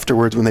until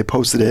afterwards when they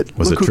posted it.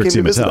 Was Look it who Trixie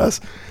came to visit Mattel?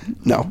 us.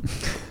 No,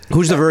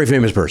 Who's the very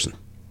famous person?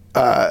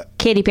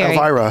 Katy Perry.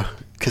 Elvira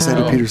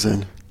Cassandra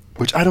Peterson,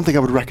 which I don't think I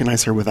would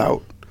recognize her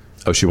without.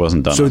 Oh, she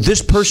wasn't done. So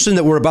this person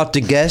that we're about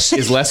to guess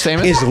Is less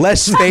famous? Is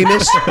less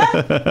famous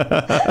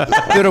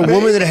than a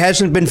woman that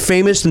hasn't been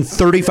famous in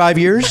 35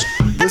 years?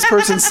 This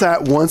person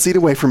sat one seat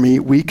away from me.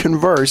 We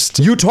conversed.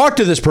 You talked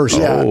to this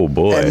person. Yeah, Oh,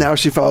 boy. And now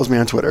she follows me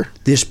on Twitter.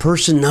 This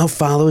person now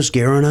follows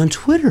Garen on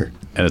Twitter.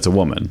 and it's a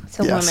woman. It's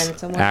a Yes. woman.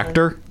 It's a woman.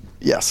 Actor,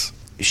 Yes.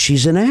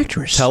 She's an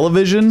actress.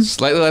 television,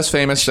 Slightly less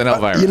famous than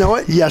Elvira. You know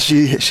what? Yes,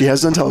 she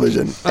has done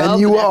television, and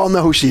you all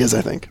know who she is.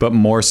 I think but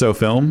more so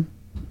film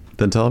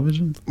than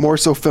television. more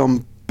so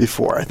film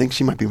before. I think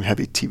she might be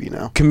heavy TV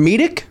now.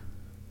 Comedic?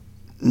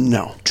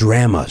 No,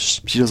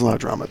 Dramas. she does a lot of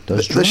drama.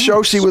 Does The show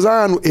dramas. she was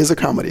on is a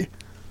comedy.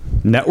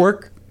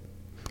 Network.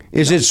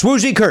 Is it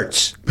Swoozie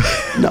Kurtz?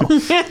 No,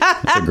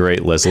 That's a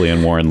great Leslie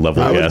Ann Warren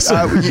level guess.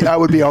 I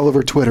would be all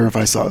over Twitter if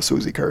I saw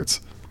Susie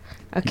Kurtz.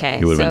 Okay.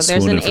 You would've So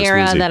been there's an swooning for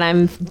era Swoozie. that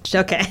I'm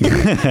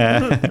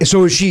okay.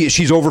 So is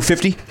she's over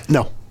 50?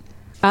 No,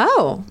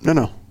 Oh.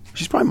 no.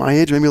 She's probably my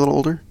age, maybe a little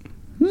older.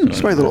 She's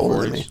probably a little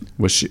older than me.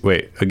 Was she?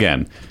 Wait,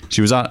 again.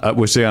 She was on.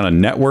 Was she on a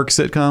network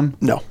sitcom?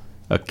 No,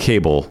 A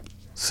cable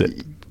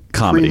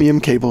comedy. premium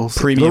cables.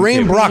 Premium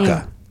Lorraine cable.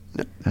 Bracca.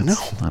 No,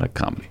 Not a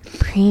comedy.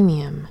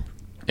 Premium.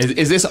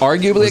 Is this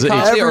arguably Was a it-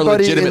 comedy or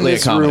everybody in legitimately a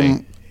this comedy?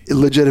 room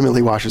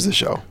legitimately watches the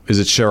show. Is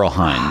it Cheryl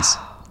Hines?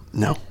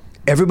 No,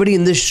 Everybody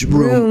in this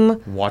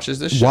room Watches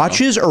this show?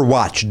 watches or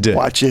watched?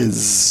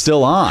 watches.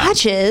 Still on.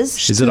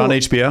 Patches. Is it on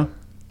HBO?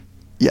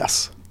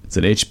 Yes, It's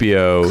an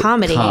HBO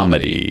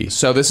Comedy.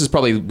 So this is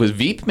probably with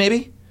Veep,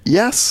 maybe?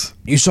 yes.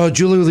 You saw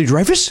Julia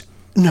Louis-Dreyfus?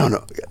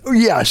 No.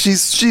 Yeah,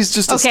 she's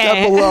just a Okay.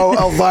 step below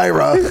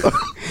Elvira.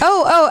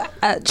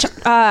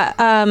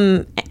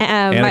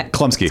 Anna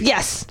Klumsky.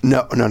 Yes.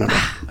 No.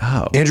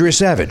 Andrea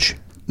Savage.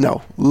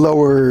 No,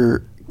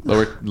 lower.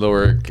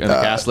 Lower in the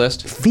cast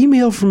list?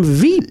 Female from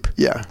Veep.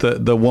 Yeah.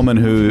 The woman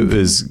who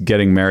is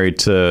getting married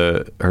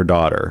to her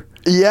daughter.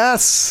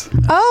 Yes.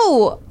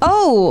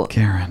 Oh.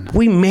 Karen.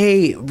 We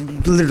may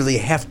literally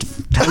have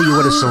to tell you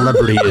what a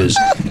celebrity is.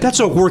 That's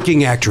a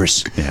working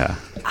actress. Yeah.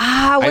 What's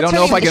I don't her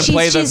know if name? I can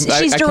play the. She's I can't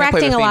play the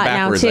directing theme a lot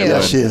now backwards, too. I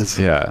Yes, would. she is.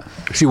 Yeah.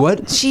 She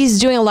what? She's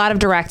doing a lot of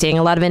directing,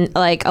 a lot of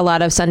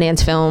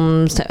Sundance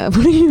films. What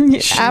are you?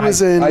 She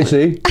was in.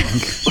 see.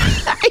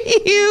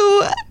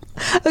 you.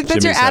 Look,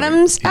 that's your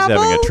Adam's he's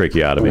apple. having a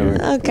tracheotomy.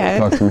 Okay.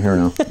 Talk from here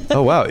now.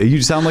 Oh wow,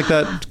 you sound like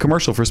that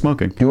commercial for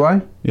smoking. Do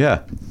I?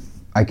 Yeah.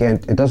 I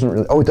can't. It doesn't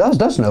really. Oh, it does,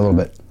 doesn't it, a little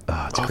bit?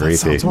 Oh, it's That creepy.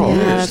 sounds awful.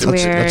 Yeah, that's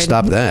weird. Let's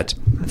stop that.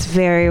 It's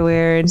very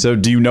weird. So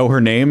do you know her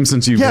name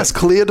since you? Yes,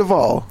 Clea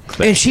Duvall.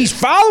 And she's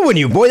following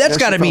you, boy. That's Yeah,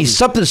 got to she be follows me.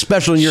 something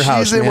special in your She's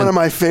house, in man. one of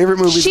my favorite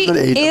movies She of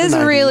the 80s. is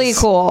really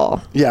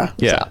cool. Yeah.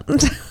 Yeah.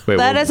 Wait,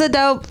 That's a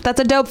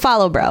dope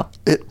follow, bro.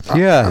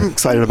 Yeah. I'm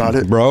excited about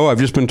it. Bro, I've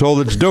just been told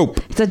it's dope.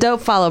 It's a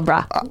dope follow,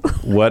 bro.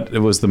 what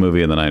was the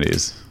movie in the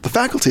 90s? The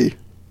Faculty.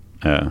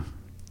 Yeah.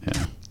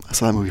 I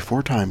saw that movie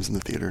 4 times in the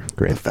theater.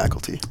 Great. The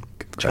Faculty.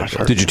 Josh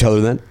Hart. Did you tell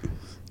her that?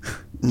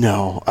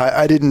 No,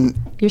 I didn't.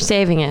 You're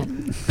saving it.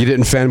 You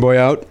didn't fanboy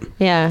out?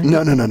 Yeah.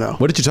 No.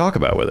 What did you talk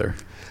about with her?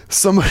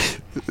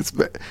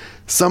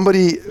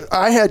 Somebody.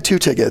 I had 2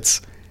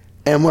 tickets,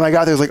 and when I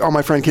got there, it was like, oh,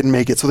 my friend couldn't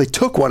make it, so they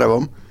took one of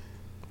them.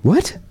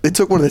 What? They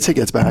took one of the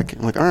tickets back.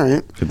 I'm like, all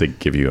right. Did they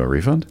give you a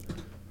refund?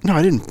 No,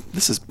 I didn't.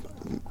 This is.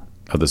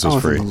 Oh, this I was was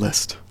on free. the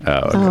list. Oh,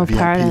 okay. Oh,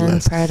 VIP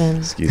list. pardon.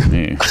 Excuse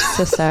me.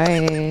 So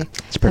sorry.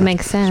 That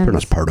makes sense.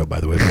 Pronounced Pardo, by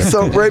the way.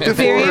 So right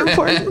Very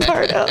before, important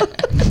part of.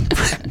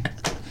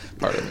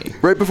 Pardon me.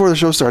 right before the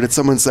show started,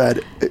 someone said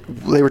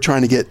they were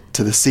trying to get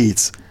to the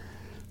seats,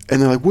 and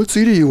they're like, "What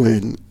seat are you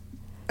in?"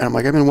 And I'm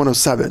like, "I'm in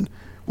 107."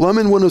 Well, I'm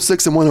in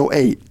 106 and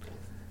 108,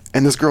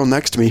 and this girl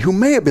next to me, who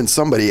may have been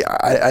somebody,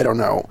 I don't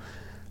know.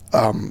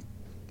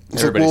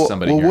 She's Everybody's like,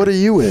 somebody well, here. what are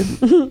you in?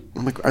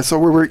 I'm like,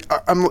 so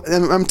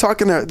I'm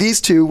talking to these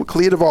two,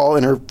 Clea Duvall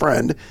and her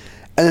friend,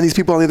 and then these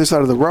people on the other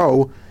side of the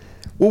row.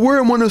 Well, we're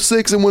in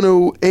 106 and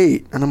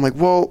 108, and I'm like,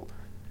 well,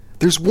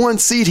 there's one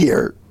seat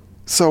here,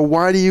 so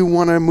why do you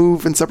want to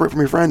move and separate from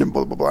your friend and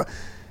blah blah blah.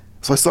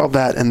 So I saw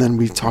that, and then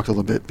we talked a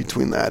little bit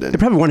between that, They and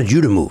probably wanted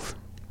you to move.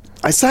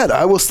 I said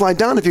I will slide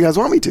down if you guys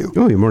want me to.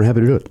 Oh, you're more than happy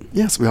to do it.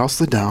 Yes, we all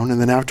slid down,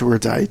 and then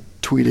afterwards I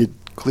tweeted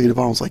Clea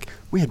Duvall. I was like,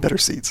 we had better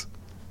seats.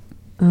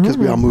 Because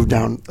we all moved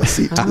down a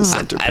seat to the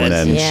center point. And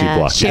then she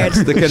blocked shared,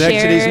 it. the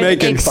connection he's shared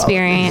making.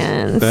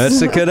 experience. That's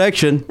the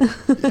connection.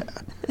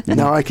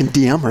 Now I can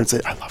DM her and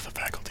say, I love the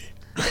Faculty.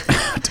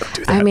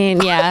 I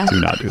mean, yeah. Do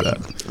not do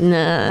that.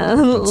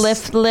 No,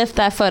 lift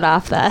that foot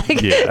off that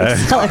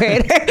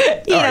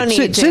accelerator. You don't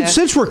need to.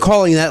 Since we're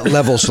calling that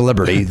level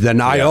celebrity,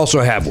 then I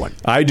also have one.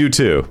 I do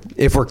too.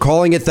 If we're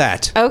calling it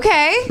that.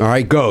 Okay. All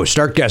right, go.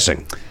 Start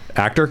guessing.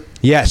 Actor?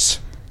 Yes.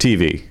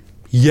 TV?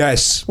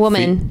 Yes.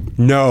 Woman.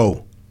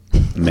 No.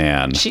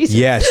 Man. Jesus.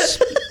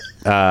 Yes.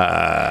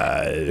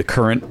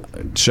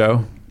 Current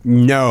show?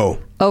 No.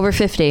 Over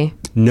 50.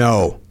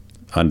 No.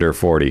 Under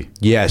 40?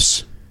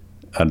 Yes.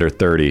 Under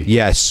 30?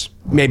 Yes.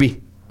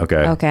 Maybe.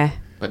 Okay. Okay.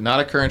 But not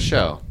a current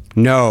show.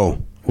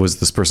 No. Was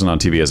this person on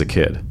TV as a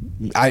kid?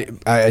 I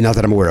not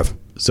that I'm aware of.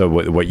 So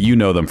what you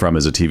know them from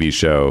is a TV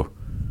show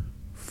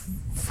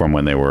from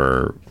when they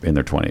were in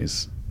their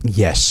 20s?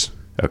 Yes.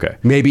 Okay.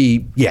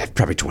 Maybe, yeah,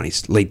 probably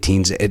 20s, late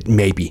teens,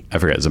 maybe. I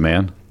forget. Is it a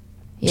man?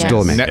 Yes.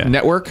 Still a man. Yeah.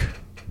 Network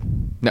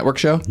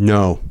show?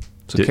 No.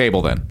 So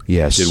cable then.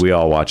 Yes. Did we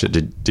all watch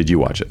it? Did you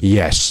watch it?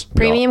 Yes.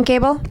 Premium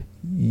cable?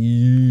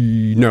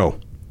 No.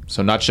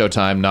 So not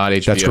Showtime, not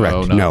HBO. That's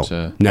correct.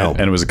 Not, No.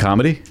 And it was a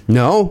comedy?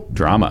 No.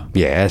 Drama?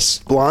 Yes.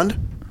 Blonde?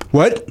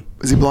 What?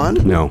 Is he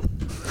blonde? No.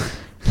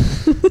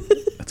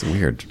 That's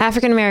weird.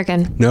 African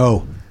American.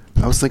 No.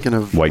 I was thinking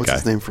of White what's guy.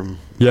 his name from.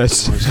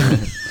 Yes.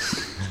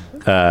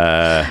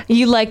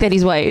 You like that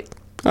he's white.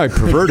 I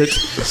preferred it.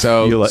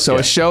 So yeah.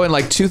 a show in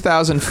like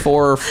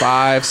 2004 or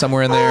 5,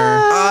 somewhere in there.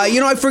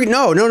 I forget.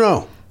 No.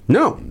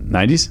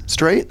 90s?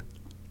 Straight?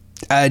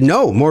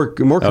 No. More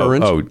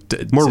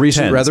current. More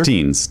recent, tens, rather.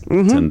 Teens.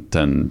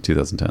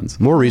 2010s.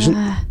 More recent.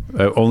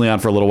 Only on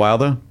for a little while,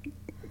 though?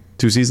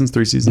 2 seasons?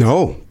 3 seasons?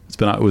 No.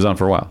 It was on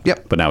for a while.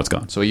 Yep. But now it's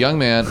gone. So a young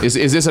man. Is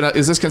this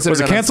considered?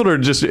 Was it canceled or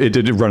just it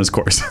did run its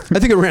course? I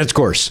think it ran its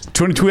course.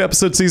 22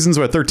 episode seasons.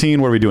 We're at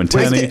 13. What are we doing?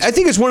 10 each? I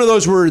think it's one of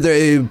those where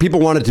people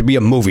want it to be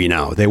a movie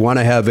now. They want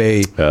to have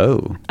a...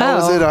 Oh.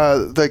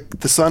 Oh, is it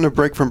the son of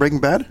from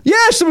Breaking Bad?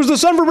 Yes, it was the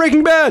son from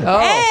Breaking Bad.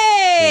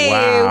 Hey!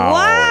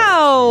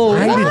 Wow.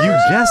 Why did you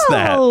guess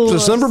that? It was the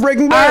son from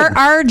Breaking Bad.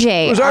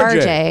 RJ. It was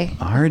RJ.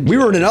 RJ. We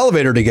were in an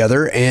elevator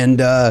together,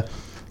 and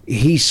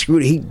he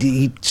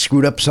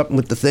screwed up something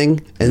with the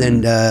thing, and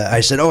then I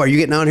said, "Oh, are you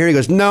getting out here?" He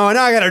goes, "No,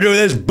 now I got to do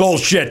this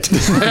bullshit."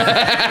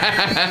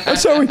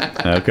 That's how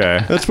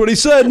Okay. That's what he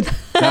said.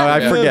 No,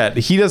 I forget.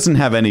 He doesn't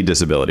have any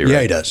disability, right?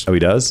 Yeah, he does. Oh, he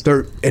does?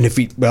 And if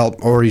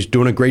or he's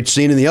doing a great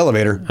scene in the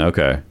elevator.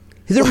 Okay.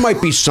 There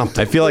might be something.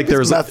 I feel like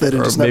there's method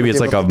and or just maybe never it's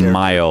give like up a the character.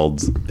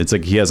 mild. It's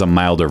like he has a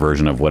milder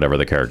version of whatever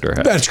the character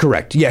has. That's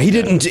correct. Yeah, he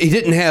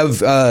didn't have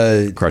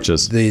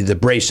Crutches. the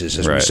braces,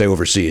 as we Right. say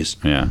overseas.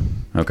 Yeah.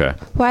 Okay.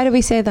 Why do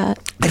we say that?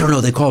 I don't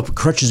know. They call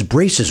crutches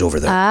braces over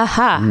there.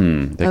 Aha.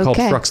 They call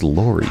Okay. trucks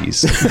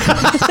lorries.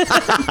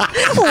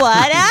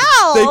 What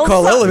else? They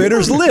call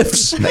elevators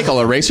lifts. They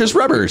call erasers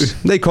rubbers.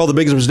 They call the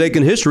biggest mistake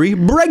in history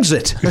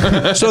Brexit.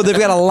 So they've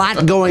got a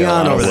lot going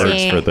on over there.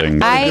 Words for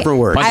things. Different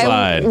words. I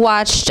Punchline.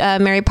 watched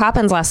Mary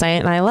Poppins last night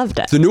and I loved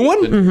it. The new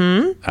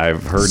one?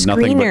 I've heard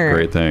nothing but Screener.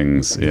 great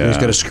things. Yeah. He's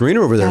got a screener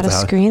over there. Got a at the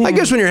house. screener. I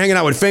guess when you're hanging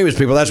out with famous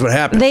people, that's what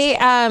happens. They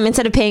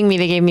instead of paying me,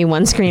 they gave me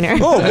one screener.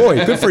 Oh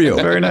boy, good for you.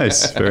 Very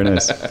nice. Very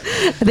nice.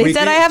 They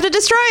said I have to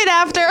destroy it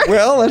after.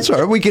 Well, that's all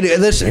right. We can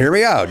listen. Hear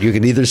me out. You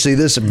can either see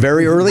this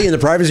very early in the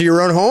privacy of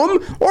your own home,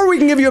 or we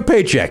can give you a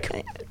paycheck.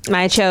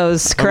 I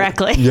chose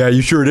correctly. Yeah,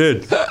 you sure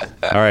did.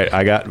 All right.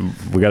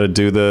 We got to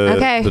do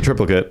the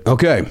triplicate.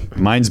 Okay.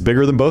 Mine's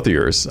bigger than both of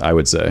yours, I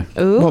would say.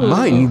 Ooh. Well,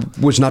 mine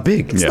was not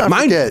big. Yeah.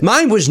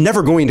 Mine was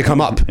never going to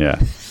come up. Yeah.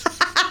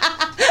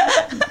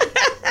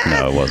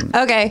 No, it wasn't.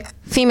 Okay.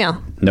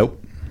 Female.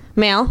 Nope.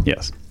 Male.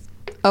 Yes.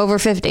 Over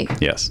 50.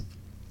 Yes.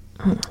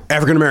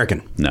 African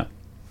American. No.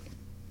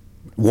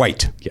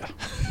 White. Yeah.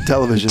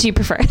 Television. Do you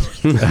prefer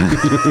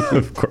it?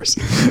 Of course.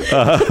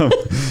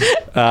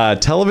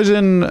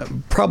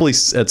 Television, probably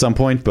at some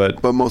point,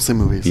 but But mostly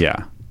movies.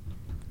 yeah.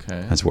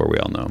 Okay. That's where we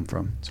all know him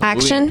from. So movie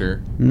Action?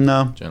 actor,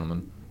 No.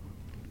 gentleman.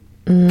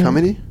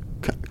 Comedy?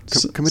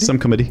 Comedy? Some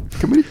comedy.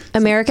 Comedy?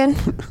 American?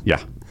 Yeah.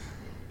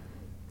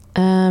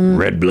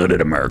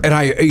 Red-blooded America.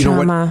 And you know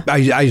Drama. what?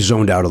 I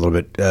zoned out a little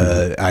bit.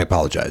 I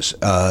apologize.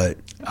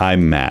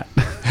 I'm Matt.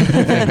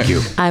 Thank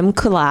you. I'm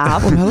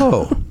Kulap.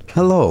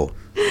 Hello.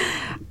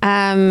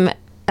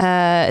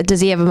 Does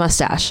he have a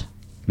mustache?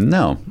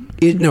 No.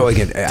 No,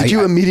 again. Did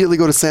you immediately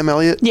go to Sam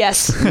Elliott?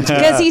 Yes.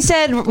 Because he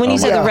said, when you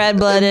said the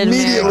red-blooded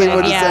Immediately American,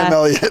 went to Sam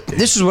Elliott.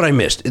 This is what I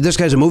missed. This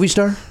guy's a movie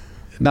star?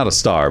 Not a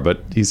star,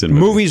 but he's in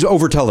Movies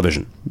over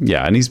television.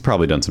 Yeah, and he's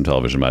probably done some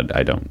television, but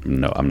I don't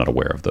know. I'm not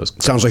aware of those.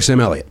 Sounds like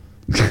Sam Elliott.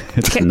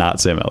 It's not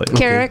Sam Elliott.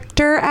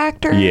 Character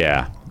actor?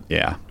 Yeah.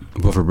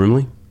 Wilford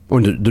Brimley? Oh,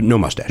 no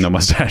mustache. No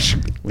mustache.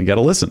 We got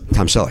to listen.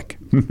 Tom Selleck.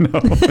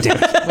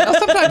 Well,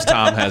 sometimes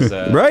Tom has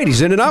that. Right,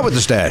 he's in and out with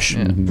the stash.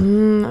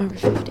 Over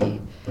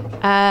 50.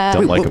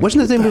 Don't like him. What was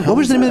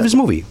the name of his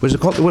movie? Was it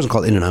called? It wasn't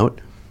called In and Out.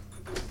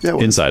 Yeah,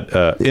 well, Inside.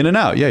 In and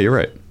Out. Yeah, you're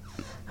right.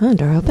 Oh,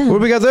 door open. What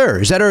do we got there?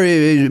 Is that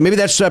maybe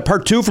that's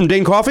part 2 from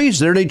Dane Coffee? Is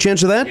there any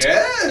chance of that?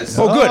 Yes.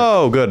 Oh, good.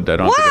 Oh, good. I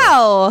don't have to go.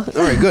 Wow.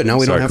 All right, good. Now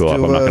we Sorry, don't have Kulap.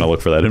 to. I'm not going to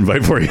look for that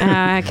invite for you.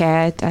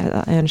 Okay,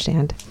 I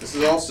understand. This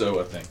is also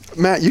a thing.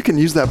 Matt, you can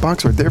use that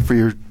box right there for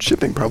your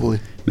shipping, probably.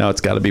 No,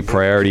 it's got to be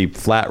priority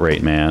flat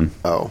rate, man.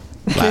 Oh.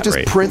 You Flat can't just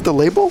rate. print the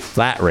label?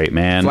 Flat rate,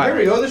 man. There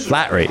we go. This is-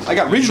 Flat rate. I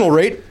got regional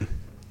rate.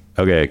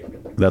 Okay,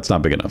 that's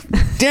not big enough.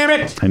 Damn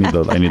it! I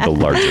need the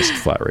largest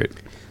flat rate.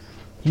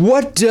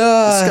 What? Is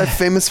this guy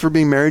famous for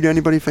being married to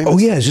anybody famous? Oh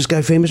yeah, is this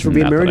guy famous for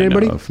being Not married to that I know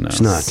anybody? of, no.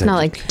 It's not. It's not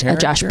like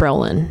Josh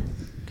Brolin.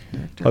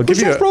 I'll give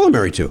Who's you Josh Brolin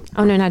married to?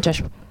 Oh no, not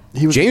Josh.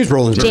 He was, James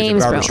Brolin's married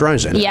James to Barbara Brolin.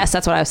 Streisand. Yes,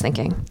 that's what I was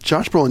thinking.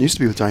 Josh Brolin used to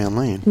be with Diane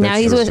Lane. Now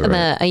he's true with story.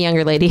 a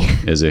younger lady.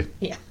 Is he?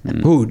 Yeah.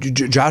 Who?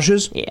 Josh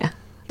is? Yeah.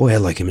 Boy, I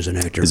like him as an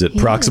actor. Is it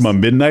Proxima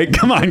Midnight?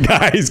 Come on,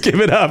 guys, give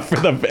it up for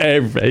the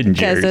Because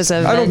Avengers. there's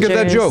Avengers. I don't get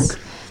that joke.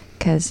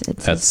 Because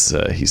it's That's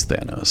he's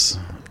Thanos,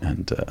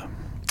 and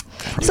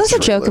it's also a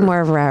joke and more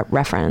of a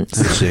reference.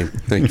 I see.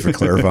 Thank you for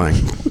clarifying.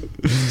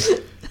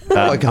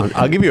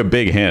 I'll give you a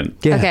big hint.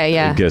 Yeah. Okay,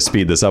 yeah. I'm gonna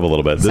speed this up a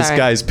little bit. This Sorry.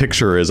 guy's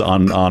picture is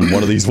on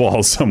one of these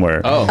walls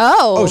somewhere. Oh,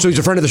 Oh, so he's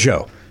a friend of the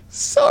show.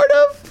 Sort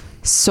of.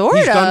 sort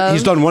He's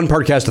of. done one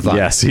podcast-a-thon.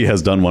 Yes, he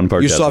has done one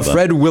part. You saw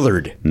Fred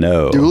Willard.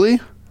 No. Dooley?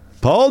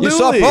 Paul You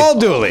Dooley. saw Paul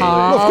Dooley.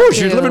 Well, of course,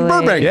 you live in Dooley.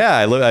 Burbank.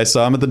 Yeah, I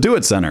saw him at the Do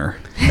It Center.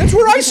 That's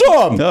where I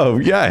saw him. Oh,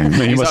 yeah.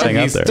 He must hang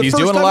out there. The He's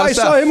first doing a time lot of I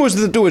saw stuff. him was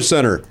at the Do It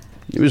Center.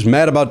 He was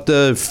mad about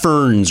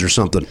ferns or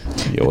something.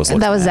 He always looks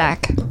That was mad.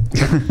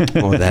 Zach.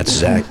 Oh, that's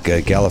Zach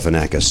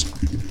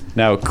Galifianakis.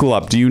 Now,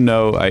 Kulap, do you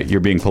know, you're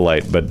being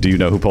polite, but do you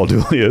know who Paul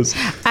Dooley is?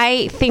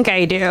 I think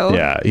I do.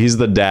 Yeah, he's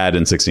the dad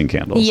in 16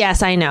 Candles.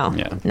 Yes, I know.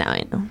 Yeah. Now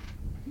I know.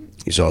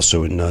 He's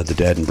also in The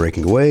Dad in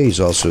Breaking Away. He's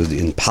also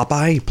in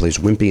Popeye. He plays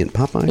Wimpy in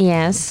Popeye.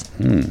 Yes.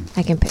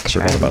 I can picture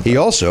Forgot it. about He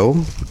also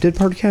did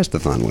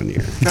Podcastathon one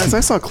year. Guys, I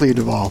saw Clea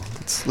Duvall.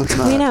 Let's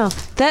not. We know.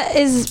 That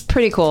is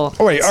pretty cool.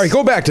 Oh, wait, all right,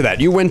 go back to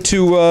that. You went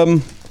to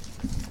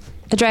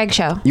A drag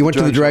show.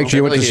 to the drag show.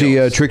 You went to see Beverly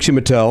Hills. Trixie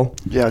Mattel.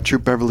 Yeah,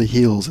 Troop Beverly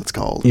Hills, it's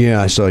called.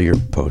 Yeah, I saw your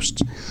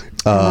posts.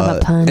 love a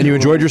pun. And you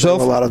enjoyed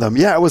yourself? A lot of them.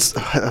 Yeah, it was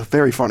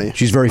very funny.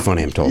 She's very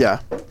funny, I'm told. Yeah.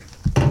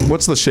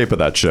 What's the shape of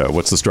that show?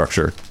 What's the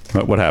structure?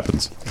 What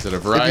happens? Is it a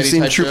Have variety you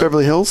seen type Troop show?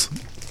 Beverly Hills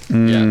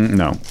Yeah.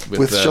 No.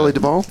 with Shelley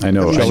Duvall? I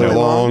know. Shelley I know.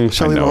 Long. I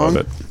Shelley know Long.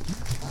 of it.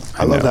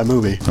 I love that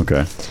movie.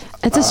 Okay.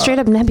 It's a straight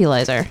up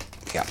nebulizer.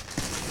 Yeah.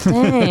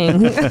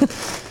 Dang.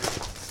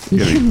 You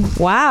gotta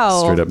be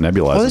Wow. straight up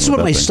nebulizing. Oh, this is with what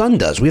that my thing. son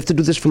does. We have to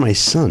do this for my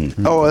son.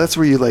 Oh, that's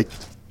where you like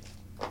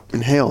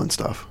inhale and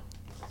stuff.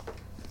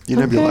 You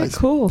nebulize.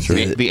 Cool.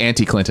 The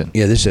anti-Clinton.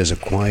 Yeah, this has a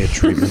quiet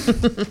treatment.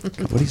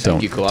 What do you say?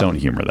 you, Kulap. Don't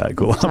humor that,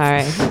 Kulap. All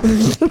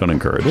right. Don't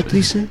encourage. What did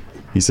he say?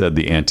 He said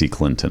the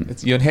anti-Clinton.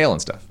 It's, you inhale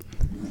and stuff.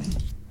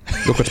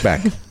 Look what's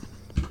back.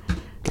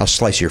 I'll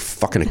slice your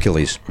fucking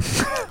Achilles.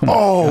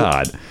 Oh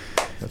God.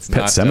 That's Pet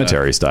not,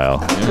 Cemetery style.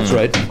 That's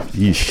right.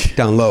 Yeesh.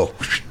 Down low.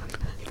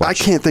 I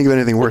can't think of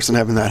anything worse than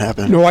having that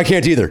happen. No, I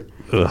can't either.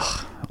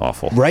 Ugh.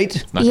 Awful.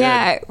 Right? Not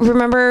Yeah, I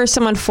remember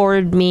someone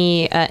forwarded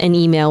me an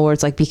email where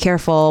it's like, be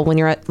careful when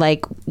you're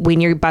when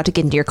you're about to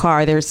get into your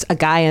car. There's a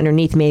guy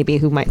underneath maybe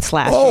who might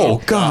slash Oh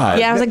you. God.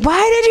 Yeah, I was like, why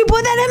did you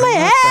put that in my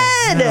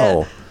head?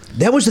 Hell.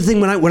 That was the thing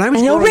when I was And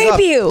he'll growing rape up,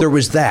 you. There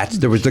was that.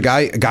 There was a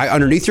guy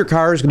underneath your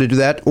car is going to do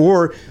that,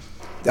 or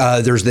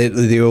there's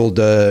the old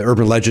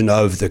urban legend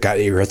of the guy.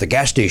 You're at the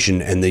gas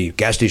station, and the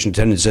gas station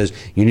attendant says,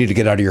 "You need to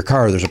get out of your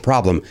car. There's a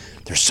problem.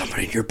 There's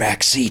somebody in your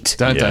back seat."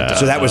 Dun, dun, dun.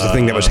 So that was the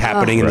thing that was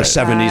happening in the Right.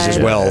 70s as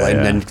God. well, Yeah, and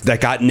yeah. then that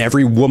got in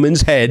every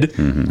woman's head.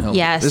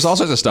 Yes. There's all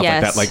sorts of stuff like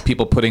Yes. that, like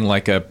people putting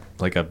like a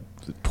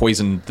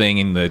poison thing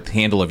in the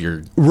handle of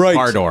your Right.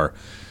 car door.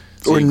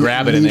 So Or you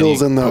grab it and then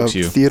needles he in the pokes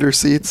you. theater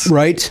seats.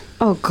 Right?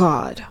 Oh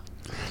God.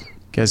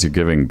 Guys, you're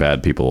giving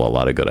bad people a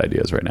lot of good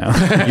ideas right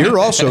now. You're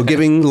also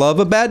giving love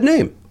a bad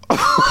name. Wow,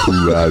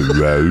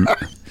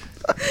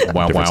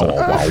 wow,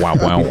 wow, wow,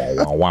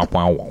 wow,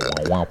 wow,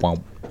 wow, wow.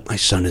 My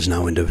son is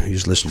now into. He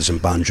was listening to some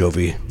Bon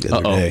Jovi the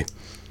other Uh-oh. day.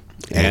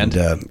 And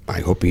I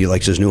hope he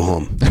likes his new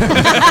home.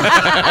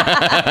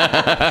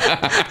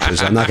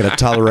 Because I'm not going to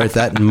tolerate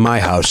that in my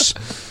house.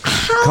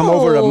 Come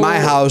over to my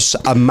house,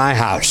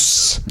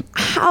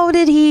 How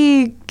did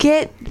he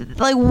get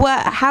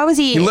what? How is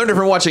he? He learned it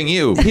from watching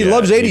you. He Yeah,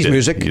 loves he 80s did.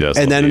 music. He does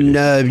and love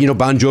then,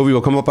 Bon Jovi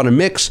will come up on a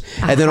mix.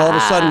 And then all of a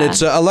sudden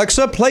it's,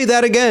 Alexa, play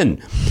that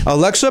again.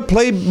 Alexa,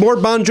 play more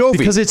Bon Jovi.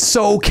 Because it's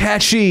so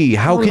catchy.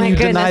 How Oh can my you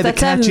goodness, deny the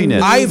that's catchiness?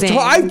 amazing.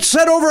 I've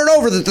said over and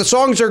over that the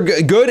songs are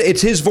good.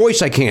 It's his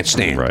voice I can't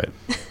stand. Right.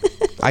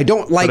 I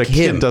don't like But a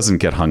him. kid doesn't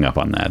get hung up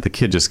on that. The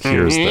kid just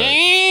hears the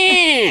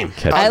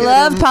catchy. I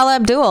love Paula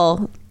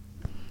Abdul.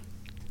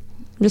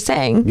 I'm just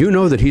saying. You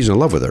know that he's in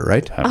love with her,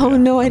 right? Oh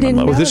no, I didn't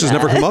know Oh, this has that.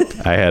 never come up?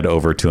 I had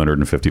over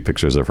 250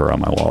 pictures of her on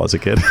my wall as a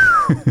kid.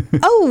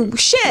 Oh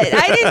shit!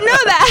 I didn't know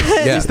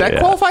that. Yeah. Does that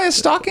qualify as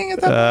stalking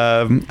at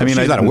that point? I mean, She's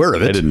I not didn't- aware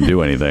of it. I didn't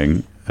do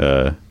anything.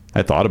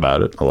 I thought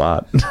about it a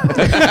lot.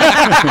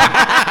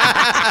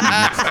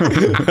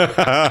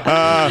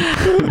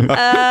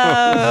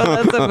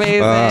 That's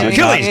amazing.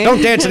 Achilles,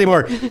 don't dance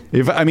anymore.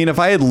 If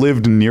I had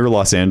lived near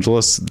Los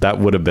Angeles, that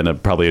would have been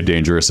probably a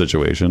dangerous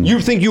situation. You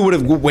think you would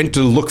have went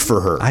to look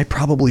for her? I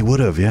probably would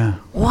have, yeah.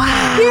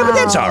 Wow. Yeah, but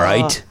that's all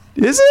right.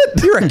 Is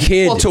it? You're a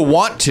kid. Well, to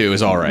want to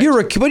is all right.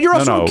 But you're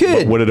also a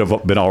kid. Would it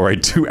have been all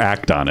right to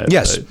act on it?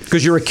 Yes,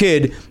 because you're a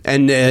kid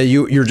and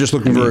you're just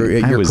looking for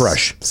I your was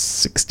crush.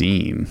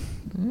 16.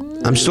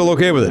 I'm still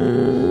okay with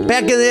it.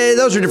 Back in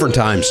those are different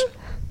times.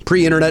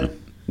 Pre-internet.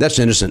 That's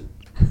innocent.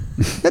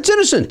 That's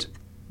innocent.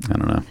 I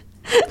don't know.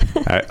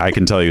 I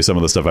can tell you some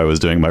of the stuff I was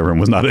doing in my room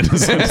was not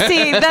innocent.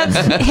 See, that's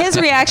his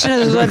reaction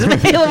is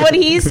what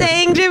he's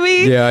saying,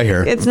 Jimmy. Yeah, I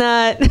hear. It's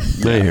not.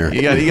 I hear.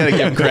 You got to give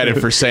him credit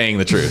for saying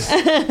the truth.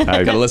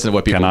 I got to listen to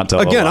what people cannot tell.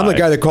 Again, a I'm the lie.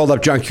 guy that called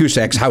up John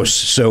Cusack's house,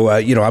 so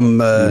I'm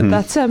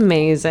That's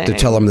amazing. to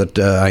tell him that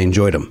I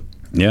enjoyed him.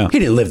 Yeah. He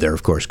didn't live there,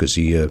 of course, because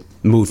he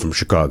moved from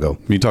Chicago.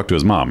 You talked to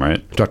his mom,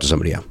 right? Talked to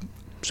somebody, yeah,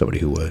 somebody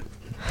who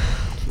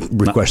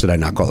requested I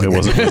not call it. It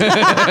wasn't.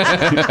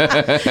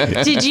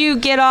 Did you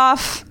get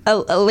off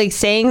like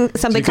saying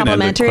something You can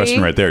end the complimentary?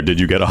 question right there. Did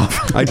you get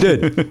off? I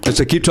did. I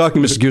said, keep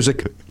talking, Mrs.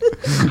 Cusick.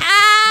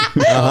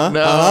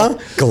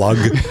 Glug.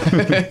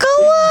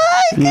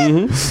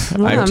 I'm turned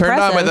on by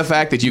impressive. the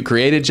fact that you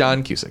created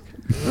John Cusick.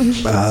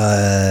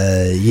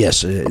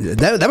 Yes,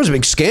 that was a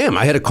big scam.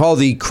 I had to call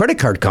the credit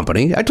card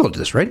company. I told you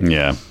this, right?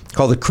 Yeah.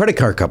 Call the credit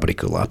card company,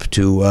 Kulap,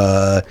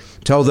 to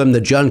tell them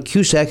that John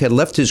Cusack had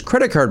left his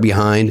credit card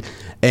behind,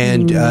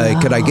 and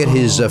could I get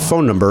his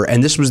phone number?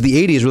 And this was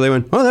the 80s where they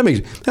went, oh,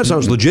 that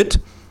sounds legit.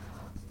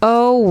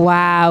 Oh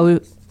wow,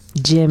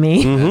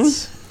 Jimmy.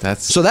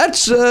 That's So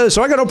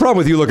so I got no problem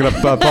with you looking up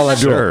Paul Abdul.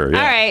 Sure. Yeah.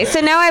 All right, so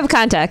now I have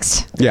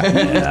context.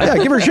 Yeah,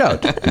 give her a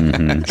shout.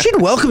 She'd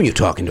welcome you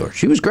talking to her.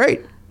 She was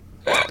great.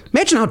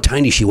 Imagine how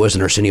tiny she was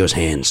in Arsenio's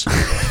hands.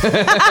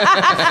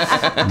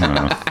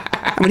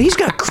 I mean, he's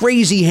got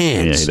crazy Yeah,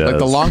 hands. he does. like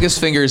the longest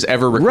fingers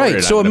ever recorded.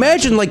 Right. So I would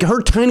imagine like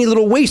her tiny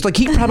little waist. Like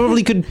he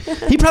probably could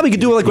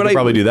do like what I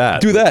probably do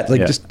that. Do that.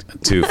 Like Yeah. just.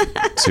 two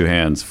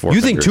hands. Four.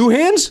 You think fingers. 2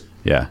 hands?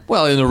 Yeah.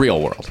 Well, in the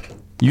real world.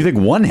 You think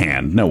one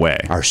hand? No way.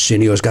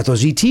 Arsenio's got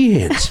those ET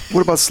hands.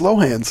 What about slow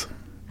hands?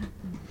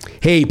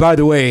 Hey, by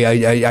the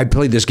way, I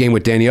played this game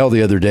with Danielle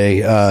the other day.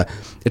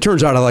 It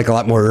turns out I like a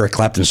lot more Eric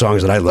Clapton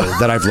songs that I've let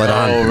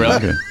on. Oh, really?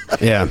 Okay.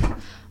 Yeah.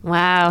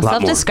 Wow, more.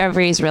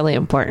 self-discovery is really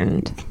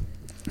important.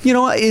 You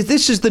know,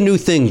 this is the new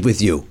thing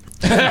with you.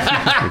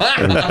 I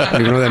don't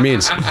even know what that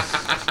means.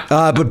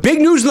 But big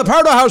news in the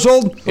Pardo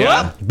household.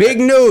 Yeah. Big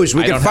news.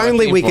 We I can don't have a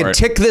finally theme we for can it.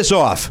 tick this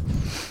off.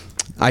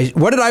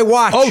 What did I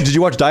watch? Oh, did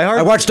you watch Die Hard?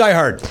 I watched Die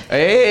Hard.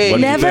 Hey. What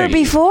did you Never think?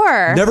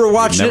 before. Never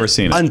watched never it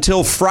seen it.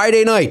 until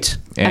Friday night.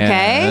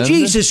 Okay.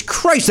 Jesus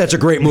Christ, that's a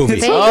great movie.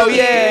 Thank Oh, you.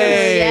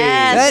 yay.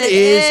 Yes, That it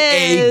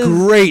is a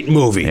great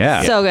movie.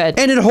 Yeah. So good.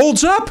 And it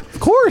holds up. Of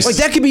course. Like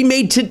that could be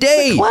made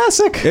today.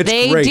 Classic. It's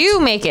They great. do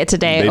make it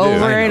today They do.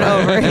 over I and know.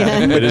 over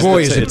again. It is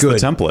Boy, the, is it it's good.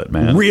 the template,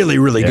 man. Really,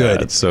 really Yeah,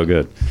 good. It's so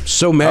good.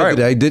 So mad All right.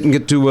 that I didn't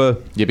get to.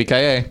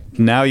 Yippee-ki-yay.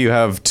 Now you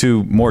have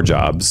 2 more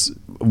jobs.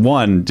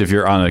 One, if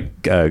you're on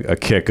a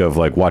kick of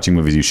like watching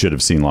movies you should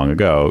have seen long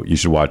ago, you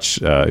should watch,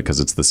 because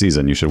it's the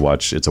season, you should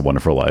watch It's a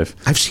Wonderful Life.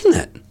 I've seen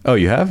that. Oh,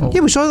 you have?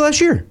 Yeah, we saw it last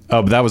year.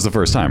 Oh, but that was the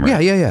first time,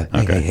 right? Yeah.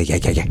 Okay.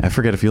 Yeah. I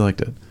forget if you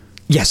liked it.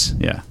 Yes.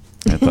 Yeah.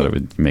 I thought it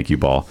would make you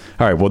bawl.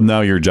 All right. Well,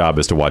 now your job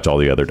is to watch all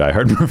the other Die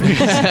Hard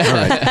movies. All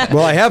right.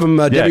 Well, I have them.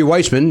 Debbie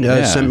Weissman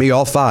Yeah. sent me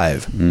all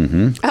 5.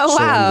 Oh, So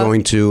wow. I'm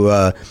going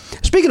to.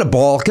 Speaking of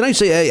ball, can I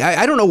say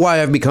I don't know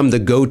why I've become the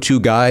go-to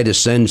guy to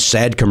send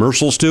sad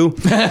commercials to,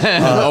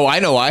 Oh, I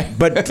know why.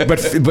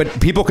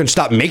 but people can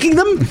stop making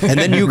them, and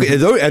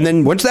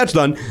then once that's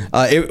done,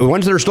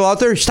 once they're still out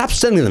there, stop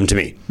sending them to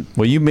me.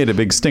 Well, you made a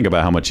big stink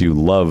about how much you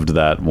loved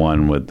that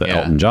one with the Yeah.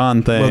 Elton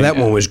John thing. Well, that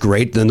one was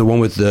great. Then the one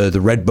with the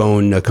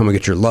Redbone, Come and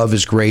Get Your Love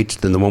is great.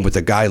 Then the one with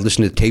the guy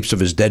listening to tapes of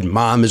his dead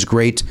mom is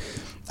great.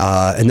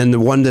 And then the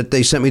one that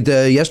they sent me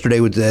yesterday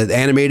with the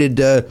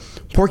animated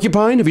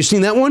porcupine. Have you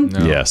seen that one?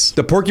 Yes.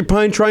 The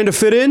porcupine trying to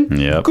fit in?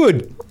 Yep.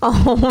 Good.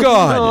 Oh,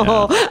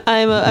 God. Oh,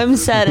 I'm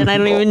sad and I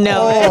don't even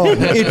know Oh, it.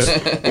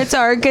 It's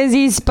hard because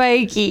he's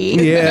spiky.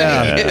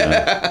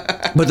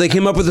 Yeah. But they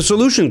came up with a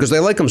solution because they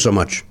like him so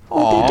much.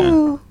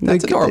 Aw,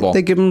 that's They- adorable.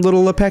 They give him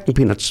little packing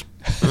peanuts.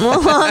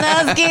 Oh,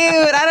 that's cute.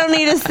 I don't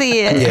need to see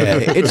it.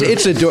 Yeah,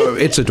 it's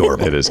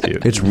adorable. It is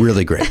cute. It's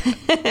really great.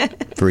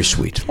 Very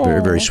sweet.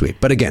 Very, very sweet.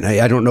 But again,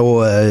 I don't know.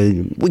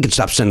 We can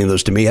stop sending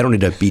those to me. I don't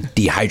need to be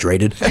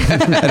dehydrated.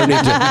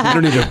 I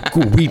don't need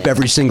to weep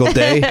every single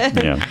day.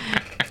 Yeah.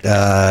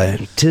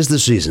 'Tis the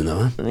season,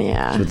 though. Huh? Yeah.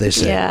 That's what they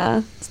say.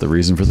 Yeah. It's the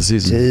reason for the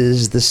season.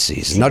 'Tis the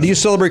season. Now, do you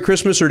celebrate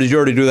Christmas, or did you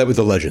already do that with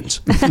the legends?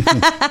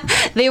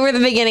 They were the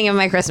beginning of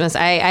my Christmas.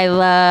 I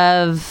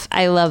love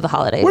the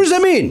holidays. What does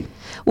that mean?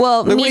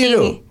 Well, Like, what do you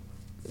meaning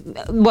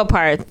what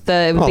part?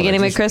 The beginning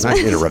of my Christmas?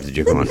 I interrupted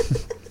you. Come on.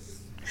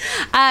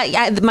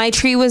 Yeah, my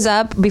tree was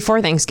up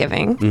before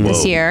Thanksgiving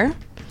this Whoa. year.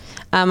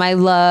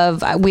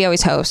 We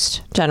always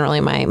host, generally,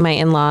 my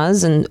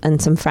in-laws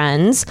and some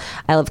friends.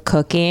 I love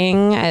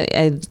cooking.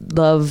 I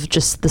love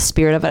just the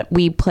spirit of it.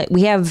 We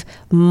have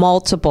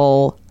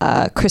multiple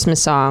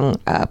Christmas song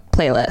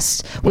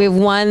playlists. We have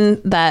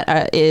one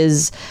that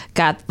is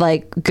got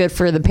like good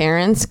for the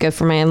parents, good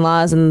for my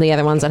in-laws, and the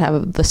other ones that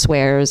have the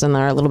swears and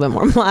are a little bit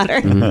more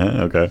modern.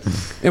 Okay.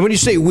 And when you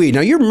say we,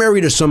 now you're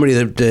married to somebody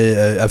that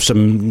of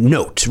some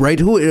note, right?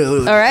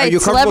 Who? All right,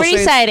 celebrity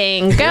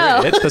sighting,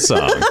 go. Hit the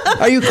song.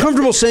 Are you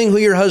comfortable saying who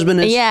your husband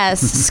is?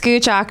 Yes,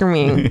 Scooch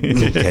Ackerman.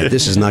 Okay,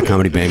 this is not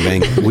Comedy Bang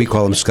Bang. We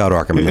call him Scott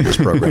Ackerman in this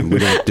program. We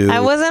don't do I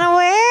wasn't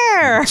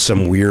aware.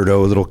 some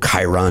weirdo little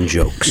Chiron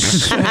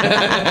jokes.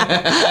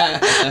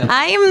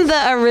 I am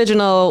the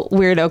original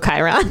weirdo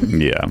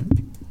Chiron. Yeah.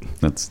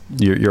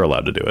 You're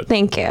allowed to do it.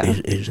 Thank you.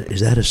 Is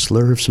that a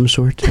slur of some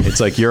sort? It's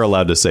like you're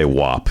allowed to say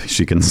WAP.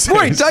 She can say.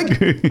 Wait,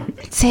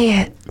 Say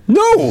it.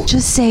 no.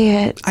 Just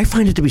say it. I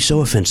find it to be so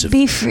offensive.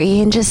 Be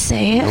free and just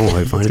say it. No,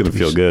 I find It's it gonna to be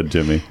feel good,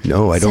 Jimmy.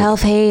 No, I don't.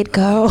 Self-hate,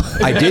 go.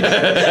 I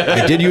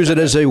did use it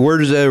as a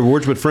words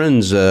with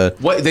friends.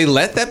 What, they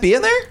let that be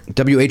in there?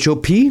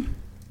 WHOP.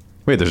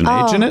 Wait, there's an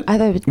H in it? I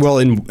thought Well,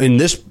 in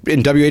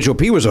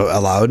WHOP was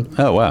allowed.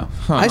 Oh wow.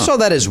 I saw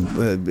that as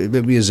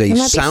maybe as a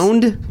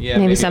sound. Yeah,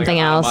 Maybe something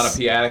else.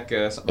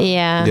 Onomatopoeic, something.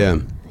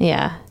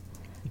 Yeah.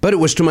 But it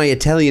was to my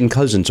Italian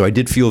cousin, so I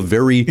did feel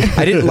very.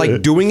 I didn't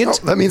like doing it.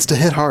 Oh, that means to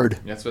hit hard.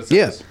 That's what it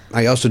Yeah, says.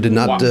 I also did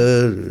not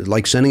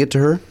like sending it to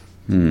her.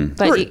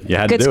 But You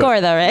had to good do it. score,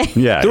 though, right?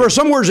 Yeah. There are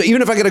some words that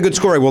even if I get a good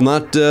score, I will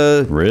not.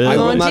 Really? I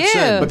will Won't not you?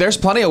 send. But there's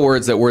plenty of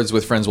words that Words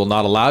with Friends will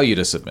not allow you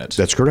to submit,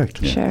 That's correct.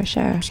 Sure.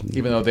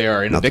 even though they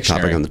are in Not a the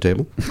dictionary. topic on the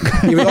table.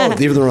 even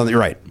though you're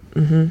right.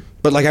 Mm-hmm.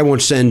 But like I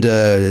won't send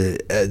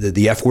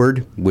the F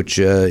word, which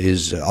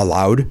is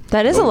allowed.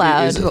 That is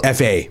allowed.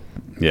 FA.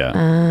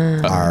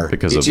 Yeah.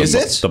 Because of Is the,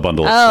 it? the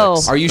bundle of Oh.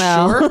 six. Are you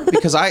No. sure?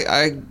 Because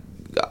I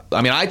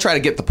mean, I try to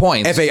get the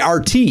points.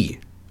 FART.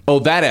 Oh,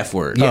 that F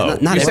word. Yeah,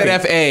 not you said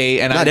F- FA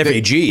and Not I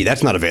FAG.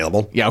 That's not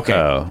available. Yeah, okay.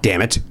 Oh.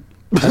 Damn it.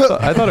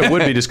 I thought it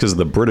would be just because of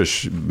the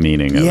British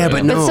meaning of Yeah, it. but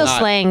But no. still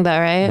slang, though,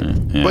 right?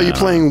 Yeah. But you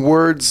playing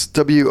words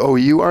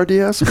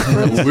WOURDS? It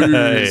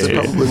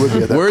probably would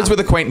be at that. Words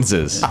with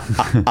acquaintances.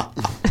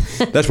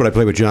 That's what I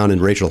play with John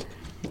and Rachel.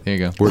 There you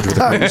go. Words with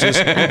acquaintances.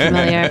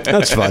 Familiar.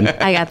 That's fun.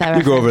 I got that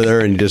You go reference. over there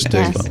and just.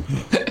 Yes.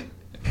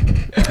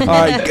 All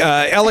right,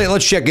 Elliot,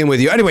 let's check in with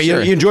you. Anyway,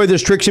 Sure. you enjoyed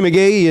this, Trixie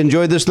McGee? You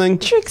enjoyed this thing?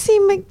 Trixie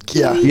McGee.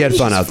 Yeah. You had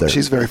fun out there.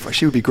 She's very funny.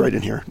 She would be great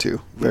in here,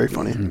 too. Very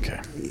funny. Okay.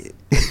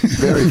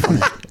 Very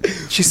funny.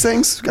 She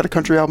sings, got a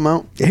country album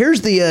out.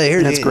 Here's the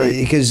That's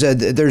great. because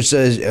there's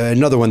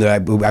another one that I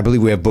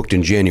believe we have booked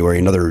in January.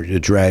 Another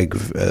drag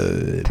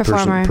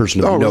Performer.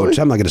 person of Oh, note. really?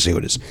 I'm not going to say who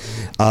it is.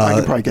 I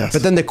could probably guess.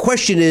 But then the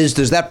question is,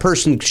 does that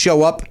person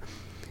show up?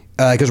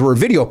 Because we're a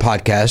video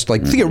podcast,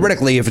 like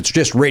theoretically, if it's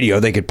just radio,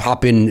 they could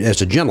pop in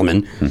as a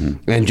gentleman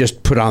and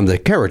just put on the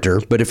character.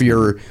 But if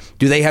do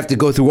they have to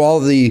go through all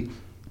the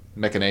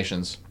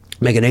Machinations.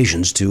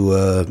 machinations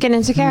to Get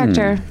into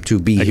character.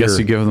 be I here? guess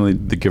you give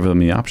them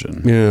the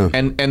option. Yeah.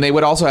 And they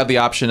would also have the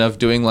option of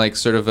doing like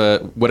sort of a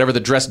whatever the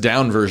dressed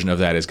down version of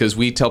that is, because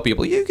we tell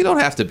people you don't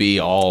have to be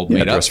all Yeah,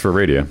 made up. dress for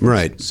radio.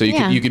 Right. So you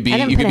Yeah. could I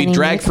didn't you put could be any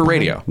dragged for makeup on.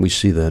 radio. We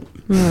see that.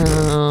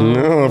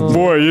 Oh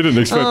boy, you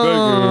didn't expect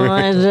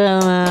I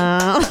don't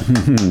know.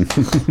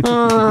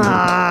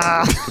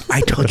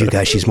 I told you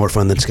guys she's more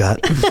fun than Scott.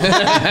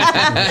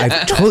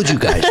 I've told you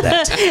guys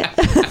that.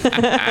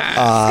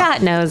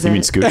 Scott knows it. You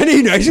mean Scoot?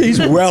 And he's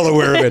well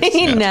aware of it.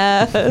 He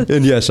knows.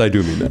 And yes, I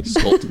do mean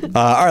that.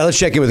 All right, let's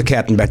check in with the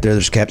captain back there.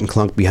 There's Captain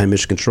Clunk behind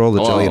Mission Control.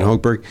 That's Hello. Elliot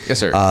Hochberg. Yes,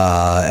 sir.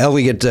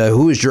 Elliot,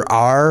 who is your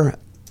R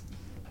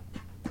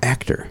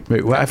actor?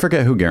 Wait, well, I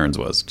forget who Garen's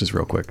was. Just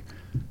real quick.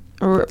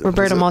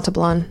 Roberto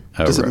Montalban.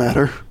 Oh, Does it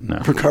matter? No.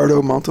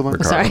 Ricardo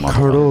Montalban. Sorry.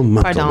 Carlo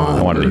Pardon. I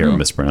wanted to hear him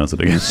mispronounce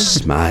it again.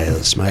 Smile.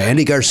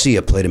 Andy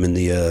Garcia played him in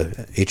the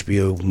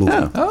HBO movie.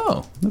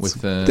 Oh, with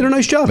Did a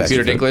nice job,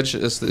 Peter actually.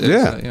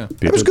 Dinklage. Yeah.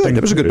 That was good.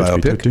 That was a good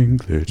biopic.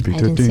 Peter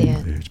didn't see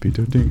it.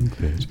 Peter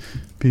Dinklage.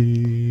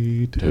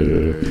 Peter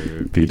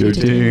Dinklage. Peter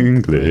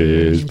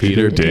Dinklage.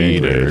 Peter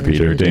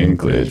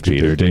Dinklage.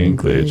 Peter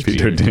Dinklage.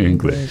 Peter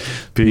Dinklage.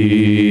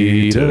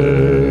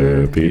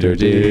 Peter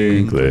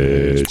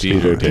Dinklage.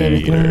 Peter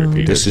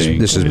Dinklage. This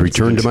is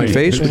Return to My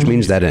Face, which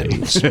means that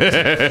ends.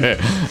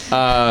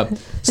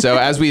 So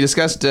as we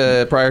discussed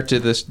prior to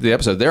the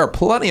episode, there are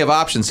plenty of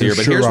options here,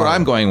 but Sure here's what are.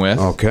 I'm going with.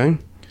 Okay.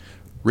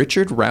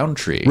 Richard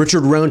Roundtree.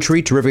 Richard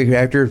Roundtree, terrific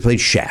actor,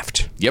 played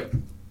Shaft. Yep.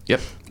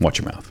 Watch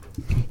your mouth.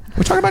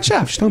 We're talking about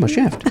Shaft. She's talking about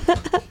Shaft.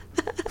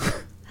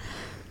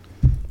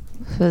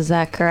 Was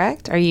that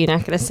correct? Are you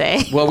not going to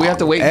say? Well, we have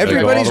to wait.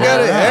 Everybody's got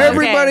to.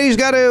 Everybody's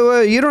got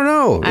to. You don't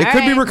know. It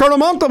could be right. Ricardo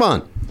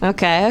Montalban.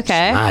 Okay.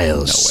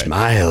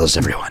 Smiles,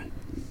 everyone.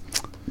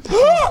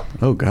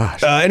 Oh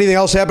gosh. Anything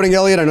else happening,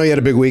 Elliot? I know you had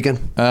a big weekend.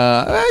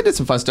 I did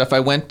some fun stuff. I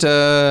went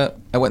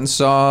and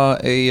saw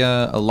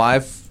a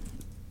live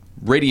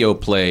radio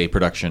play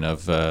production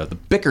of the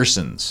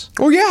Bickersons.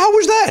 Oh yeah, how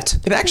was that?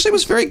 It actually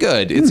was very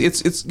good.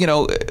 It's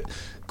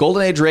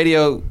Golden Age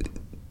radio.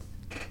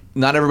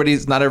 not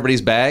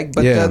everybody's bag,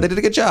 but Yeah. they did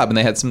a good job, and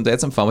they had some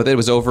fun with it. It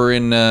was over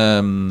in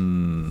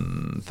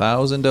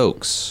Thousand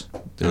Oaks.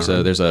 There's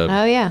a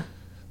Oh yeah,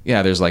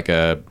 there's like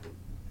a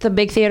the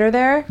big theater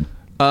there.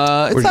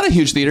 it's not a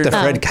huge theater. The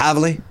Fred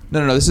Kavli?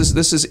 No.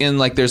 This is in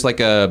like there's like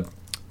a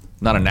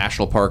not a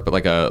national park, but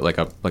like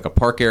a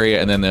park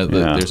area, and then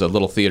there's a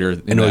little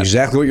theater. I know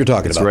exactly what you're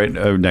talking It's about.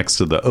 right next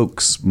to the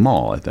Oaks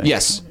Mall, I think.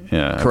 Yes.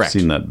 Yeah, Correct.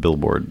 I've seen that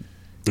billboard.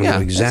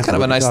 Yeah, exactly it's kind of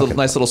what a nice you're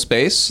little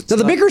space. Now,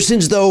 the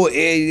Bickersons, though,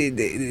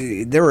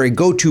 they were a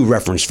go-to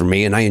reference for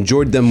me, and I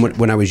enjoyed them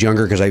when I was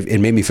younger because it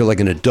made me feel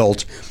like an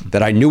adult,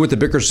 that I knew what the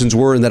Bickersons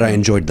were and that I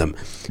enjoyed them.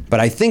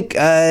 But I think,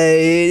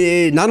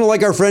 not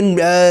unlike our friend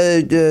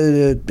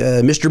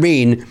Mr.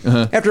 Bean,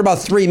 after about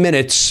 3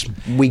 minutes,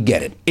 we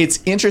get it. It's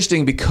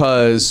interesting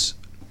because,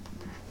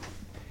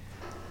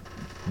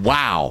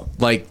 wow,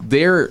 like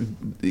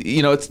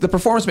it's the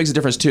performance makes a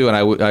difference too, and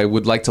I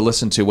would like to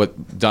listen to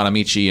what Don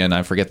Amici, and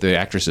I forget the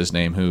actress's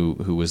name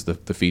who was the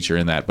feature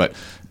in that, but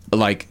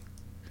like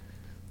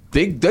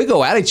they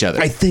go at each other.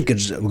 I think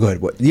it's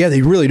good. Yeah,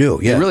 they really do.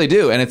 Yeah, They really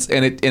do, and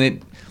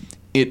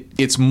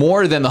it's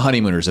more than the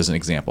Honeymooners as an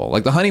example.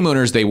 Like the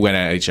Honeymooners, they went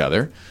at each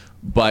other,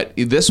 but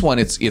this one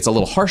it's a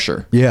little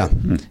harsher. Yeah.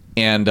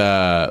 And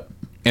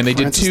they did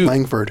Francis two.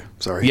 Langford.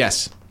 Sorry.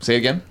 Yes. Say it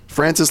again.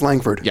 Francis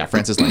Langford. Yeah,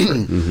 Francis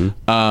Langford.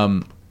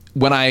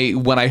 When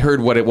I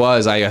heard what it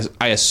was, I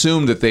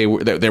assumed that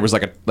there was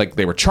like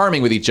they were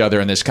charming with each other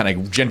and this kind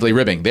of gently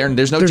ribbing.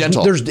 There's no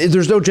gentle.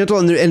 There's no gentle,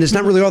 and it's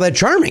not really all that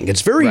charming.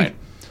 It's very Right.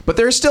 But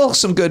there's still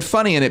some good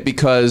funny in it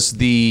because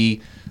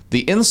the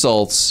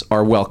insults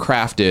are well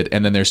crafted,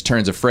 and then there's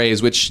turns of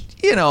phrase, which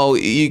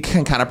you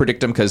can kind of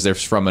predict them because they're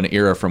from an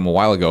era from a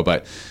while ago.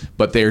 But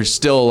they're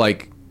still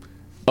like,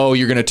 oh,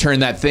 you're going to turn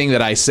that thing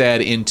that I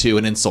said into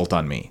an insult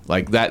on me,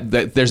 like that.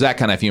 There's that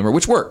kind of humor,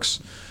 which works.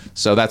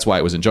 So that's why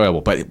it was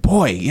enjoyable. But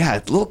boy, yeah,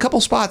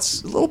 couple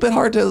spots, a little bit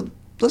hard to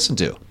listen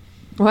to.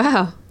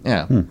 Wow.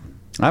 Yeah.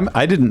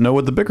 I didn't know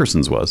what the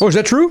Bickersons was. Oh, is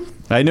that true?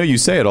 I know you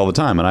say it all the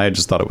time, and I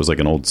just thought it was like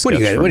an old sketch.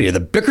 What are you, the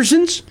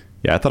Bickersons?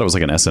 Yeah, I thought it was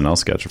like an SNL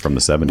sketch from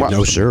the 70s.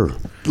 No, sir.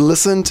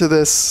 Listen to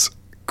this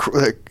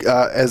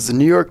as the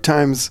New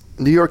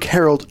York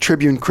Herald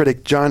Tribune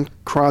critic John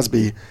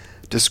Crosby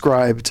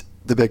described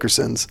the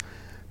Bickersons.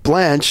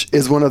 Blanche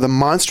is one of the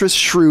monstrous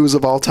shrews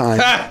of all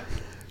time.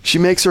 She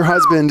makes her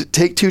husband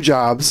take 2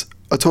 jobs,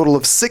 a total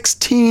of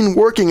 16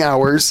 working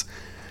hours,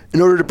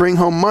 in order to bring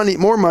home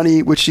more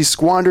money, which she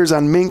squanders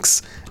on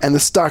minks and the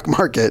stock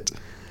market.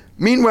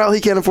 Meanwhile,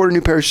 he can't afford a new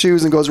pair of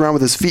shoes and goes around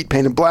with his feet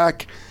painted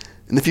black.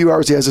 In the few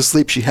hours he has to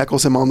sleep, she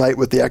heckles him all night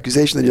with the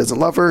accusation that he doesn't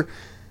love her.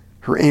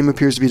 Her aim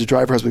appears to be to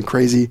drive her husband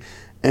crazy,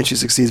 and she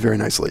succeeds very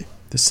nicely.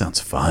 This sounds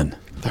fun.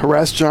 The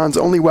harassed John's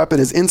only weapon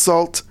is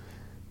insult,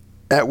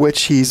 at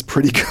which he's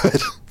pretty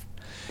good.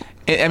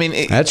 I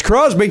mean, That's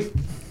Crosby.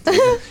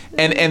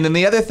 And then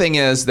the other thing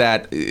is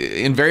that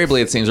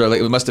invariably it seems like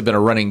it must have been a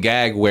running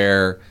gag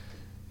where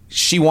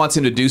she wants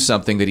him to do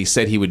something that he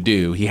said he would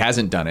do. He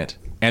hasn't done it.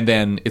 And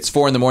then it's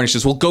 4 a.m. She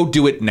says, well, go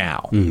do it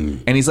now.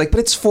 And he's like, but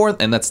it's 4.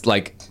 And that's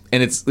like,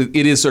 and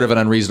it is sort of an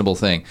unreasonable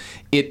thing.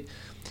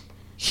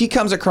 He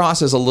comes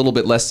across as a little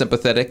bit less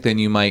sympathetic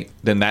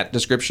than that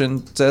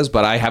description says,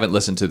 but I haven't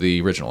listened to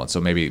the original one.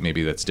 So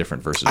maybe that's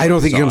different versus. I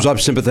don't think he comes up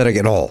sympathetic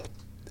at all.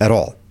 At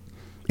all.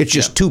 It's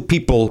just 2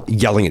 people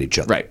yelling at each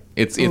other. Right.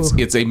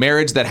 It's a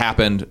marriage that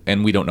happened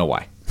and we don't know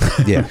why.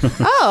 Yeah.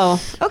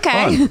 Oh,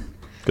 okay. Fun.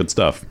 Good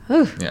stuff.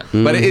 Yeah.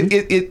 But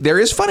there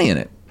is funny in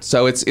it.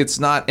 So it's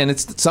not, and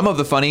it's some of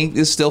the funny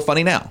is still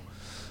funny now.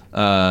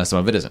 Some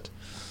of it isn't.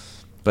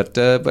 But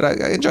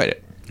I enjoyed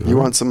it. You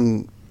want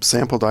some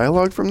sample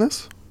dialogue from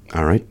this?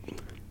 All right.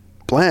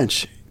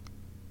 Blanche,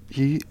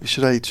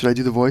 should I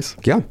do the voice?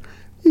 Yeah.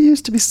 You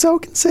used to be so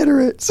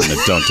considerate. No,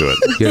 don't do it.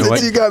 You know Since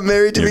what? you got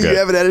married to You're me,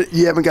 good.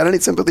 you haven't got any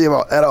sympathy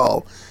at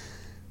all.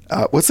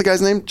 What's the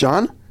guy's name?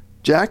 John?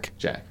 Jack?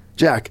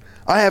 Jack.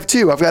 I have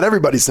 2. I've got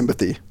everybody's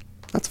sympathy.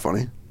 That's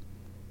funny.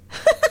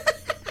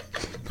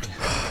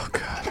 Oh,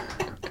 God.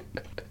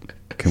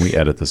 Can we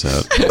edit this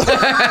out?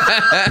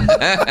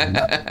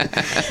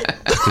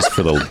 Just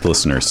for the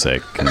listener's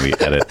sake, can we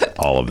edit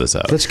all of this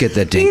out? Let's get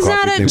that dang He's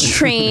coffee not a thing.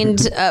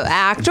 trained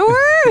actor.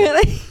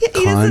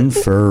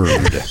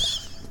 Confirmed.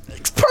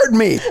 Pardon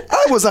me.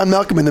 I was on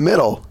Malcolm in the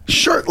Middle,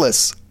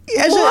 shirtless.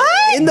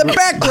 What? In the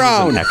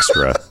background.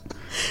 Extra.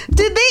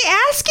 Did they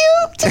ask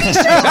you to be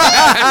sure?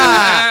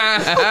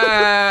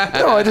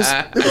 No, it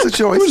was a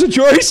choice. It was a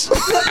choice.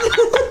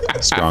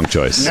 Strong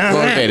choice.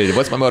 Motivated.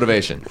 What's my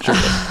motivation? Sure.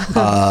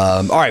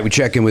 All right, we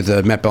check in with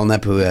Matt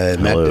Belknap, who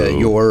Matt,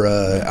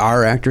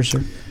 our actor,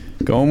 sir.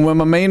 Going with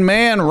my main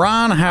man,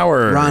 Ron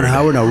Howard. Ron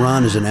Howard. Now,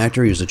 Ron is an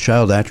actor. He was a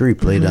child actor. He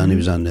played he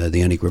was on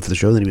the Andy Griffith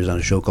Show. Then he was on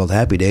a show called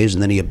Happy Days,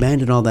 and then he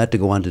abandoned all that to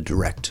go on to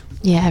direct.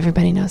 Yeah,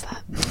 everybody knows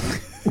that.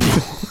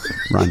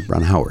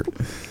 Ron Howard.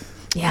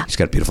 Yeah, He's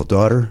got a beautiful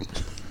daughter.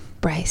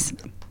 Bryce.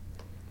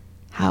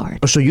 Howard.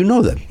 Oh, so you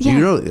know them. Yeah.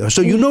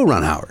 You know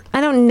Ron Howard.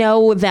 I don't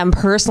know them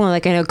personally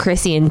like I know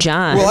Chrissy and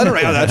John. Well,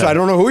 I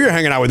don't know who you're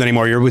hanging out with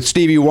anymore. You're with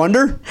Stevie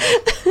Wonder?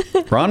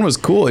 Ron was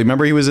cool.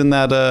 Remember he was in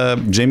that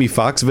Jamie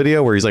Foxx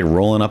video where he's like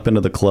rolling up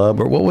into the club,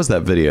 or what was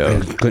that video?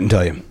 I couldn't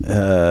tell you.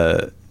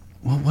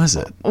 What was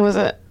it? Was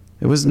it?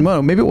 It was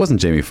maybe it wasn't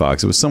Jamie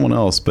Foxx. It was someone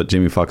else, but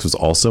Jamie Foxx was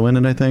also in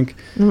it, I think.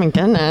 Oh my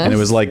goodness. And it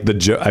was like the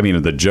joke. I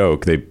mean, the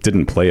joke. They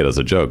didn't play it as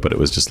a joke, but it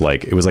was just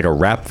like it was like a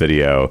rap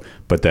video.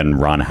 But then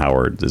Ron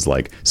Howard is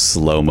like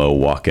slow mo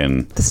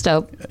walking. The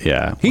Stope.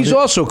 Yeah, He's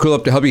also cool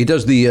up to help you. He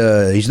does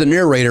he's the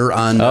narrator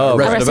on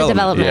Arrested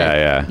Development.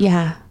 Yeah.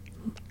 Yeah.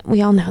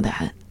 We all know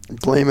that.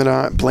 Blame it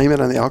on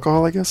the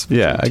alcohol, I guess.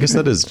 Yeah, I guess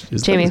that is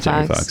Jamie Jamie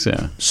Foxx. Foxx.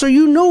 Yeah. So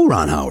you know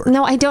Ron Howard.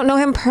 No, I don't know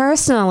him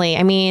personally.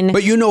 I mean,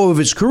 But you know of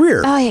his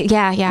career. oh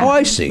yeah. Oh,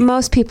 I see.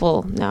 Most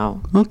people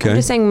know. Okay. I'm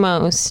just saying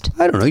most.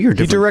 I don't know. You're He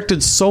different.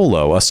 directed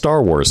Solo, a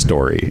Star Wars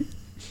story.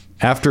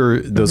 After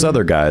those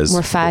other guys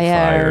Were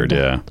fired.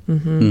 Yeah.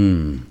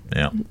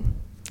 Yeah.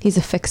 He's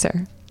a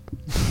fixer.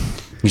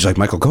 He's like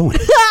Michael Cohen.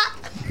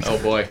 Oh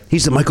boy.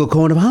 He's the Michael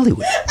Cohen of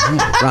Hollywood.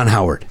 Yeah, Ron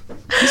Howard.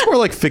 He's more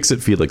like Fix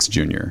It Felix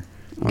Jr.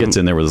 Gets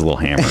in there with his little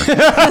hammer.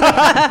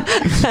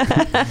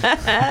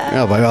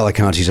 Well, by all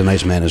accounts, he's a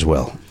nice man as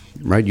well.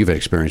 Right? You've had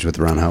experience with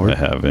Ron Howard. I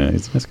have. Yeah,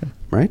 he's a nice guy.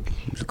 Right?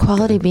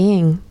 Quality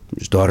being.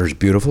 His daughter's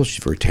beautiful.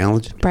 She's very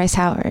talented. Bryce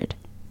Howard.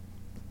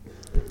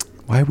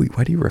 Why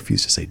do you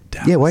refuse to say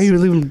Dallas? Yeah, why are you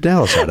leaving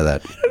Dallas out of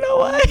that? I don't know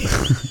why.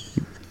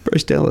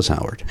 Bryce Dallas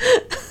Howard.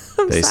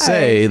 They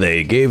say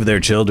they gave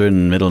their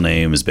children middle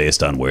names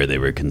based on where they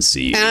were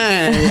conceived.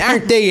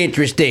 Aren't they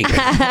interesting?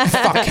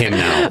 Fuck him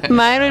now.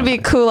 Mine would be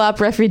Kulap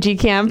Refugee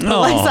Camp.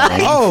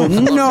 Oh,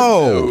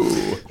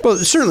 no. Well,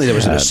 certainly that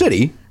was in a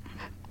city.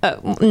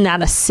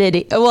 Not a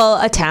city.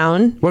 Well, a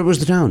town. What was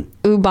the town?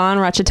 Ubon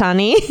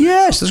Ratchathani.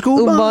 Yes, let's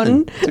go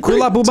Ubon.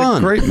 Kulap It's a Ubon.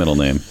 great middle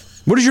name.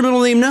 What is your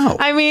middle name now?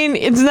 I mean,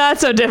 it's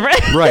not so different.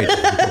 Right.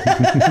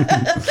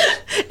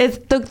 It's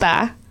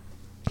Tukta.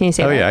 Can you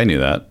say Oh that? yeah, I knew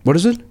that. What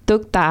is it?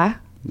 Tukta.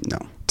 No.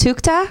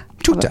 Tukta?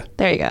 Tukta.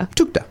 There you go.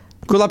 Tukta.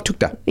 Kulap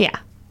Tukta. Yeah.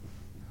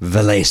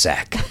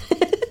 Vilaysack.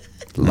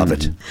 Love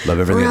it. Love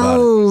everything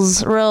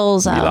Rolls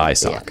out.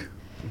 Vilaysack. about it.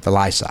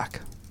 Vilaysack.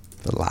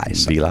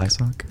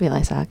 Vilaysack.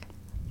 Vilaysack.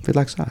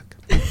 Vilaysack.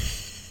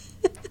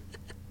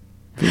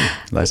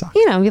 Vilaysack.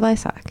 You know,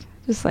 Vilaysack.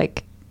 Just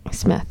like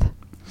Smith.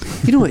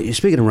 You know what?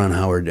 Speaking of Ron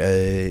Howard,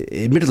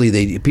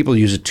 admittedly, people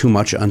use it too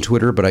much on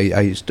Twitter, but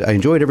I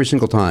enjoy it every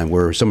single time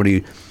where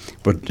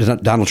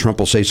Donald Trump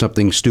will say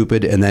something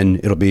stupid, and then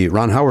it'll be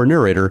Ron Howard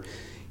narrator.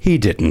 He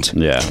didn't.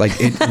 Yeah.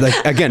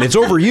 Again, it's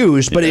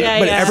overused, but Yeah,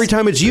 but yeah. every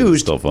time it's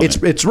used, still funny.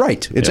 it's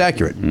right. It's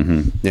accurate.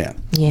 Mm-hmm. Yeah.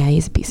 Yeah,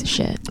 he's a piece of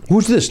shit.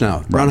 Who's this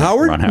now? Ron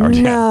Howard? Ron Howard.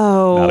 Yeah.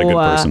 No. Not a good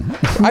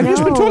person. I've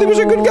just been told he was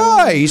a good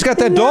guy. He's got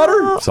that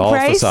daughter. It's all a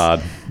Bryce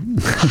facade.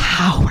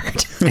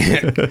 Howard.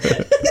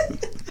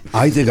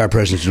 I think our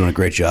president's doing a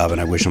great job,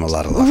 and I wish him a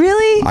lot of luck.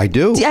 Really? I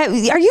do.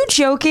 Are you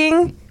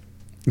joking?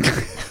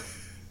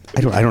 I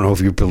don't know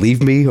if you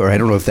believe me, or I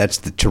don't know if that's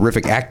the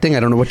terrific acting. I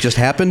don't know what just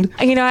happened.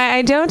 You know,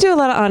 I don't do a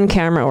lot of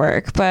on-camera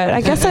work, but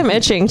I guess I'm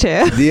itching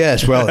to.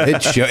 Yes, well,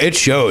 it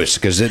shows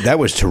because that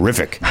was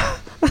terrific.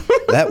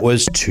 That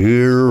was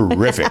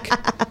terrific.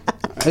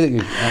 I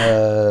think.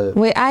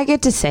 Wait, I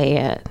get to say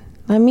it.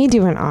 Let me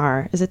do an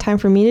R. Is it time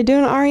for me to do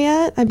an R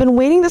yet? I've been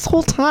waiting this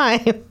whole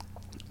time.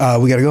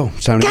 We gotta go.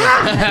 It's time to go.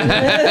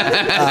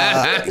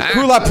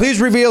 Kulap, please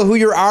reveal who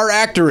your R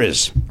actor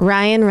is.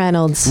 Ryan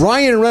Reynolds.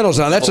 Ryan Reynolds.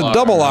 Now that's a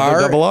double R.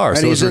 Double R. And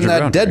So he's is in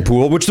that Richard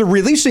Deadpool, which they're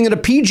releasing in a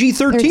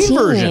PG-13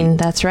 version.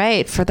 That's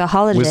right, for the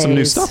holidays. With some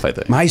new stuff, I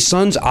think. My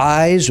son's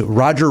eyes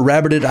Roger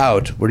rabbited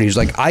out when he's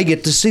like, I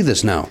get to see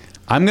this now.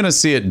 I'm going to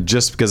see it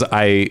just because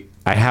I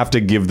have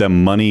to give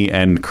them money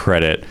and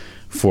credit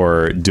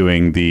for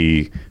doing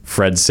the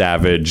Fred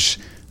Savage,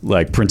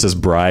 like Princess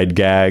Bride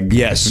gag.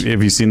 Yes.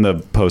 Have you seen the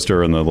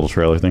poster and the little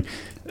trailer thing?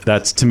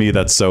 That's, to me,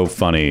 that's so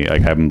funny.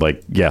 Like, I'm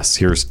like, yes,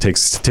 take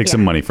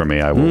some money from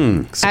me. I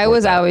will. I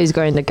was always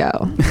going to go.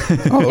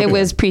 It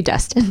was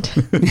predestined.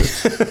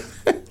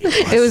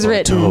 It was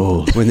written.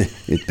 Oh,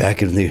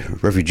 back in the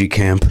refugee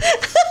camp,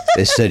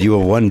 they said you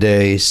will one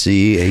day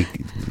see a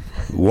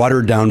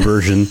watered down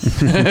version.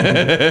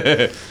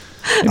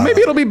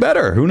 Maybe it'll be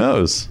better. Who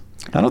knows?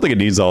 I don't think it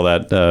needs all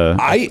that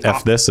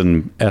F this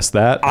and S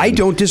that. I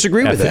don't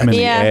disagree with F that. M in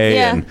the Yeah, A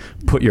yeah. and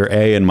put your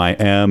A in my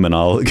M and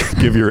I'll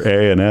give your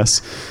A an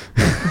S.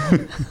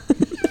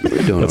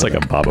 That's like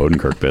a Bob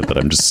Odenkirk bit that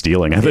I'm just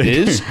stealing, I think.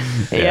 It is?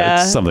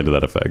 Yeah. It's something to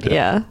that effect.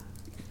 Yeah.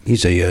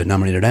 He's a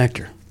nominated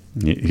actor.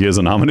 He is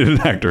a nominated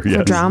actor, yes.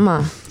 For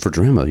drama. For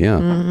drama,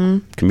 yeah.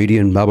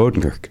 Comedian Bob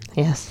Odenkirk.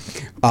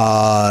 Yes.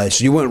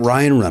 So you went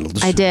Ryan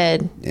Reynolds. I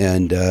did.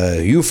 And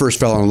you first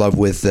fell in love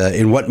with,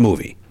 in what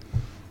movie?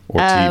 Or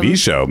TV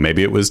show.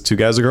 Maybe it was Two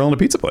Guys, a Girl, in a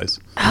Pizza Place.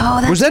 Oh,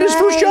 that's Was that his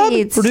first job?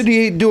 right. Or did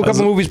he do a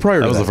couple movies prior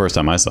to that? That was the first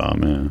time I saw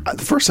him, yeah.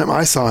 The first time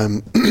I saw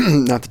him,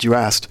 not that you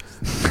asked,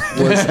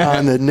 was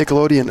on the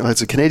Nickelodeon.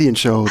 It's a Canadian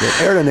show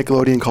that aired on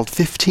Nickelodeon called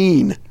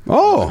 15.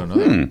 Oh.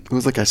 It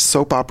was like a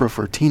soap opera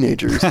for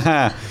teenagers.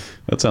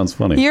 That sounds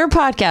funny. Your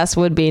podcast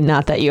would be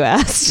Not That You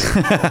Asked.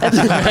 That's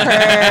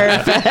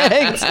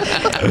perfect.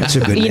 That's a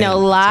good name. Get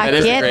That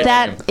is a great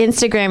that name.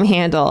 Instagram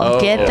handle.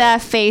 Get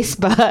that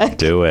Facebook.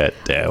 Do it.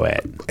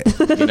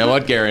 You know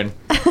what, Garen?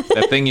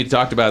 That thing you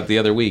talked about the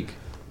other week.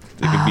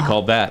 It could be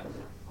called that.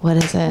 What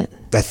is it?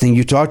 That thing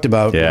you talked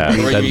about. Yeah,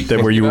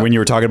 where you when you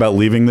were talking about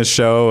leaving the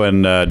show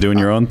and doing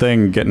your own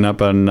thing, getting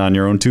up on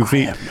your own 2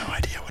 feet. I have no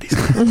idea what he's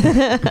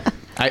talking.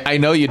 I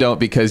know you don't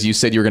because you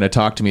said you were going to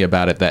talk to me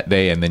about it that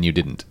day and then you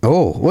didn't.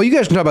 Oh, well, you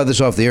guys can talk about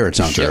this off the air, it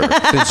sounds like.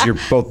 Since you're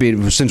both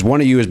since one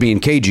of you is being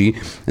cagey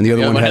and the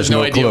other one has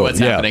no idea clue. what's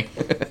happening.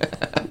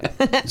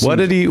 What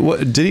did he?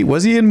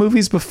 Was he in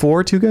movies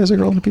before Two Guys, a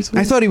Girl, and a Piece of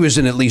I It? thought he was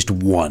in at least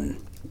one.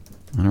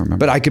 I don't remember.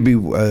 But I could be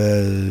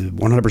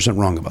 100%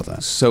 wrong about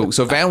that. So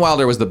Van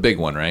Wilder was the big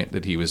one, right?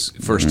 That he was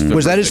first.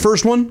 Was that his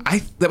first one?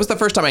 That was the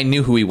first time I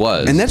knew who he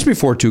was. And that's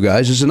before Two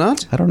Guys, is it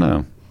not? I don't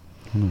know.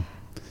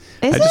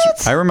 Is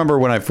it? I remember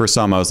when I first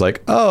saw him, I was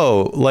like,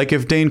 oh, like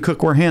if Dane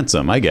Cook were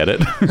handsome. I get it.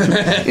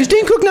 Is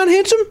Dane Cook not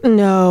handsome?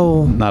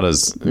 No. Not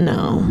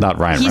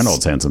Ryan He's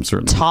Reynolds handsome,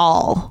 certainly.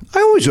 Tall.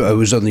 I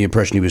was under the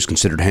impression he was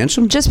considered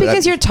handsome. Just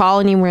because you're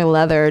tall and you wear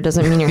leather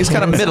doesn't mean you're he's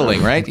kind of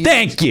middling, right?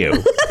 Thank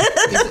you.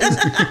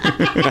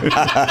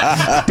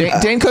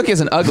 Dane Cook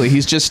isn't ugly.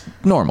 He's just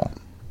normal.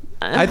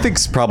 I think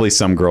probably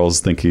some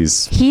girls think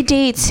he's. He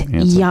dates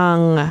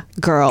young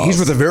girls. He's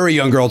with a very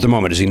young girl at the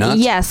moment, is he not?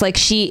 Yes, like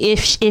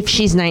if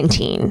she's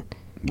 19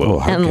 Whoa,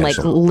 and okay, like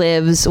so-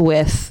 lives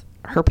with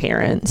her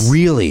parents.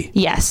 Really?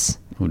 Yes.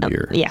 Oh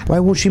dear. Yeah. Why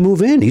won't she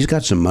move in? He's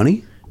got some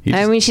money. He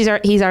I just- mean,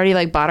 he's already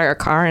like bought her a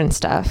car and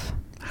stuff.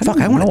 Fuck,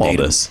 I want to know all date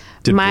him. this.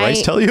 Did My-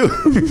 Bryce tell you?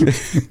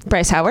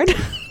 Bryce Howard.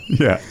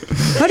 Yeah.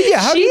 How do you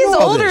She's know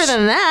all older this?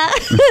 than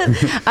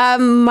that.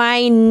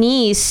 My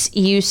niece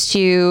used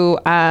to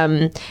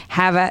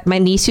my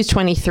niece who's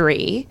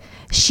 23.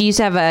 She used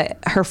to have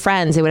her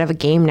friends. They would have a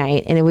game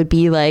night, and it would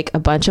be like a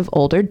bunch of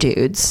older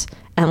dudes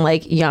and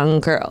like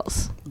young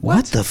girls.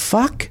 What the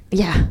fuck?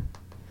 Yeah.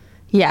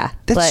 Yeah.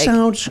 That like,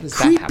 sounds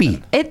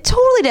creepy. It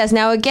totally does.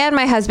 Now, again,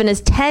 my husband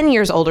is 10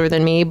 years older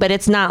than me, but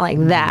it's not like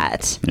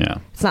that. Yeah.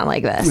 It's not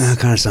like this. It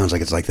kind of sounds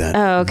like it's like that.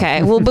 Oh,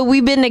 okay. Well, but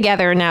we've been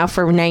together now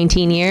for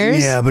 19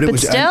 years. Yeah, but it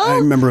was. Still, I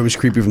remember it was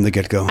creepy from the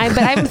get go. but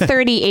I'm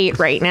 38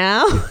 right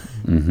now.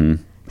 Mm-hmm.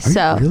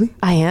 So really?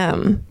 I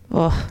am.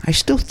 Oh. I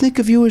still think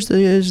of you as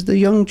the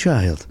young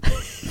child.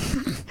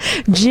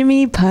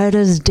 Jimmy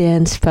Pardo's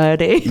dance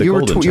party. You were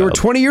golden you were child.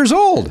 20 years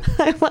old,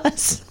 I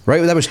was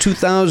right? That was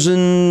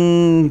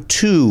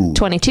 2002.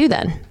 22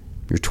 then.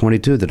 You're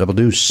 22. The double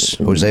deuce,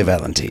 Jose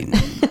Valentin.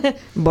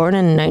 Born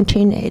in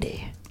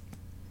 1980.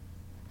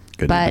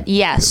 Good But name.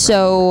 yeah,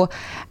 so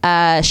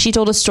she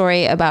told a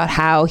story about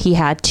how he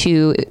had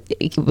to,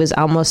 it was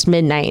almost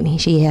midnight, and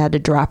he had to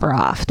drop her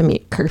off to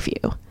meet curfew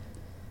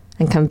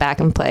and come back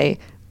and play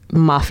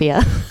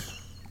Mafia.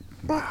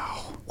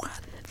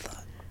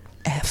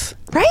 F.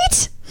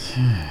 Right?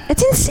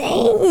 It's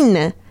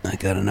insane. I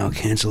gotta now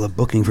cancel a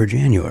booking for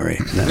January.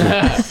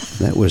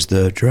 That was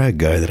the drag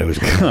guy that I was.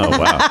 Oh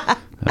wow,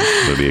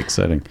 that would be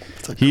exciting.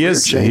 He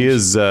is. change. He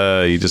is.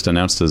 He just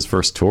announced his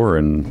first tour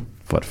in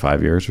what,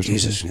 5 years or something.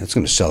 Jesus, that's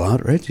going to sell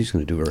out, right? He's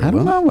going to do very I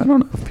don't well. know. I don't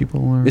know if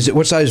people are. Is it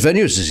what size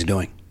venues is he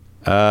doing?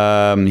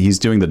 He's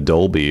doing the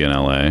Dolby in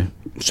L.A.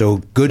 So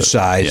good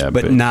size, Yeah,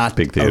 but big, not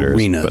big theaters,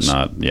 arenas. but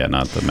not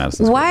the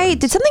Madison. Square Why? Garden.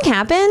 Did something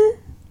happen?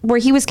 Where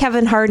he was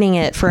Kevin Harding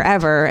it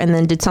forever, and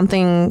then did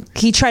something?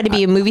 He tried to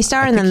be a movie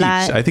star, and then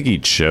that I think he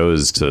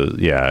chose to.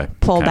 Yeah.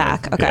 pull kind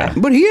back. of, Okay. yeah.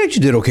 But he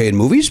actually did okay in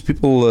movies.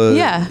 People,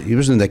 Yeah. he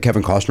was in that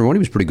Kevin Costner one. He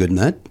was pretty good in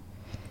that.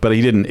 But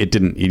he didn't.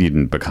 He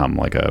didn't become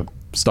like a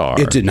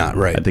star. It did not,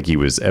 right. I think he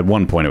was at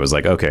one point. It was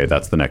like, okay,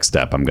 that's the next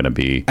step. I'm going to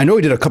be. I know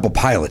he did a couple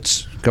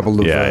pilots, a couple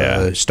of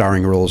Yeah.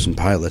 starring roles in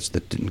pilots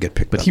that didn't get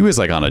picked But up. he was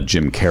like on a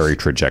Jim Carrey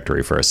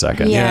trajectory for a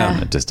second. Yeah.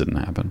 It just didn't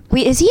happen.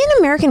 Wait, is he in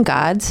American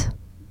Gods?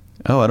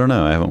 Oh, I don't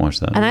know. I haven't watched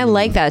that. And I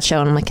like that show,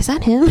 and I'm like, is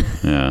that him?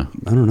 Yeah.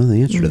 I don't know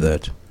the answer to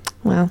that.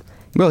 Well,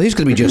 Well, he's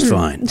going to be just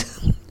fine.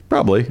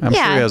 Probably. I'm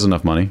Yeah. sure he has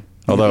enough money.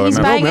 Although He's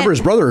I buying remember Remember,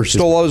 his brother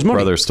stole all his money.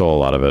 brother stole a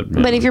lot of it.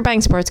 Yeah. but if you're buying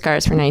sports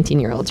cars for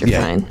 19-year-olds, you're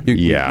fine.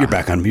 Yeah. You're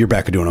back on. You're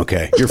back to doing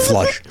okay. You're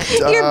flush.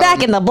 You're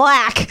back in the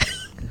black.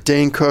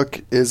 Dane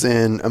Cook is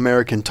in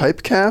American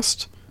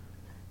Typecast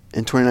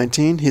in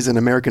 2019. He's in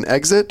American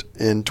Exit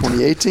in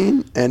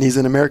 2018, and he's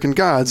in American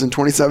Gods in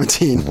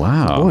 2017.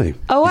 Wow. Boy.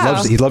 Oh,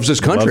 wow. He loves his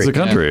country. Loves the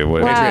country.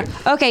 Wait. Wow.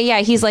 Okay, yeah,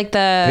 he's like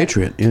the.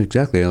 Patriot. Yeah,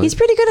 exactly. He's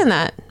pretty good in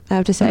that, I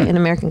have to say, in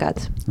American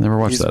Gods. Never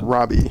watched He's that.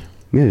 Robbie.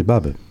 Yeah,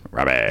 Bobby.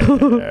 Robbie.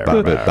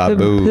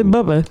 Babu.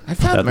 Bubba. I found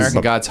That's American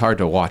the- Gods hard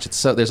to watch. It's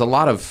so there's a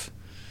lot of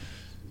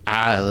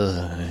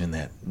in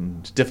that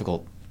it's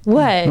difficult.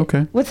 What?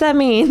 Okay. What's that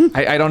mean?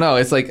 I don't know.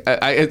 It's like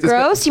it's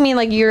Gross? You mean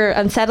like you're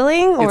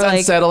unsettling? Or It's like.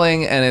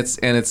 unsettling, and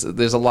it's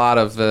there's a lot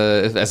of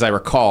as I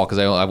recall, because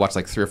I watched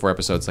like 3 or 4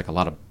 episodes, like a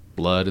lot of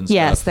blood and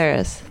Yes, stuff. there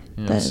is.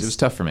 You know, There it is. was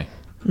tough for me.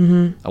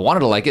 Mm-hmm. I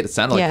wanted to like it. It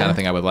sounded like Yeah. the kind of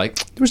thing I would like.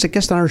 There was a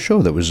guest on our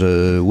show that was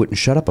wouldn't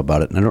shut up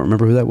about it, and I don't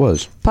remember who that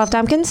was. Paul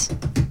Tompkins?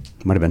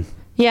 Might have been.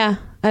 Yeah.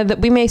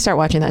 We may start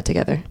watching that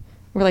together.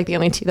 We're like the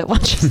only two that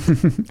watch.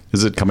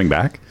 Is it coming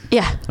back?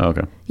 Yeah. Oh,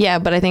 okay. Yeah,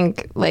 but I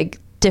think like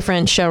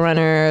different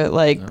showrunner,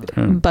 like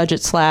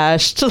budget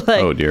slashed,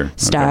 like Oh, dear. Okay.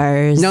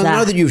 stars.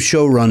 Now that you've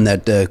showrun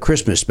that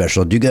Christmas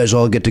special, do you guys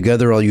all get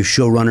together, all you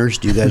showrunners?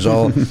 Do you guys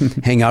all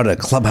hang out at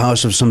a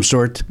clubhouse of some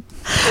sort?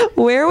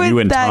 Where would You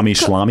and that Tommy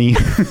Schlamme?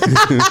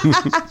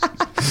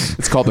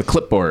 It's called the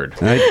clipboard.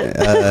 Right?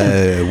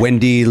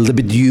 Wendy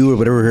Libidew, or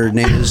whatever her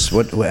name is.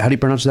 What? How do you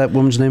pronounce that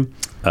woman's name?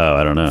 Oh,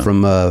 I don't know.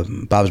 From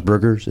Bob's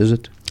Burgers, is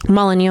it?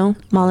 Molyneux?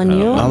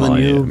 Molyneux.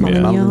 Molyneux. Yeah.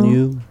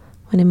 Molyneux.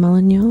 Wendy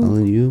Molyneux?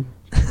 Molyneux.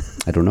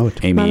 I don't know it.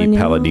 Amy Molyneux.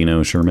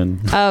 Palladino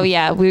Sherman. Oh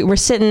yeah, we were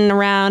sitting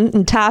around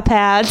in top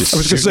hats. I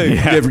was going to say,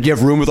 Yeah. you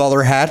have room with all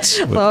their hats?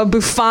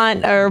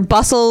 Bouffant or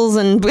bustles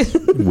and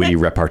Witty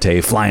repartee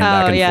flying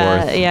back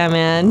and forth. yeah,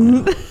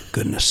 man.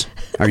 Goodness.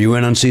 Are you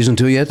in on season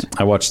 2 yet?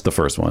 I watched the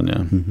first one,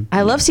 yeah.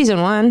 I love season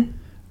 1.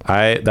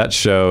 That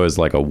show is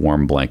like a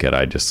warm blanket. I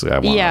want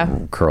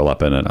to curl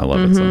up in it. I love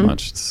it so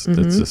much. It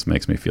just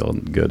makes me feel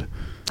good.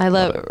 I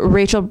love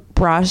Rachel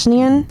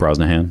Brosnahan.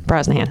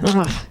 Brosnahan.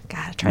 Oh,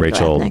 God, I tried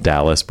Rachel to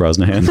Dallas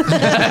Brosnahan.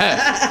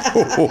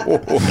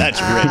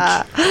 That's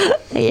rich.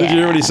 Did you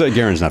hear what he said?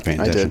 Garen's not paying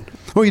I attention. did.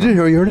 Oh, you did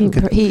hear? You heard it?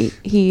 Okay.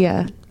 He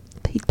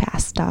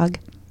passed, dog.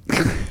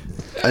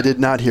 I did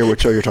not hear what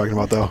show you're talking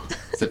about, though.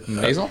 Is it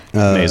Maisel?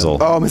 Maisel.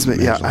 Oh, Miss Ma-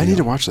 yeah, I need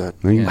to watch that.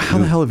 How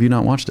the hell have you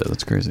not watched it?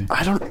 That's crazy.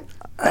 I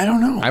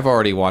don't know. I've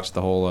already watched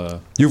the whole.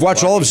 You've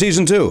watched all of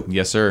season 2?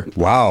 Yes, sir.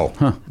 Wow.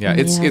 Yeah,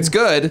 it's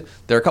good.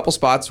 There are a couple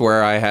spots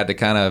where I had to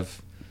kind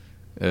of,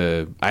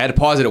 I had to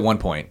pause it at one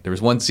point. There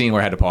was one scene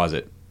where I had to pause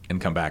it and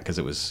come back because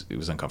it was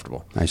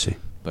uncomfortable. I see.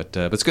 But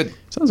it's good.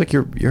 Sounds like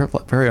you're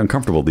very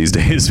uncomfortable these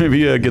days.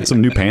 Maybe get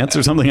some new pants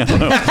or something. I don't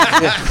know.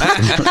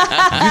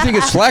 You think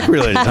it's Slack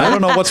related? I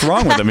don't know what's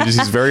wrong with him.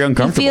 He's very He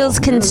uncomfortable. feels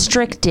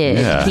constricted.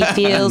 Yeah. He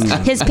feels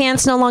his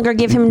pants no longer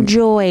give him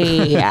joy.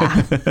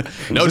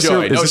 No Is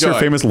joy. this your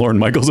famous Lorne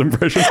Michaels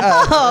impression?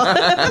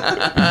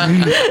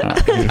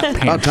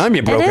 About time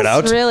you broke it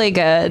out. It's really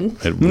good.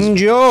 It was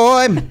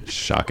Joy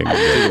shocking.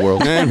 The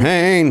world. and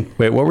pain.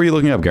 Wait, what were you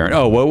looking up, Garen?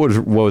 Oh, what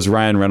was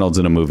Ryan Reynolds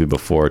in a movie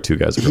before Two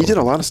Guys a Girl? He did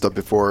a lot of stuff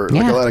before,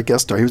 like Yeah. a lot of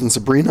guest star. He was in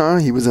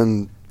Sabrina. He was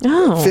in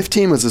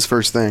 15 was his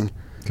first thing.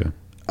 Okay.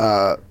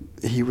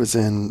 He was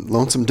in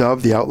Lonesome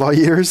Dove, The Outlaw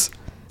Years,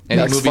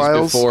 Any movies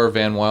X-Files, before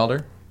Van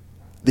Wilder?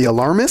 The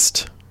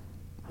Alarmist.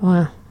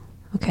 Wow.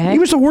 Okay. He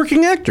was a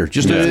working actor,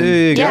 just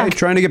a guy Yeah.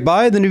 trying to get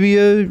by, then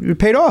he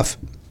paid off.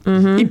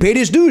 He paid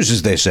his dues,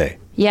 as they say.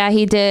 Yeah,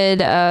 he did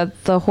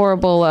the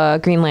horrible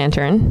Green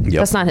Lantern. Yep.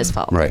 That's not his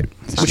fault. Right.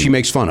 Which he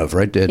makes fun of,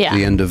 right? At Yeah.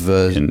 the end of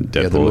In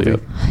the other Deadpool, movie.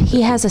 yep.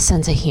 He has a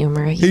sense of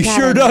humor. He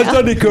sure does,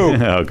 doesn't he,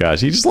 Coop? Oh gosh,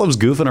 he just loves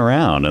goofing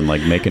around and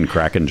like making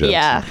cracking jokes.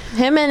 Yeah,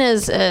 him and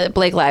his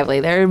Blake Lively.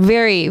 They're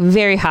very,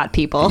 very hot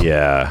people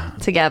Yeah.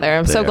 together.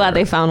 I'm so They glad are.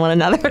 they found one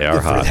another. They are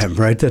hot. Him,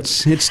 right?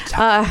 It's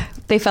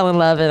They fell in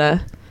love in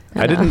a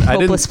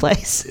hopeless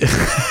place.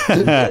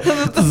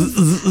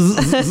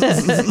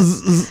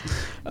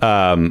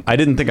 I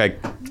didn't think I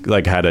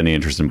had any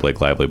interest in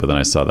Blake Lively, but then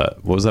I saw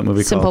that. What was that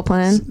movie Simple called?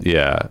 Plan.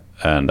 Yeah,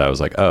 and I was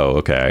like, oh,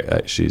 okay.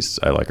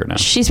 I like her now.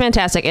 She's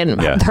fantastic,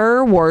 and Yeah.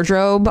 her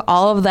wardrobe,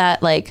 all of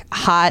that like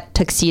hot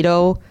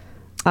tuxedo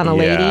on a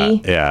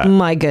lady. Yeah.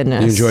 My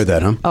goodness. You enjoyed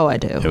that, huh? Oh, I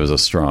do. It was a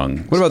strong.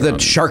 What about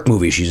that shark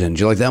movie she's in?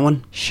 Do you like that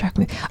one? Shark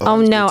movie. Oh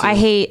no,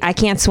 I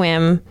can't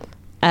swim.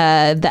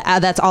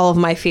 That's all of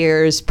my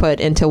fears put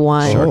into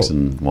one. Sharks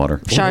in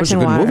Water? Sharks That and was a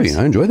good waters. movie.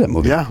 I enjoyed that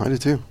movie. Yeah, I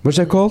did too. What's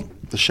that called?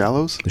 The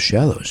Shallows. The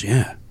Shallows,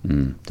 yeah.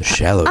 The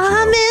Shallows.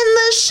 I'm in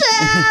the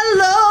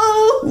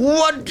shallow.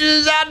 What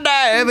does that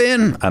dive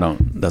in? I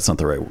don't. That's not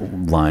the right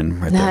line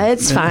right No, there.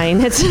 it's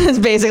fine. It's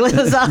basically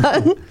the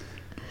song. Do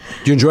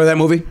you enjoy that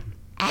movie?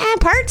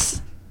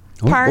 Parts.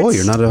 Oh boy,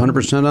 you're not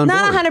 100% on board.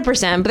 Not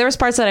 100%, but there was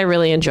parts that I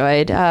really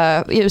enjoyed.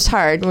 It was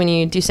hard when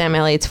you do Sam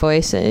Elliott's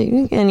voice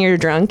and you're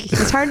drunk.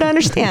 It's hard to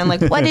understand.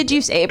 Like, what did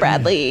you say,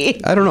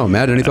 Bradley? I don't know,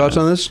 Matt. Any thoughts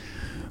on this?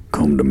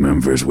 Come to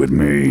Memphis with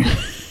me.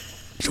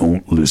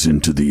 Don't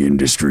listen to the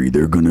industry.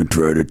 They're going to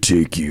try to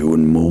take you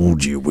and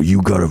mold you. But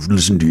you got to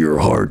listen to your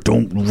heart.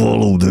 Don't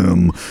follow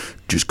them.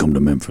 Just come to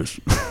Memphis.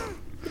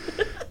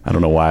 I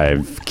don't know why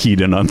I've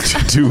keyed in on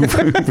two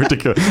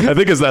particular. I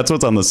think that's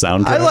what's on the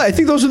soundtrack. I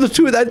think those are the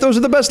two. Those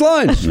are the best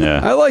lines.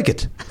 Yeah. I like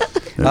it.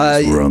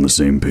 We're on the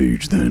same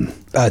page then.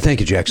 Thank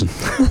you, Jackson.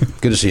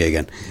 Good to see you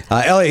again.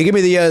 Elliot, give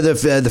me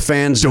the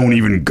fans. Don't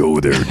even go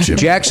there, Jim.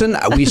 Jackson,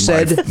 we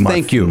said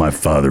thank you. My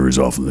father is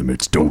off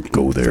limits. Don't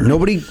go there.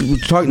 Nobody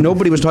was talking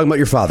about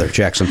your father,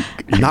 Jackson.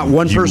 Not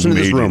one person in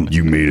this room.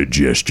 You made a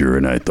gesture,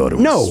 and I thought it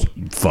was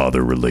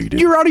father related.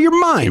 You're out of your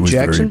mind,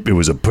 Jackson. It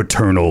was a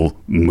paternal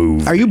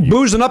move. Are you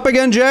boozing up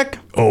again, Jack?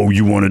 Oh,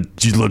 you want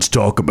to? Let's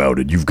talk about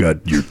it. You've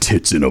got your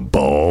tits in a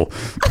ball.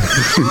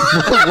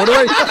 What do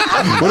I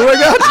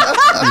got?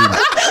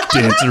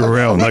 You're dancing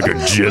around like a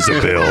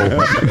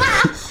Jezebel.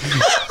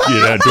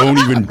 Yeah, don't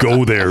even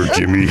go there,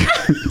 Jimmy.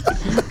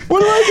 What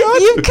do I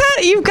got?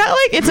 You've got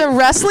like it's a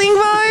wrestling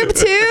vibe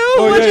too.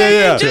 Oh,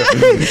 yeah.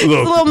 It's a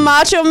little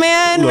macho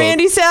man,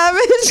 Randy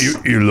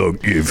Savage. You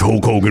look, if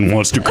Hulk Hogan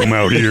wants to come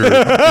out here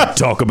and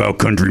talk about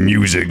country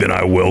music, then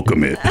I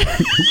welcome it.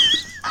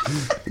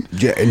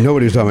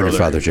 Nobody was talking about your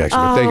father, Jackson.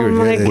 But thank you.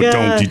 my But God.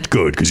 don't get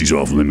good because he's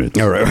off limits.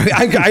 All right,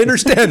 I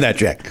understand that,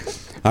 Jack.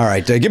 All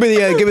right, give me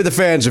the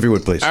fans if you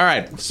would, please. All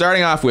right,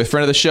 starting off with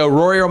friend of the show,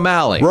 Rory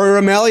O'Malley. Rory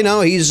O'Malley.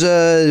 Now he's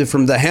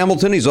from the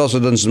Hamilton. He's also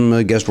done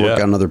some guest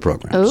work on other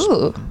programs.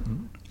 Ooh.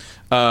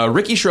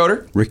 Ricky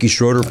Schroeder. Ricky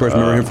Schroeder, of course,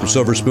 remember him from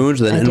Silver Spoons,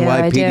 then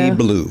I do. NYPD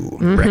Blue.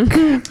 Rick.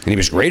 And he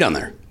was great on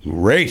there.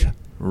 Great.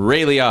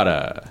 Ray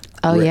Liotta.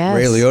 Oh, yes.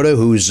 Ray Liotta,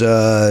 who's,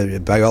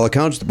 by all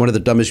accounts, one of the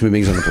dumbest human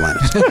beings on the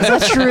planet. Is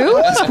that true?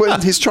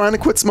 He's trying to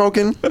quit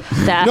smoking.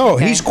 No,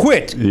 Okay. he's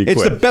quit.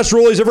 It's quit. the best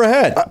role he's ever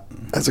had.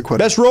 As a quit.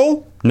 Best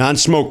role?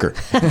 Non-smoker.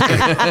 He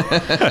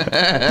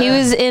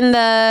was in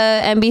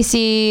the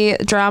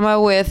NBC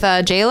drama with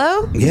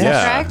J-Lo.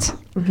 Yeah. Correct?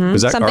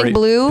 Is that Something already,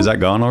 blue. Is that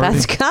gone already?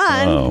 That's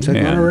gone. Oh, Is that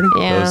man. gone already?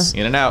 Yeah. Those-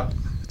 In and out.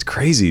 It's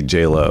crazy.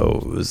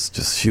 J-Lo was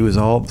just, she was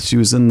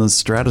in the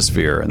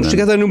stratosphere. And She then,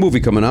 got that new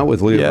movie coming out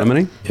with Leah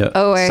Remini. Yeah.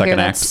 Oh, I hear Second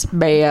that's act.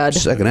 bad.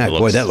 Second act.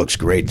 Boy, that looks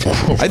great. I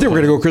think we're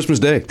going to go Christmas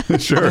Day.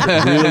 Sure.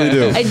 I really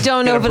do. I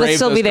don't know Gotta if it'll brave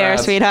still those be there,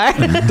 crowds. sweetheart.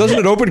 Doesn't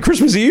it open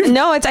Christmas Eve?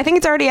 No, I think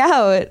it's already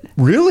out.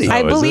 Really? I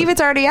is believe it?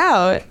 it's already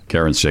out.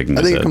 Karen's shaking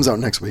I his think head. it comes out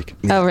next week.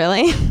 Oh,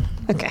 really?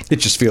 Okay. It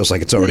just feels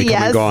like it's already come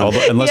and Yes. gone.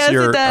 Although, unless Yes, it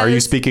you're, are you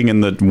does. speaking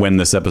in the when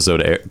this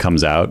episode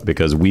comes out?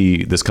 Because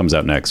this comes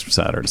out next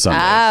Sunday. So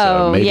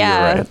Oh, maybe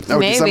yeah. you're right. No,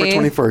 Maybe. December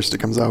 21st it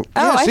comes out.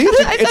 Oh, Yeah, I see, thought,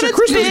 it's a- I it's thought a it's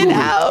Christmas been movie.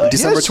 out.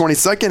 December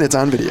 22nd, it's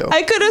on video.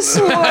 I could have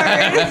sworn.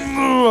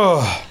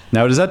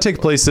 Now, does that take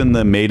place in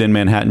the Made in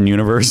Manhattan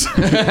universe?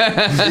 We'll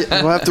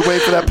have to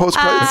wait for that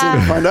post-credit scene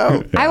to find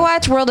out. I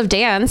watch World of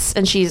Dance,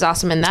 and she's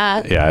awesome in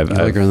that. Yeah, I've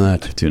like her in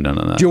that. tuned in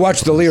on that. Did you watch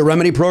the Leah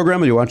Remini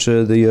program? Did you watch the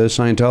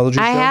Scientology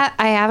show?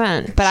 I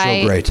haven't,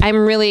 but great.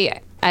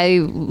 I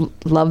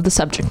love the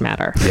subject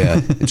matter.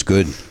 Yeah, it's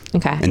good.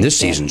 Okay. And this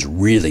season's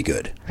really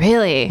good.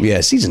 Really?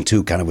 Yeah, season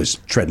 2 kind of was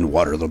treading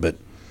water a little bit.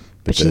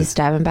 But she's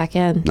diving back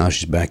in. Now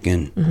she's back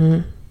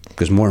in.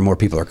 Because more and more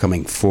people are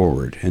coming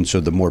forward. And so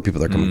the more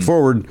people are coming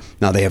forward,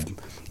 now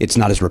it's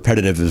not as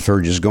repetitive as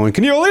her just going,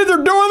 can you believe they're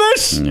doing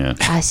this? Yeah.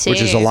 I see.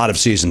 Which is a lot of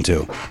season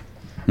 2.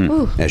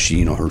 As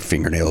she, her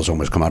fingernails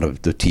almost come out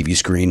of the TV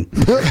screen.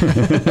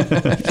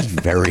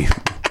 very,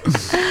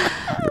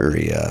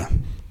 very,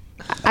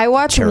 I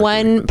watch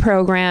one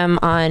program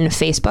on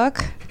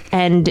Facebook,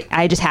 and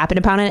I just happened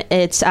upon it.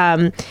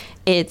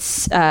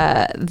 It's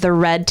The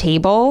Red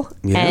Table.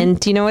 Yeah. And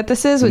do you know what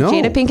this is? With No.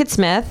 Jada Pinkett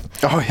Smith,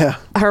 Oh, yeah.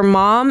 her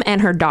mom,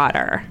 and her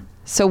daughter.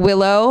 So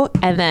Willow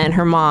and then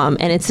her mom.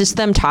 And it's just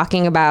them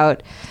talking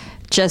about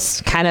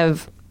just kind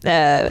of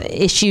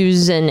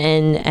issues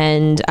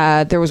and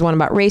there was one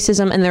about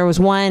racism, and there was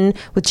one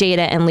with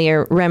Jada and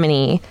Leah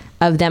Remini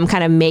of them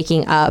kind of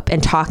making up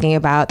and talking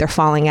about their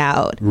falling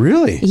out.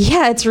 really?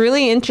 Yeah, it's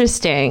really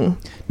interesting.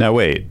 Now,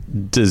 wait.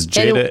 Does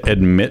Jada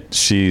admit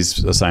she's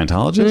a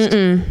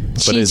Scientologist?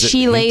 But is it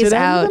She lays hinted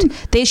at out.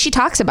 even? She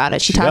talks about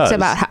it. She She talks does.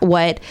 about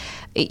what.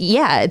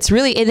 Yeah, it's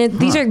really. And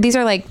these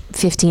are like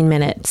 15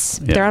 minutes.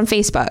 Yeah. They're on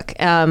Facebook. But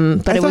I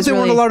it thought was they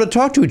really. weren't allowed to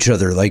talk to each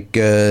other. Like,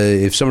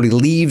 if somebody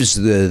leaves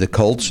the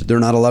cult, they're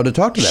not allowed to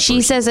talk to that She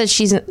person. says that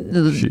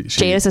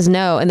Jada says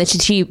no, and that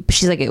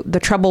she's like, the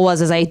trouble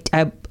was I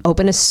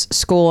opened a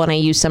school and I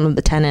used some of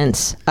the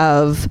tenets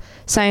of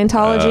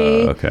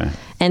Scientology. Okay.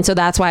 And so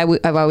that's why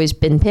I've always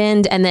been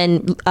pinned. And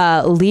then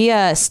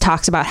Leah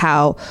talks about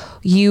how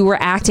you were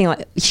acting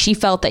like she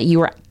felt that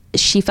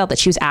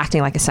she was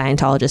acting like a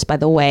Scientologist by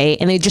the way,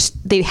 and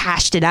they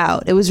hashed it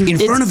out. It was In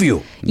front of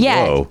you.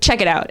 Yeah, Whoa. check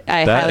it out.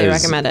 I highly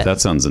recommend it.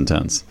 That sounds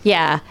intense.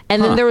 Yeah.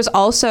 And then there was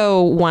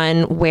also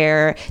one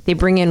where they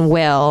bring in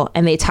Will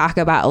and they talk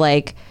about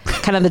like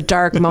kind of the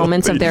dark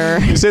moments of their.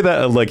 You say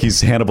that like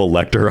he's Hannibal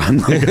Lecter on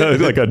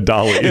like a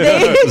dolly.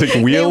 It's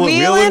like Wheel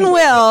and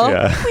Will.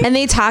 Yeah. And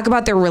they talk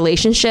about their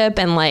relationship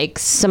and like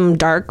some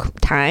dark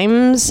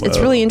times. It's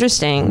really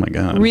interesting. Oh my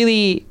God.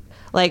 Really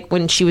like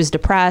when she was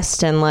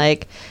depressed and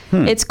like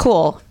it's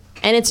cool.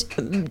 And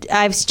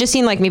I've just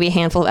seen like maybe a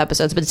handful of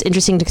episodes, but it's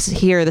interesting to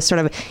hear this sort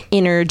of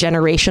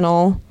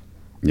intergenerational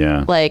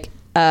Yeah. like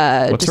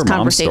What's just her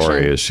mom's conversation.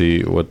 story? Is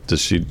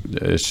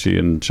she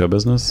in show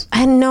business?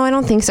 I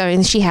don't think so. I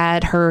mean, she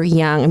had her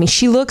young. I mean,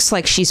 she looks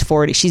like she's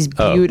 40. She's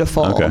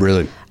beautiful. okay.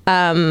 Really?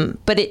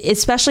 But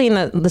especially in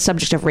the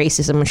subject of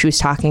racism, when she was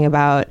talking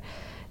about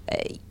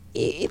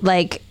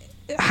like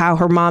how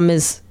her mom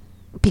is,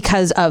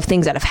 because of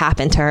things that have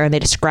happened to her, and they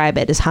describe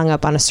it as hung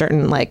up on a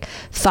certain like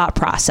thought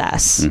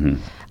process.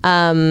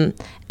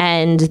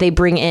 And they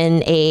bring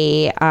in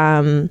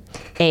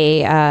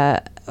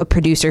a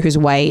producer who's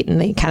white,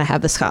 and they kind of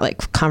have this kind of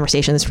like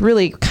conversation. It's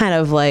really kind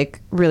of like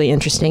really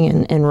interesting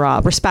and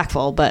raw,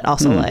 respectful, but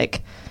also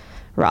like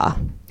raw.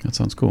 That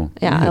sounds cool.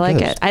 Yeah, I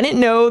like it. I didn't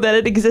know that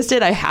it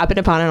existed. I happened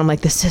upon it. And I'm like,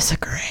 this is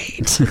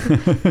great.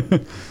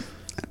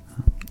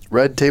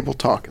 Red Table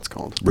Talk, it's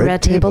called.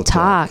 Red Table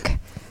Talk.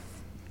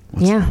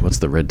 What's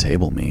the red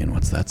table mean?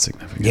 What's that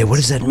significant? Yeah, what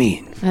does that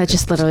mean?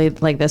 Just literally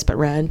like this, but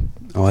red.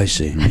 Oh, I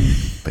see.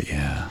 But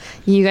yeah.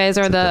 You guys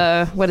are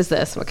the, what is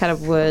this? What kind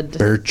of wood?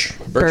 Birch.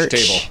 Birch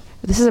table.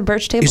 This is a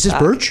birch table. Is this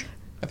birch?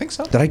 I think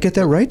so. Did I get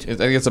that right? I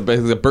think it's a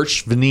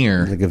birch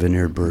veneer. Like a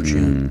veneered birch,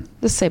 yeah.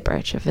 Just say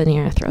birch. A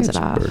veneer throws it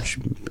off. Birch.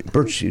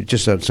 Birch, it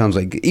just sounds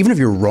like, even if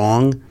you're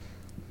wrong,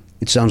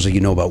 it sounds like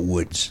you know about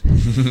woods.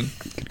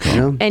 You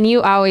know? And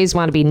you always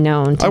want to be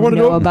known to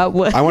know about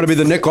wood. I want to be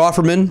the Nick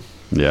Offerman.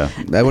 Yeah.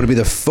 I want to be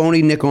the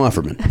phony Nick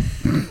Offerman.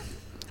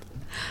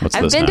 What's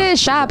I've this been now? to his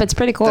shop. It's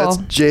pretty cool. That's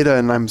Jada,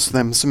 and I'm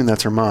assuming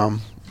that's her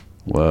mom.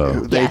 Whoa.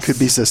 They Yes. could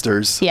be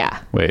sisters. Yeah.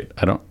 Wait,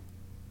 I don't.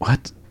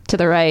 What? To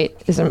the right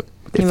is a.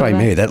 If I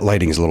may, that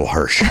lighting is a little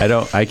harsh.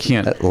 I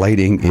can't That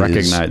lighting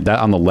recognize that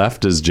on the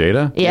left is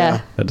Jada.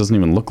 Yeah. That doesn't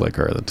even look like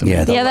her. To me.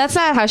 Yeah, Yeah, that's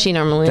not how she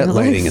normally that looks.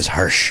 lighting is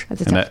harsh.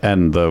 That's a tough.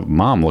 And the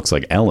mom looks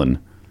like Ellen.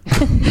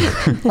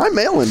 I'm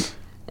Ellen.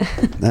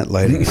 That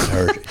lighting is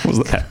harsh. What was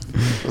that?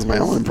 That was my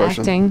Ellen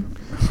impression. Acting.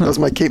 That was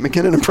my Kate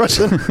McKinnon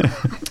impression.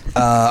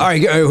 All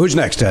right, who's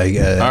next? All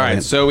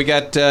right, so we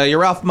got your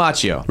Ralph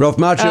Macchio. Ralph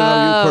Macchio. You,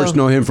 of course,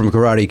 know him from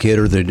Karate Kid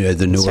or the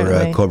newer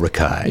Certainly. Cobra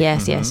Kai.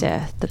 Yes, yes,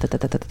 yes. Da, da, da,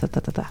 da, da, da,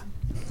 da, da.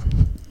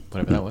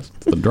 Whatever that was.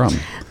 The drum.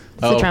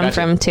 It's the drum gotcha.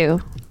 from 2.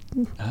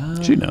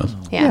 She knows.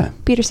 Yeah.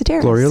 Peter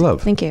Cetera. Gloria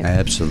Love. Thank you.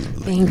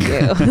 Absolutely. Thank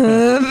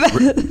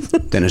you.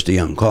 Dennis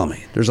DeYoung, call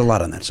me. There's a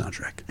lot on that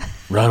soundtrack.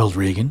 Ronald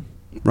Reagan.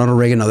 Ronald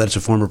Reagan, no, that's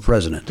a former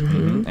president.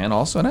 And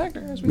also an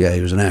actor. As we Yeah,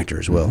 he was an actor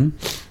as well.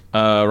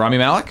 Rami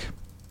Malek.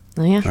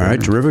 Oh, yeah. All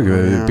right,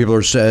 terrific. People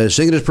are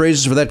singing his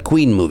praises for that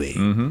Queen movie.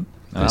 And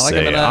I like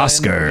Say him in,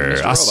 Oscar, in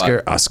Mr. Oscar,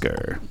 Robot.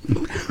 Oscar.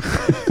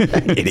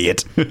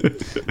 Idiot.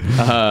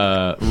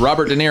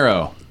 Robert De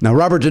Niro. Now,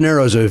 Robert De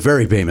Niro is a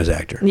very famous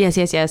actor. Yes,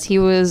 yes, yes. He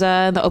was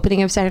the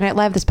opening of Saturday Night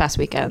Live this past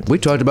weekend. We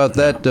talked about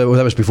that. Well,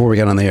 that was before we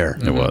got on the air.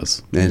 It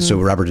was. And so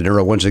Robert De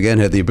Niro once again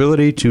had the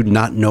ability to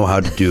not know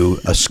how to do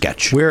a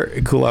sketch. We're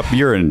Kulap.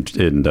 You're in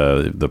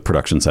the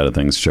production side of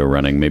things, show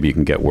running. Maybe you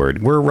can get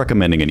word. We're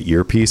recommending an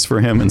earpiece for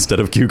him instead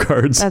of cue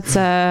cards, That's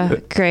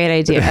a great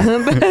idea.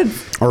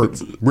 Or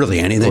really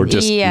anything. or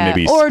just yeah.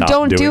 maybe Or stop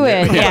don't do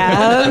doing it.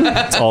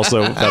 Yeah. It's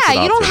also that's an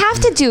Yeah, you don't option. have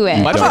to do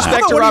it. Much don't respect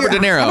to How about Robert De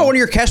Niro. How about one of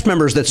your cast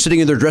members that's sitting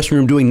in their dressing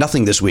room doing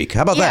nothing this week?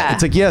 How about Yeah. that?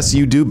 It's like, yes,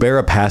 you do bear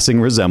a passing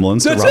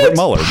resemblance That's to Robert it.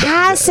 Mueller.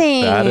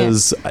 Passing. That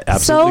is So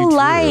absolutely true.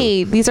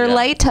 light. These are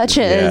light touches.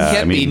 Yeah. Can't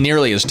I mean- be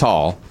nearly as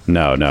tall.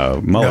 No,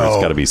 Mueller's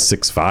No. got to be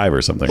 6'5"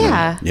 or something.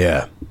 Yeah.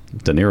 Yeah.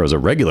 De Niro's a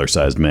regular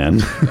sized man.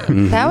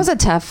 That was a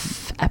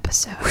tough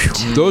episode.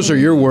 Those are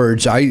your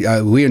words.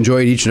 We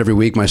enjoy it each and every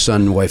week, my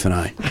son, wife, and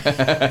I.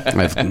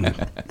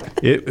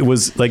 It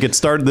was like it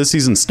started. This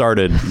season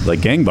started like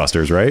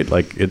gangbusters, right?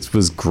 Like it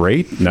was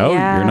great. No,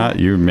 Yeah. you're not.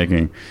 You're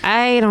making.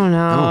 I don't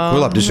know.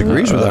 Kulap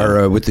disagrees with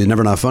our with the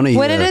Never Not Funny.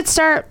 When did it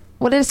start?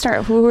 What did it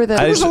start? Who were the?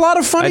 I was just- a lot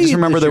of funny I just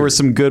remember this there year. were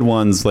some good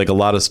ones, like a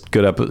lot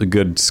of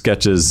good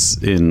sketches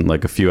in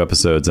like a few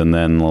episodes, and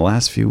then the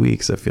last few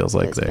weeks, it feels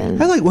like It's they. been-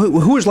 I like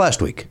who was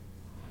last week?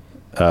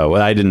 Well,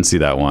 I didn't see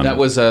that one. That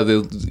was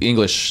the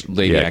English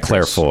lady yeah, actress.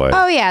 Claire Foy.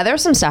 Oh yeah, there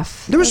was some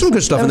stuff. There was some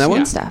good stuff in that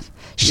one. Stuff.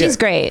 She's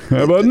great.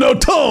 How about no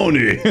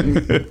Tony?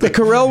 The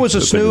Carell was a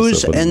The thing is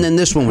snooze, so funny. and then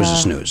this one was a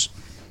snooze.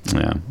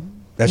 yeah.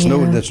 That's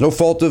Yeah. no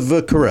fault of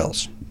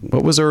Carell's.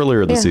 What was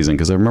earlier this Yeah. season?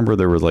 Because I remember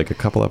there were like a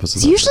couple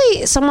episodes. It's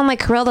usually someone like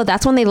Carell, though.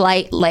 That's when they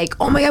like,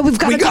 oh my god, we've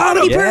got We a got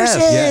comedy him!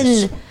 person.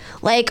 Yes.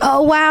 Like,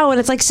 oh wow, and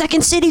it's like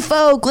Second City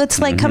folk. Let's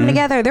like come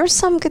together. There's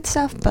some good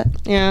stuff, but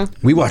yeah.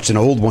 We watched an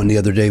old one the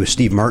other day with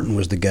Steve Martin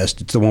was the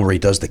guest. It's the one where he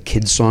does the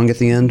kids song at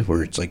the end,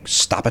 where it's like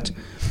 "Stop it,"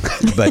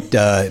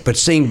 but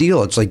same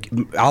deal. It's like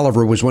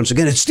Oliver was once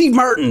again. It's Steve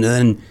Martin, and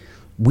then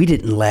we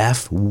didn't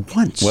laugh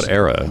once. What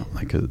era?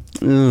 Like,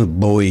 Oh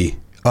boy.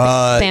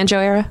 Banjo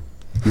era.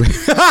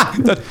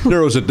 That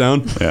narrows it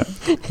down. yeah.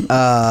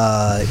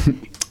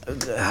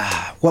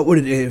 What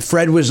would it?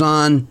 Fred was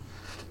on.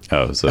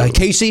 Oh, so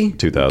Casey.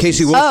 2000s.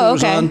 Casey Wilson Oh,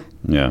 was okay. on.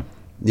 Yeah.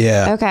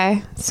 Yeah.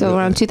 Okay, so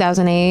around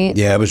 2008.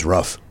 Yeah, it was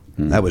rough.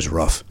 That was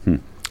rough.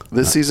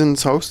 This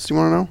season's hosts, you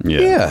want to know?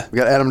 Yeah. We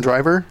got Adam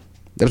Driver.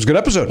 That was a good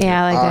episode.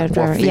 Yeah, I like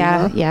that. Aquafina?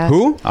 Yeah, yeah.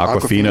 Who?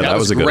 Aquafina. That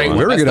was a good great one.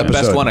 Very That's good the best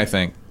episode. one, I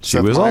think. She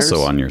Seth was Meyers?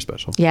 also on your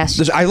special.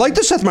 Yes. I like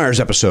the Seth Meyers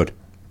episode.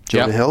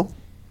 Jonah Yep. Hill.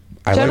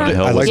 I Jonah- liked it.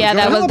 Hill I was- liked yeah, the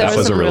that Jonah was Hill there That was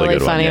was some a really really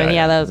good one, funny one. yeah, Yeah,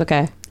 yeah. that was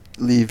okay.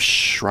 Liev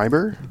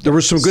Schreiber. There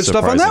was some good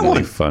stuff on that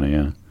Surprisingly one. Funny,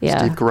 yeah. Yeah.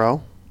 Steve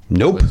Carell.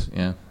 Nope.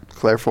 Yeah.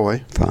 Claire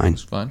Foy. Fine.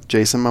 It's fun.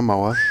 Jason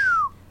Momoa.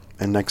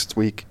 And next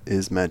week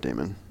is Matt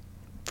Damon.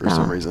 For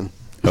some reason.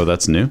 Oh,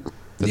 that's new.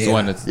 That's Yeah. the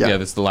one. That's, Yeah. yeah,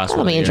 that's the last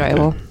That'll one. be of the year.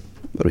 enjoyable.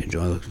 What do we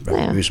enjoy?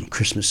 Yeah. Maybe some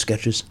Christmas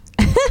sketches.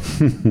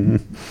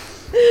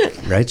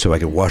 Right, so I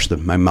could wash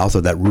my mouth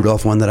with that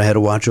Rudolph one that I had to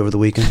watch over the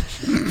weekend.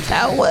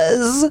 That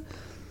was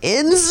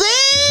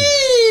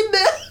insane.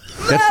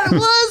 That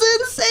was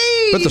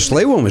insane. But the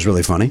sleigh one was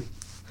really funny.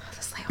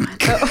 Oh my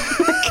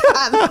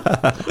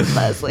God.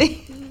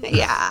 Leslie.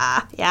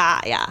 Yeah.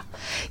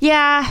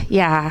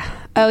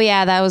 Oh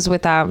yeah, that was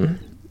with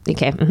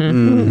Okay.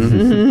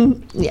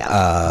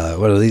 Yeah.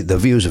 Well, the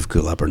views of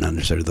Kulap are not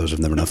necessarily those of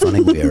Never Not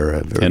Funny. We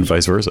are very And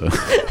vice versa.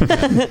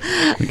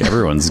 I think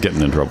everyone's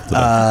getting in trouble today.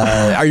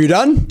 Are you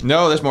done?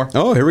 No, there's more.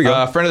 Oh, here we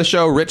go. Friend of the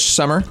show, Rich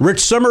Summer. Rich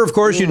Summer, of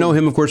course. You know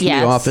him, of course, from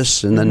Yes. The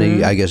Office. And then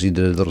I guess he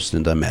did a little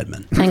stint on Mad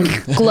Men. And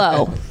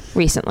Glow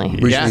recently.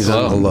 Recently Yeah, he's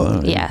on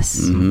Hello.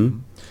 Yes.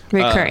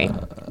 Recurring.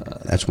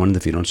 That's one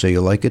that if you don't say you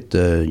like it,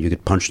 you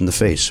get punched in the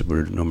face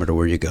no matter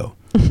where you go.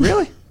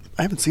 Really?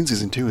 I haven't seen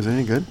season 2. Is it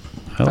any good?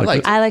 I like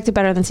liked it. I liked it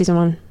better than season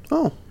 1.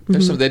 Oh.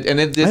 There's some, and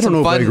they did I don't some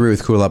know fun. if I agree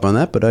with Kulap on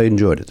that, but I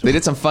enjoyed it. They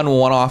did some fun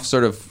one-off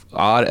sort of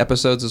odd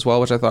episodes as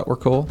well, which I thought were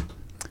cool.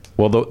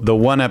 Well, the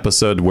one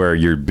episode where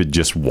you're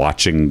just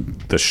watching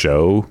the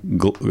show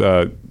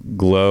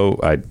Glow,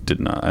 I did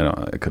not.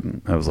 I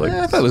couldn't. I was like,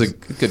 I thought it was a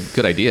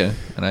good idea,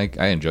 and I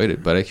enjoyed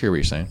it. But I hear what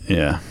you're saying.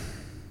 yeah.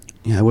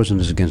 Yeah, I wasn't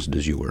as against it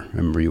as you were. I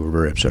remember you were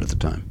very upset at the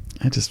time.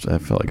 I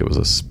felt like it was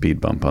a speed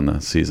bump on the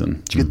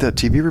season. Did you get that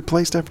TV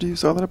replaced after you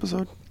saw that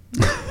episode?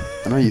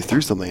 I know you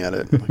threw something at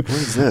it. Like, what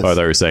is this? Oh, I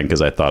thought you were saying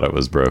because I thought it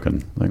was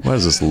broken. Like, what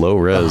is this low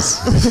res?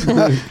 It's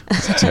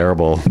a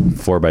terrible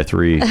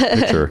 4:3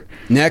 picture.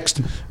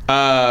 Next,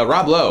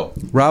 Rob Lowe.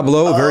 Rob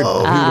Lowe, very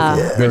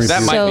very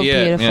That might So be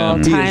it. beautiful.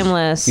 Yeah.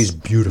 Timeless. He's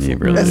beautiful. He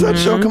really Is that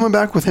show coming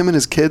back with him and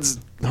his kids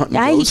hunting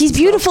ghosts He's and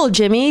beautiful,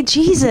 Jimmy.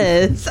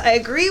 Jesus. I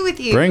agree with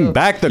you. Bring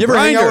back the You ever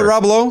hang out with grinder.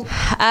 Rob Lowe?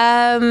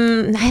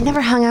 I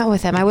never hung out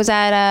with him. I was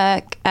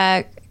at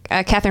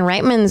Catherine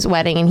Reitman's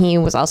wedding, and he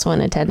was also in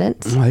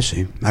attendance. Oh, I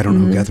see. I don't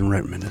know who Catherine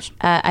Reitman is.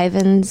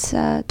 Ivan's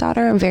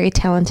daughter, a very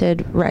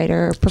talented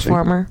writer,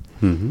 performer.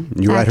 You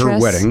were at her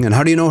actress. wedding, and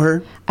how do you know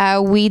her?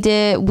 We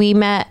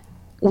met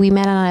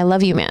on I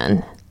Love You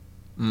Man.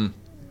 We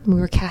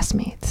were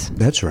castmates.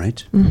 That's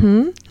right.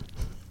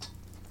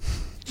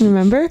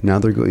 Remember? Now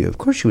they're going. Of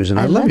course, she was in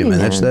I Love You, Man.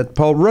 That's that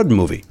Paul Rudd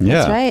movie. Yeah.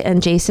 That's right.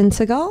 And Jason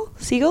Segel?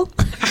 Seagull.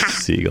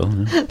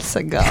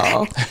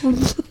 Segel.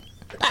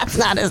 That's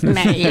not his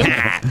name.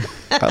 I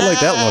like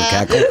that little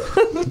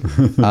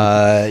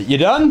cackle. You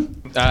done?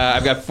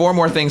 I've got 4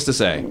 more things to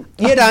say.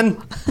 You done?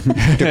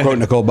 To quote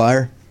Nicole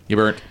Byer. You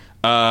burnt.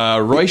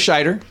 Roy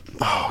Scheider.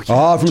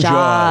 Oh, from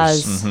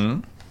Jaws. Jaws.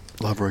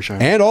 Love Roy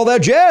Scheider. And all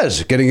that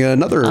jazz. Getting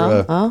another.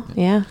 Oh,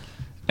 yeah.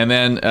 And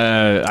then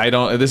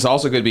this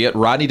also could be it.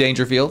 Rodney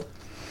Dangerfield.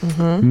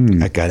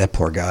 That guy, that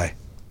poor guy.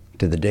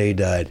 To the day he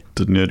died.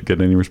 Didn't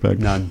get any respect.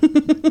 None.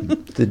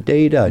 The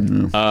day he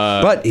died.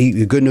 But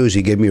good news,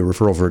 he gave me a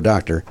referral for a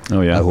doctor.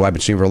 Oh, yeah? Who I've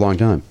been seeing for a long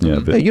time. Yeah,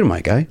 Hey, you know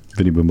my guy.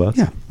 Vinny Boombas.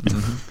 Yeah.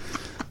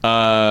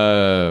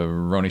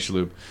 Roni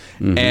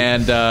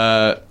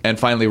Shalhoub. And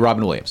finally,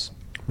 Robin Williams.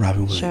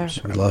 Robin Williams.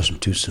 Sure. We lost him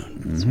too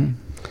soon.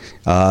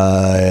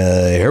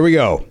 Here we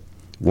go.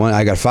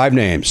 I got 5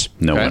 names.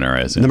 No Okay. winner,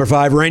 I assume. Number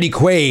 5, Randy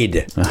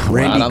Quaid.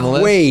 Randy Not on the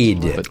list,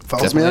 Quaid. but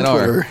Follows me definitely on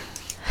an R. Twitter.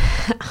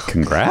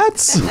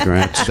 Congrats.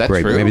 Congrats. that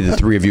Great. true? Maybe the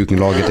 3 of you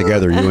can all get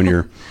together. You and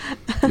your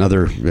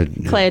another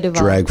Clay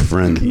Duvall. drag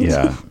friend.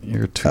 Yeah.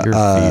 Your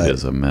feed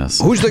is a mess.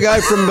 Who's the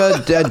guy from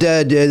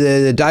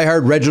Die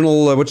Hard?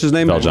 Reginald, what's his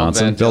name? Val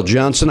Johnson. Val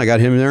Johnson. I got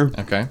him there.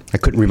 Okay. I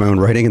couldn't read my own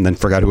writing and then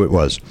forgot who it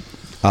was.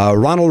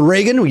 Ronald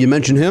Reagan, you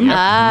mentioned him.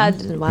 Wow.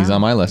 He's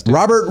on my list.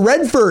 Robert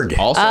Redford.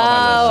 Also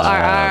on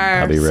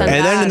my list. Hubby Red.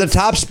 And then in the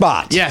top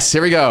spot. Yes,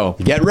 here we go.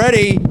 Get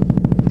ready.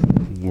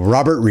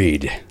 Robert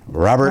Reed.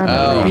 Robert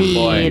Oh, Reed.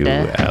 boy. You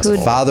asshole.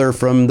 Father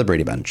from the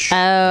Brady Bunch.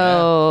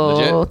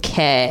 Legit.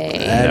 Okay.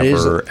 That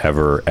is- Never,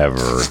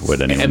 ever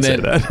would anyone And say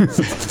then- that.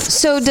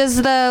 So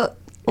does the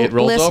It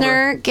rolls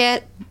listener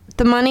get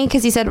the money?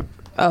 Because he said,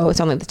 it's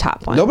only the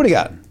top one. Nobody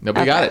got it.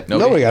 Nobody got it.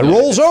 Nobody got it.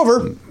 Rolls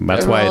over.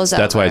 That's It why rolls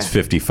that's why over. it's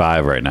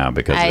 55 right now I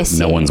because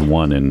no see. one's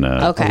won in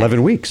Okay.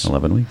 11 weeks.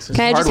 11 weeks. Can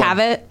I Hard just one. have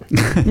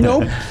it?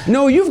 Nope.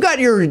 No, you've got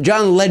your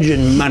John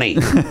Legend money.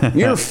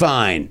 You're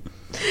fine.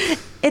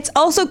 It's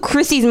also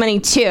Chrissy's money,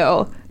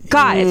 too.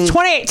 God, it's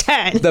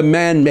 2810. The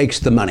man makes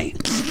the money.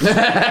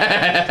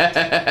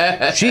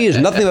 She is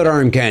nothing but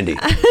arm candy.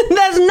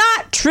 That's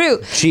not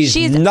true. She's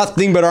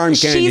nothing but arm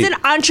candy. She's an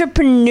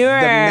entrepreneur.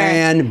 The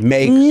man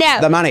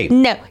makes the money.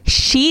 No,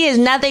 she has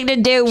nothing to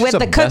do with She's a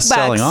the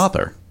best-selling cookbooks.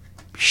 author.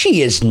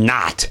 She is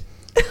not.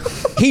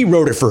 He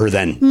wrote it for her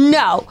then.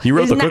 No, He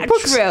wrote it's the not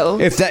cookbooks? true.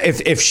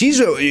 If she's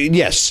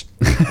yes,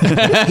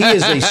 he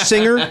is a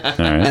singer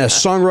and a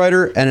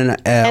songwriter and an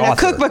and author.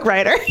 a cookbook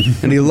writer.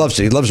 And he loves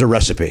it. He loves a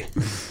recipe.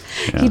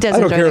 He does I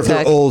don't enjoy care to if they're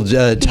cook. old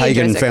enjoys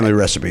Tigan it. family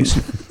recipes.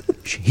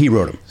 He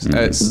wrote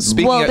them.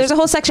 Speaking Well, of, there's a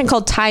whole section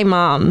called Thai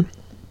Mom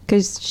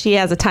because she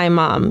has a Thai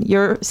mom.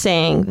 You're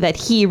saying that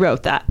he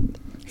wrote that.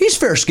 He's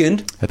fair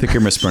skinned. I think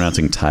you're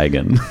mispronouncing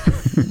Tigan.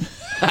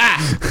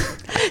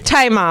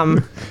 Thai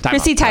Mom.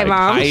 Chrissy Thai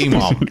Mom. Hi,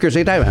 Mom.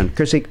 Chrissy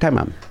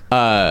Taimam.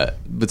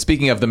 But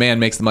speaking of the man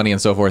makes the money and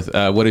so forth,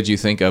 what did you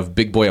think of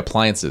Big Boy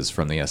Appliances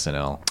from the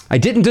SNL? I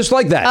didn't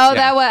dislike that. Oh,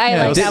 that one. I Yeah, it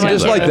like was that one.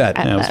 just too. like that.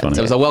 Yeah, it was funny.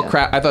 It was a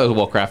I thought it was a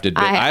well crafted bit.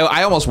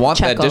 I almost want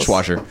that Chuckles.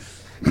 dishwasher.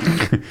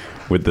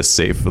 With the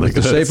safe. Like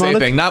the safe on Same it?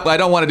 thing. I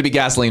don't want it to be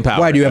gasoline powered.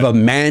 Why do you have a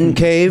man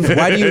cave?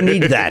 Why do you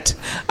need that?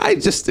 I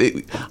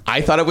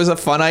thought it was a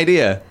fun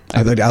idea.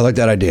 I like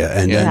that idea.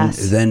 And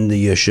Yes. then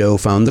the show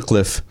found the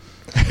cliff.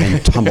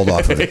 and tumbled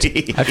off of it.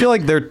 I feel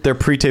like their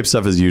pre-tape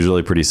stuff is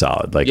usually pretty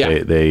solid. Like Yeah.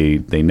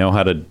 they know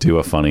how to do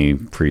a funny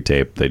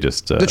pre-tape. They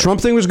just The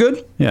Trump thing was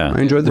good. yeah,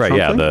 I enjoyed the Trump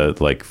thing. the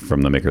like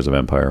from the makers of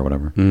Empire or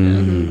whatever.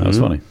 That was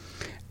funny.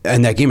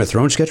 And that Game of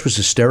Thrones sketch was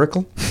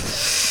hysterical.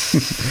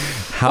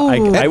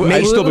 That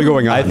may still be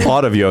going on. I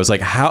thought of you. I was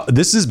like, "How?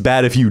 This is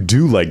bad if you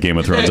do like Game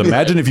of Thrones.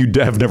 Imagine if you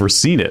have never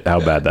seen it. How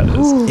bad that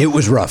is." It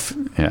was rough.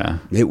 Yeah,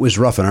 It was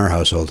rough in our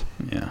household.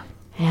 yeah.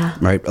 Yeah.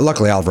 Right.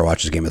 Luckily, Oliver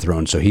watches Game of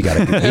Thrones, so he got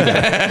a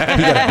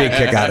big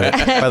kick out of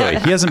it. By the way,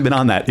 he hasn't been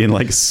on that in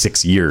like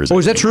 6 years. Oh,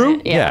 is that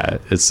true? Yeah.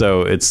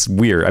 It's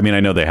weird. I mean, I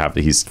know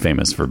he's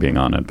famous for being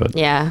on it, but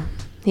Yeah.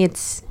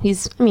 He's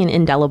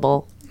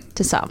indelible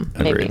to some,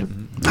 maybe. Agreed.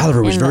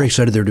 Oliver was In very the-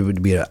 excited there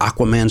would be an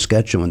Aquaman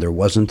sketch, and when there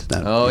wasn't,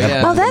 that Oh, that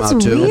yeah. bummed Oh, him that's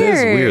out, too. weird.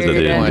 it's weird that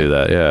they didn't do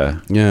that. Yeah,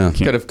 Yeah.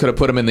 Could have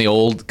put him in the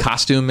old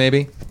costume,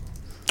 maybe.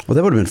 Well,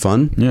 that would have been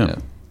fun. yeah.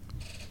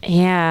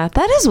 Yeah,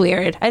 that is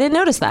weird. I didn't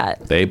notice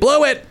that. They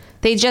blow it.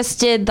 They just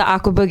did the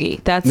Aqua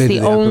Boogie. That's They the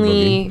did the Aqua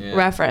only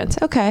reference.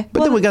 Okay.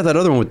 But then we got that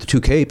other one with the two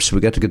capes.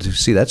 We got to get to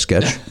see that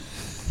sketch.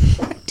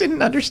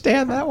 Didn't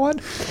understand that one.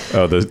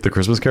 Oh, the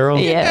Christmas Carol.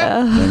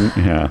 Yeah.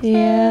 Yeah.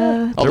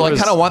 Yeah. Although was-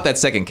 I kind of want that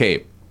second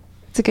cape.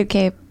 It's a good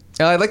cape.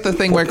 I like the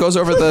thing where it goes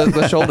over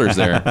the shoulders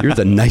there. You're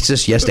the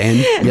nicest yes and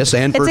It's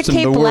a person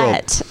in the world.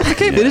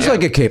 capelet. It is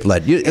like a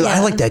capelet.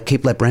 I like that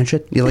capelet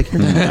branchlet. You like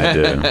I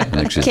do. I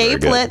think she's very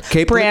good.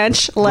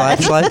 Capelet,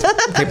 branchlet.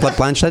 Capelet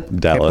branchlet.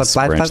 Dallas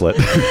branchlet.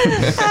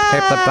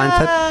 Capelet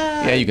branchlet.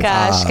 Yeah, you can.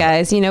 Gosh,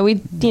 guys,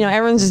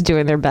 everyone's just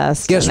doing their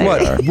best. Guess and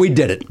what? We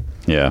did it.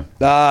 Yeah.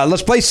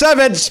 Let's play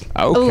sevens.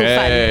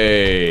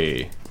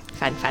 Okay.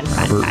 Fun.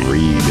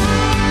 Read.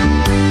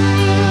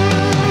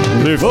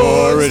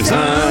 Before it's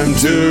time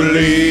to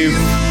leave,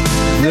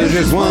 there's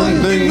just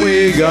one thing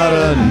we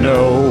gotta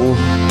know.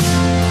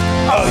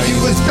 Are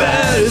you as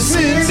bad as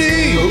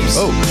Cindy?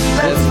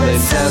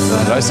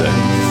 What did I say?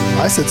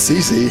 I said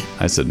Cece.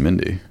 I said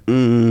Mindy.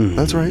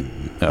 That's right.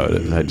 No,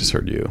 I just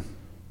heard you.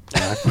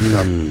 I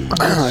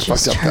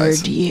fucked up,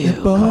 guys.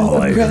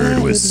 All I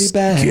heard was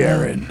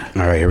Karen.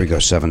 All right, here we go.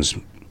 Sevens.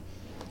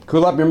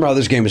 Kulap, remember how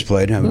this game is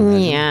played?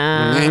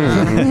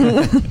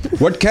 Yeah.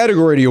 What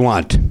category do you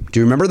want? Do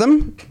you remember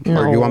them?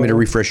 Or do you want me to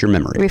refresh your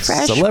memory?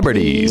 Refresh.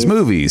 Celebrities, please.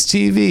 movies,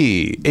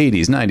 TV,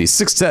 80s, 90s,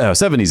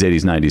 70s,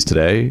 80s, 90s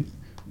today,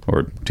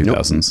 or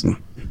 2000s.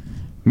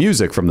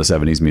 Music from the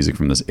 70s, music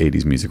from the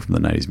 80s, music from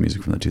the 90s,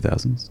 music from the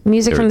 2000s.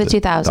 Music from the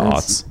 2000s. The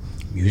aughts.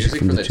 Music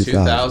from the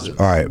 2000s.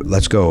 All right,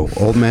 let's go.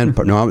 Old man.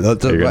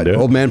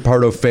 Old man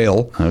Pardo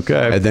fail.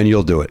 Okay. And then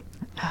you'll do it.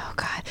 Oh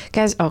God,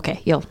 guys.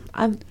 Okay,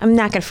 I'm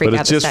not gonna freak But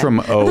out. it's this just time.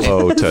 from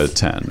 00 to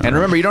 10. And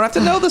remember, you don't have to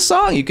know the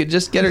song. You could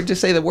just get her to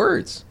say the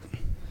words.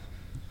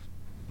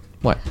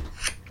 What?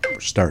 We're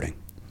starting.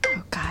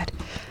 Oh God.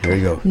 Here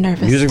you go. I'm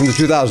nervous. Music from the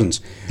 2000s.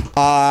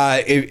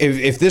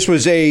 If this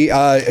was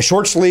a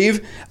short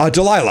sleeve,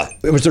 Delilah.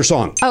 It was their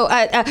song. Oh,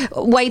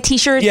 white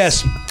T-shirts.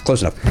 Yes,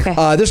 close enough.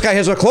 Okay. This guy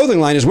has a clothing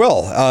line as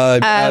well.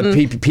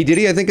 P.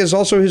 Diddy, I think, is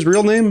also his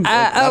real name.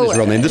 Not his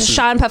real name. This is-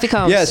 Sean Puffy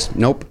Combs. Yes.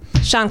 Nope.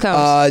 Sean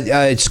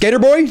Combs. Skater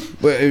Boy.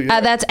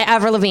 That's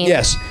Avril Lavigne.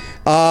 Yes.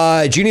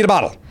 Genie in a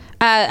Bottle.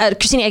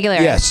 Christina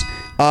Aguilera. Yes.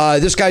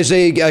 This guy's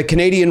a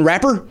Canadian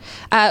rapper.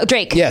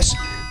 Drake. Yes.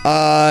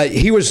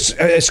 He was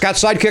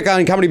Scott's sidekick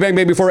on Comedy Bang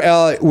Bang before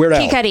Weird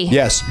Al. Kid Cudi.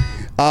 Yes.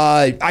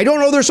 I don't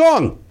know their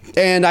song,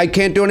 and I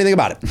can't do anything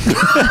about it.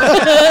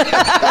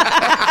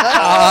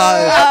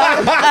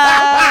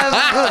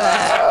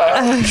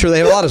 I'm sure they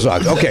have a lot of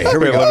songs. Okay, here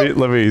we Wait, go.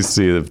 let me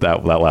see if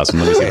that last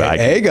one. Let me see if I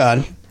can. Hang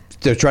on.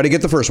 To try to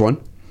get the first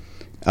one.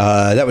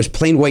 That was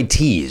Plain White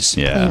Tees.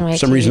 Yeah. Plain For White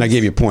some reason, I Tees.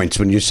 gave you points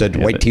when you said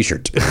white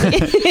T-shirt.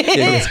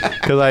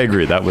 Because I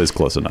agree. That was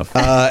close enough.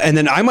 And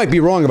then I might be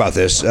wrong about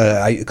this.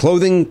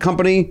 Clothing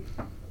company.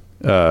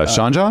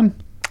 Sean John?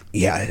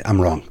 Yeah, I'm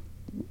wrong.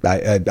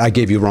 I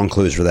gave you wrong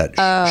clues for that.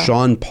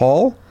 Sean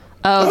Paul.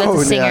 Oh, that's Oh,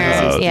 a singer.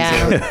 yeah.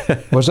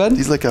 Yeah. What's that?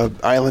 He's like a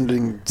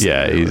islanding singer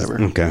Yeah, or he's-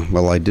 whatever. Okay.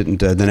 Well, I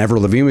didn't. Then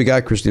Avril Lavigne we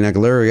got, Christina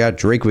Aguilera we got,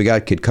 Drake we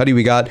got, Kid Cudi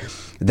we got.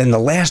 Then the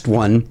last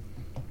one,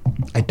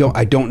 I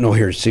don't know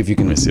here. See if you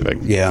can. Let me see if I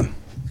can- Yeah.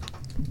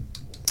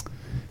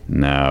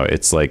 No,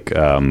 it's like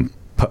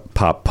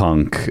pop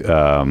punk.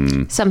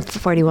 Some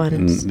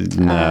 41s.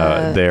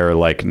 No, they're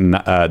like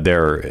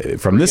they're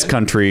from this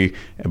country,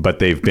 but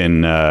they've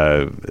been.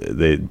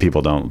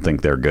 People don't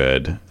think they're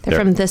good. They're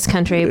from this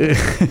country.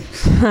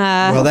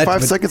 Well, that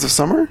 5 Seconds of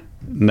Summer?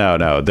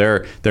 No,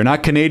 they're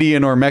not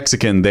Canadian or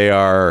Mexican. They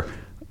are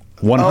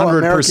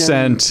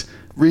 100%.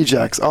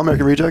 Rejects. All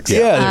American Rejects?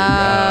 Yeah.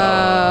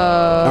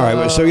 All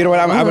right. So you know what?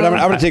 I'm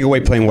going to take away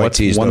Plain White What's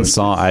Tees. one though.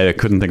 song? I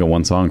couldn't think of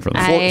one song from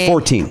them.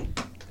 14.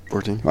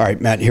 14. All right,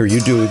 Matt. Here,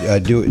 you do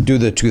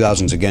the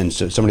 2000s again.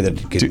 So somebody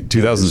that can,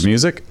 2000s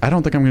music? I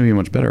don't think I'm going to be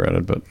much better at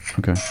it, but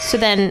okay. So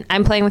then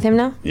I'm playing with him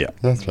now? Yeah.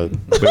 That's right.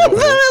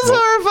 That's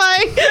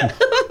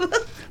horrifying.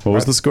 What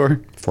was the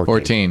score?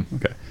 14.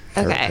 Okay.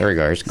 Okay. There he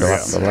goes. Go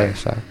up the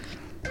Vilaysack.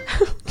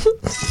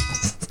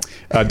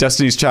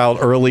 Destiny's Child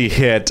early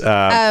hit.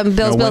 Bills,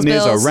 no one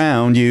Bills. is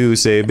around you.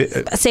 Say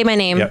my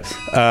name. Yep.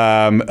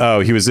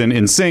 He was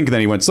in Sync. Then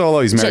he went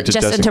solo. He's married to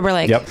Justin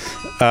Timberlake. Yep.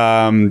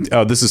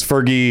 This is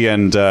Fergie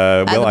and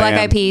the Will.i.am. Black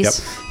Eyed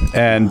Peas. Yep.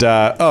 And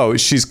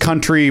she's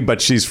country,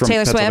 but she's from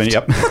Taylor Pennsylvania.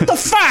 Swift. Yep. What the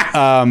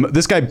fuck?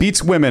 This guy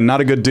beats women.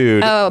 Not a good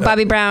dude. Oh,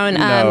 Bobby Brown.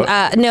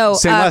 No.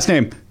 Same last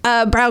name.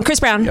 Chris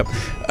Brown. Yep.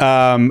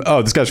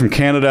 This guy's from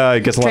Canada.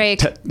 He gets a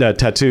Drake. lot of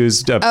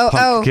tattoos.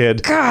 Punk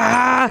kid.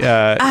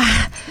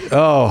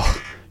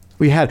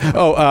 We had.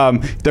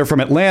 They're from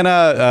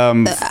Atlanta.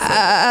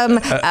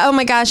 Oh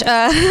my gosh.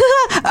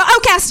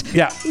 Outcast.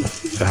 Yeah.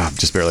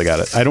 Just barely got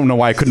it. I don't know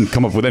why I couldn't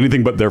come up with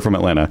anything, but they're from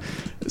Atlanta.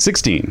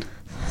 16.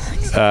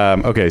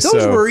 Okay,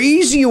 Those were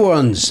easy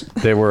ones.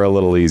 They were a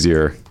little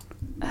easier.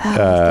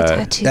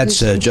 That's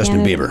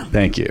Justin Bieber.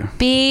 Thank you.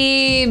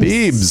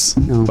 Biebs.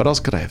 No. What else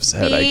could I have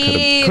said?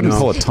 I couldn't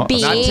pull a tongue.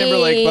 Not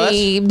Timberlake, but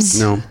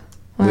No.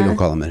 We don't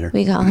call him that here.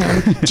 We call him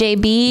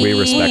JB. We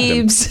respect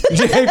him.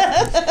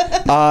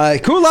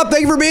 Kulap,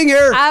 thank you for being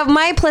here.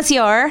 My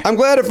pleasure. I'm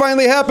glad it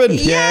finally happened.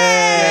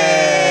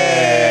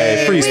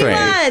 Yay! Freeze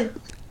frame.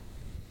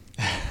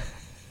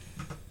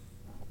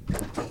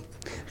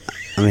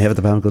 On behalf of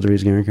the Pop Culture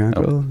Reads Gary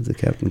Cockrell, the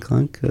Captain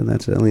Clunk,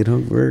 that's Elliot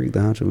Hochberg, the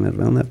Honcho Matt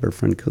Valnap, our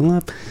friend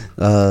Kulap.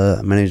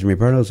 My name is Jimmy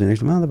Pardo. See you next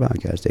time on the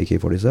podcast.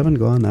 AK-47,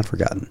 go on, not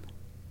forgotten.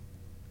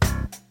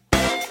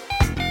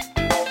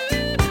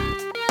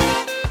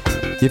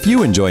 If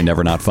you enjoy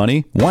Never Not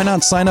Funny, why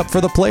not sign up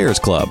for the Players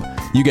Club?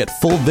 You get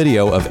full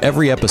video of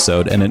every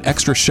episode and an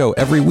extra show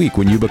every week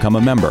when you become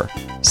a member.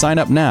 Sign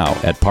up now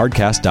at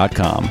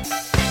podcast.com.